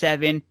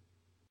 7,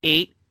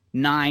 8,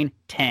 9,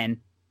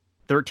 10,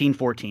 13,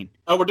 14.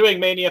 Oh, we're doing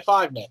Mania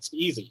 5 next.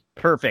 Easy.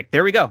 Perfect.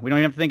 There we go. We don't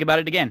even have to think about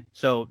it again.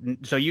 So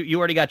you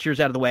already got yours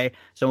out of the way.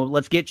 So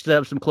let's get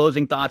some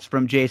closing thoughts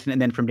from Jason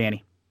and then from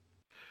Danny.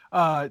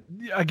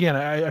 Again,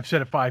 I've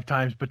said it 5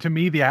 times, but to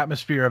me, the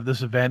atmosphere of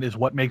this event is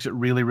what makes it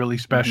really, really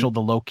special.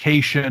 The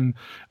location,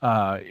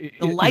 the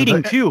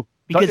lighting too,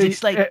 because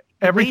it's like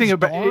everything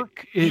about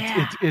dark.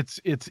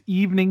 It's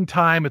evening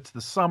time. It's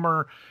the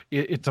summer.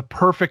 It's a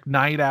perfect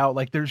night out.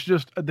 Like there's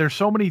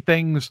so many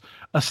things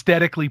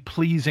aesthetically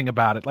pleasing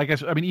about it.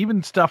 Like I mean,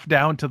 even stuff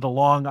down to the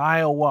long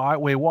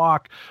aisleway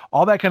walk,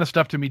 all that kind of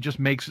stuff to me just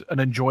makes an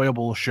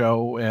enjoyable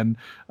show. And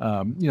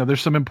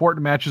there's some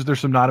important matches, there's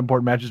some not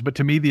important matches, but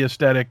to me, the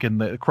aesthetic and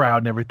the crowd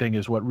and everything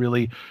is what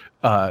really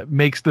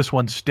makes this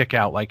one stick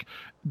out. Like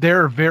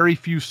there are very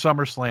few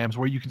SummerSlams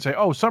where you can say,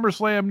 "Oh,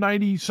 SummerSlam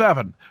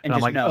 '97," and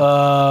I'm like,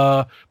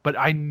 but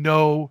I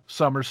know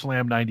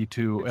SummerSlam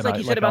 '92. It's like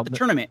you said about the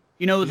tournament.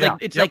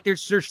 It's like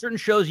there's certain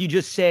shows you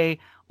just say,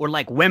 or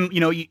like when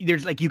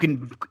there's like you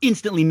can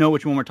instantly know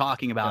which one we're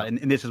talking about,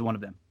 and this is one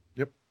of them.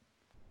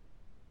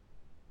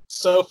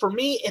 So for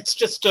me, it's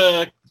just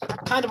a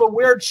kind of a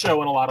weird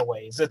show in a lot of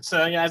ways. It's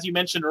as you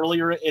mentioned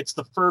earlier, it's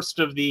the first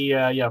of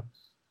the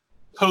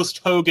post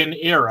Hogan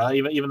era,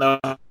 even though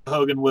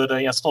Hogan would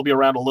still be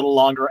around a little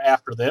longer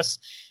after this.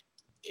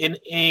 In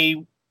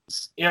a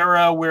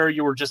era where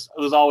it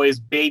was always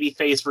baby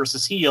face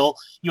versus heel,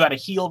 you had a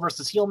heel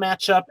versus heel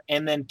matchup,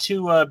 and then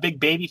two big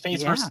baby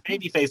face versus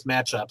baby face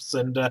matchups,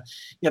 and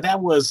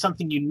that was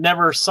something you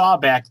never saw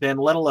back then,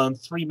 let alone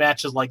 3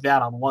 matches like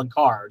that on one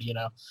card.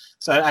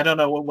 So I don't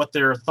know what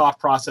their thought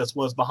process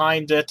was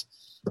behind it.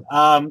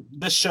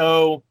 This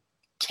show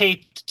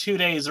taped 2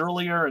 days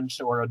earlier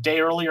or a day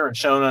earlier and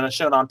shown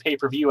on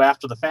pay-per-view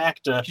after the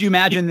fact. Could you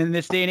imagine in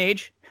this day and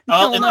age?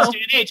 In this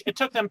day and age, it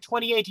took them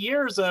 28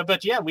 years,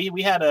 but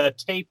we had a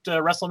taped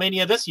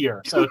WrestleMania this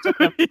year, so it took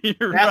them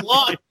that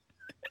long.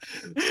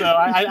 So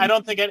I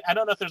don't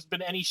know if there's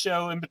been any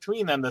show in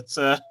between them that's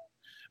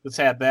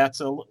had that.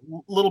 So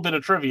a little bit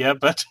of trivia,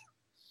 but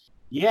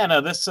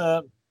this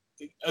a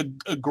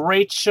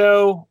great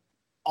show,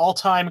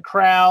 all-time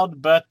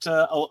crowd, but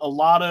a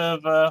lot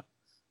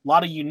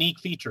of unique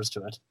features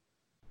to it.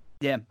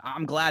 Yeah,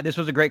 I'm glad. This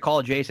was a great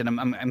call, Jason.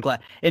 I'm glad.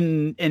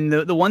 And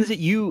the ones that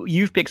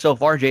you've picked so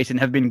far, Jason,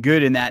 have been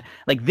good in that.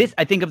 Like this,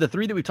 I think of the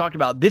 3 that we talked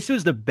about, this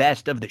was the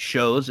best of the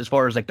shows as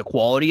far as like the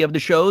quality of the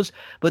shows.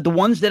 But the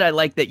ones that I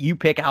like that you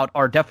pick out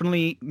are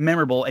definitely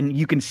memorable, and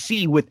you can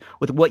see with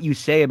what you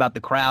say about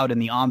the crowd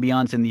and the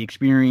ambiance and the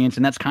experience,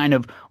 and that's kind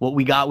of what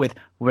we got with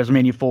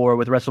WrestleMania 4,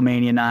 with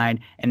WrestleMania 9,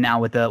 and now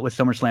with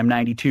SummerSlam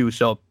 92.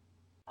 So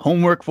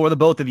homework for the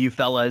both of you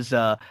fellas.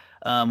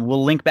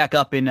 We'll link back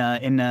up in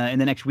the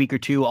next week or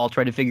two. I'll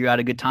try to figure out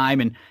a good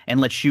time and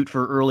let's shoot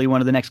for early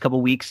one of the next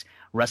couple weeks.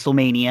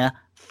 WrestleMania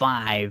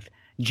 5.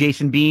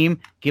 Jason Beam,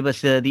 give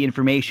us the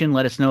information.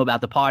 Let us know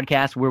about the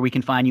podcast, where we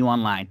can find you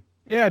online.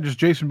 Yeah, just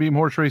Jason Beam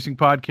Horse Racing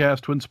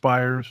Podcast, Twin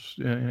Spires,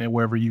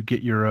 wherever you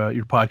get your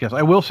podcast.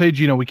 I will say,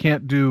 Gino, we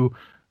can't do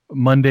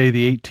Monday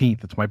the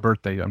 18th. It's my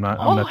birthday. I'm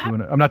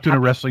not doing a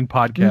wrestling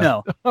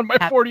podcast on my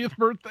 40th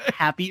birthday.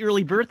 Happy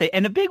early birthday,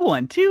 and a big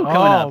one too coming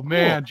up. Oh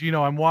man,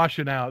 Gino, I'm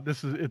washing out.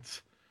 It's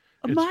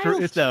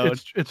milestone.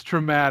 It's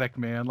traumatic,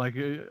 man. Like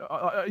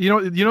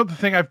the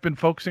thing I've been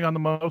focusing on the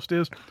most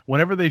is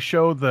whenever they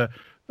show the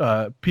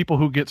people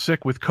who get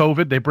sick with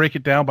COVID, they break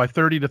it down by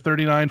 30 to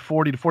 39,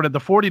 40 to 40. The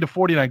 40 to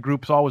 49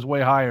 group is always way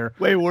higher.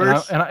 Way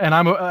worse. And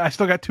I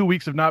still got 2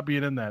 weeks of not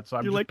being in that, so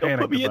I'm You're just like, don't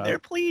put me in there,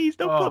 please.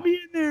 Don't put me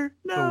in there.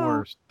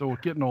 No. The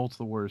worst. Getting old's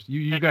the worst.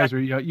 You guys are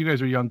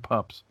young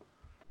pups.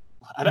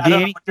 I don't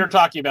know what you're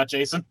talking about,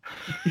 Jason.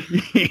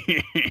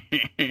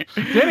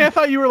 Danny, I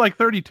thought you were like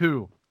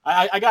 32.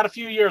 I got a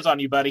few years on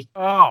you, buddy.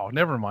 Oh,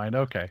 never mind.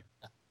 Okay.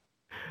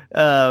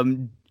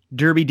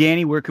 Derby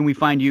Danny, where can we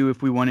find you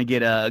if we want to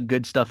get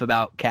good stuff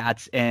about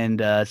cats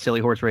and silly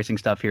horse racing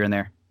stuff here and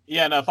there?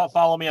 Yeah, no,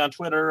 follow me on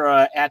Twitter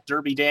at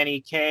Derby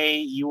Danny K.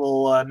 You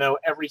will know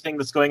everything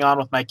that's going on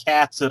with my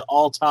cats at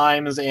all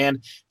times,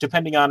 and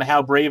depending on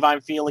how brave I'm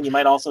feeling, you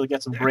might also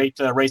get some great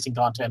racing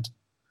content.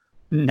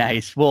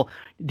 Nice. Well,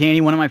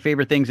 Danny, one of my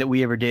favorite things that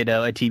we ever did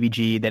at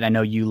TVG that I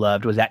know you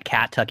loved was that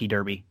Cat Tucky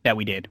Derby that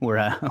we did, where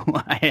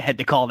I had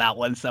to call that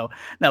one, so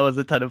that was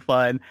a ton of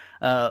fun.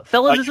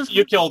 Fellas,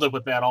 you killed it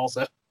with that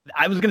also.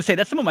 I was going to say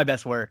that's some of my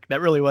best work. That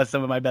really was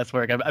some of my best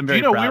work. I'm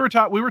very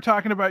proud. We were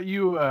talking about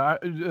you.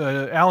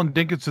 Alan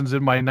Dinkinson's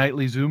in my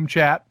nightly Zoom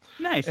chat.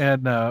 Nice.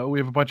 And we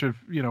have a bunch of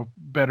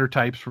better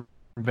types from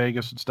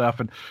Vegas and stuff.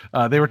 And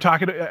they were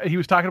talking. He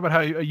was talking about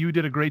how you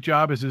did a great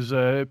job as his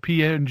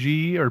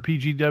PNG or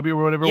PGW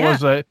or whatever it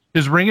was,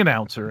 his ring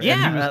announcer.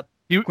 Yeah. And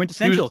he was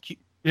quintessential.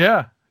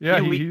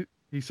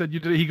 He said you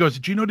did. He goes,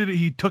 Gino did it.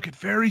 He took it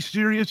very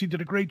serious. He did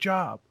a great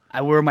job.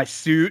 I wore my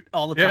suit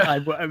all the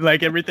time. I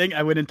like everything.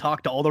 I went and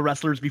talked to all the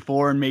wrestlers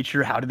before and made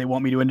sure, how do they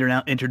want me to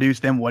introduce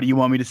them? What do you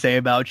want me to say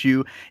about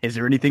you? Is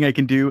there anything I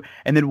can do?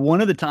 And then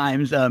one of the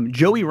times,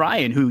 Joey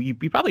Ryan, who you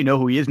probably know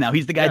who he is now.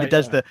 He's the guy that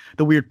does the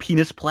weird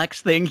penis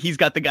plex thing. He's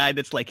got the guy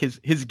that's like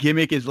his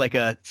gimmick is like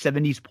a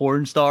 70s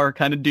porn star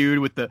kind of dude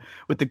with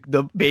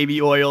the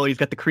baby oil. He's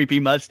got the creepy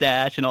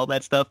mustache and all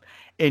that stuff.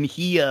 And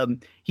he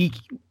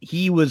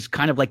was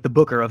kind of like the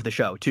booker of the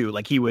show too.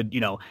 Like he would,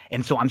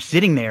 and so I'm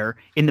sitting there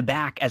in the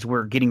back as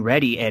we're getting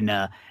ready and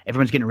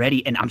everyone's getting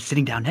ready, and I'm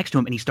sitting down next to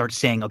him and he starts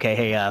saying, okay,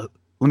 hey,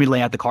 let me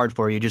lay out the card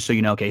for you just so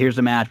you know, okay, here's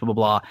the match, blah, blah,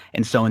 blah,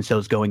 and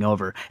so-and-so's going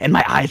over. And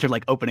my eyes are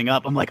like opening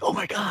up. I'm like, oh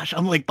my gosh,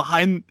 I'm like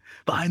behind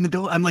the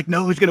door. I'm like,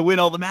 no, who's going to win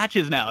all the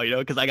matches now?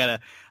 Because I gotta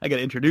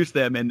introduce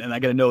them and I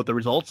gotta know what the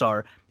results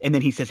are. And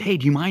then he says, hey,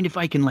 do you mind if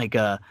I can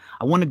I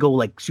want to go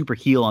like super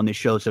heel on this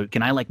show. So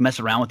can I like mess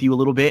around with you a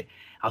little bit?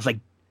 I was like,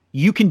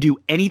 you can do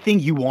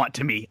anything you want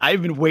to me.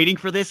 I've been waiting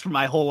for this for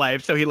my whole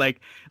life. So he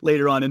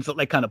later on and so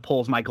kind of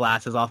pulls my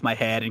glasses off my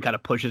head and kind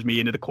of pushes me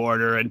into the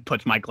corner and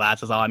puts my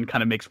glasses on,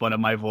 kind of makes fun of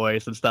my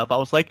voice and stuff. I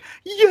was like,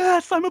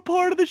 yes, I'm a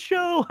part of the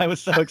show. I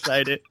was so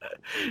excited.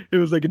 It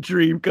was like a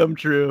dream come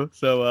true.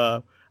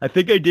 So I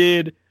think I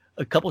did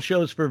a couple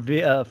shows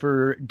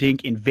for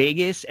Dink in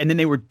Vegas, and then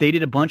they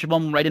did a bunch of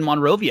them right in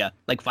Monrovia,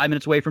 like 5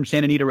 minutes away from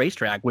Santa Anita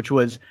Racetrack, which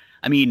was,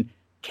 I mean,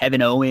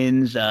 Kevin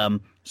Owens,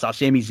 saw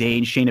Sami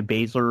Zayn, Shayna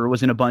Baszler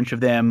was in a bunch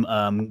of them,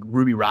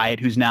 Ruby Riott,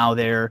 who's now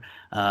there,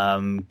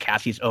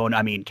 Cassius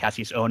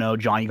Ono,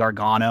 Johnny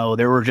Gargano.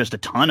 There were just a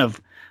ton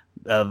of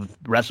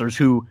wrestlers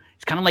who,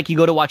 it's kind of like you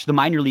go to watch the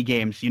minor league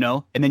games,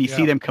 and then you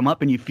see them come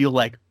up and you feel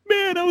like,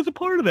 man, I was a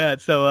part of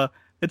that. So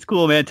it's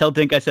cool, man. Tell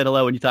Dink I said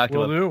hello when you talk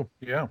to him. Will do.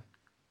 Yeah.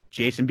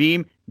 Jason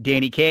Beam,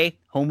 Danny K,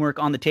 homework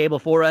on the table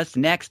for us.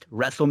 Next,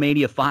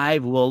 WrestleMania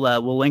 5.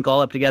 We'll link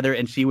all up together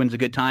and see when's a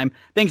good time.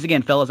 Thanks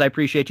again, fellas. I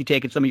appreciate you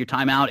taking some of your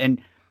time out.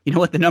 And you know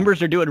what? The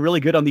numbers are doing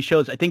really good on these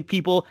shows. I think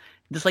people,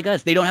 just like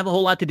us, they don't have a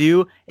whole lot to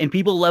do, and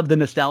people love the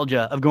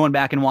nostalgia of going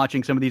back and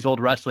watching some of these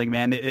old wrestling,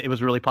 man. It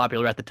was really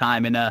popular at the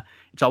time, and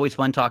it's always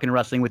fun talking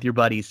wrestling with your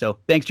buddies. So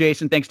thanks,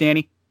 Jason. Thanks,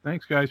 Danny.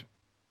 Thanks, guys.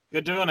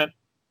 Good doing it.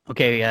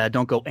 Okay,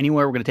 don't go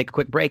anywhere. We're going to take a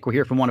quick break. We'll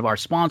hear from one of our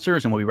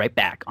sponsors, and we'll be right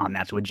back on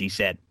That's What G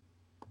Said.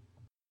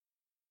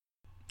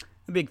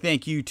 A big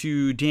thank you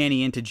to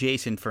Danny and to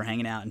Jason for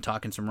hanging out and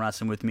talking some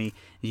wrestling with me.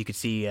 As you can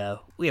see,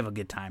 we have a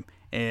good time.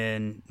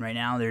 And right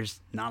now,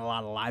 there's not a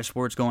lot of live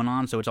sports going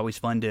on, so it's always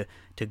fun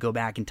to go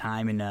back in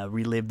time and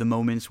relive the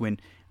moments when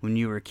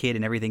you were a kid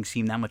and everything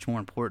seemed that much more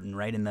important,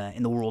 right, in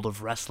the world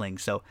of wrestling.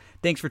 So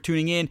thanks for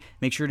tuning in.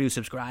 Make sure to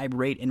subscribe,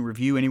 rate, and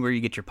review anywhere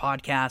you get your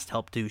podcast.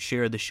 Help to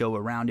share the show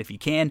around if you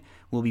can.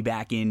 We'll be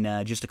back in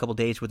just a couple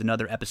days with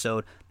another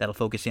episode that'll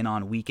focus in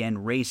on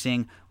weekend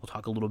racing. We'll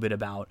talk a little bit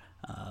about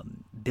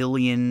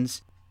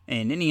billions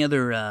and any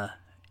other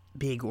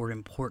big or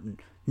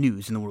important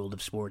news in the world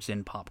of sports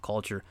and pop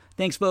culture.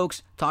 Thanks,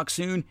 folks. Talk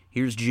soon.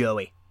 Here's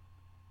Joey.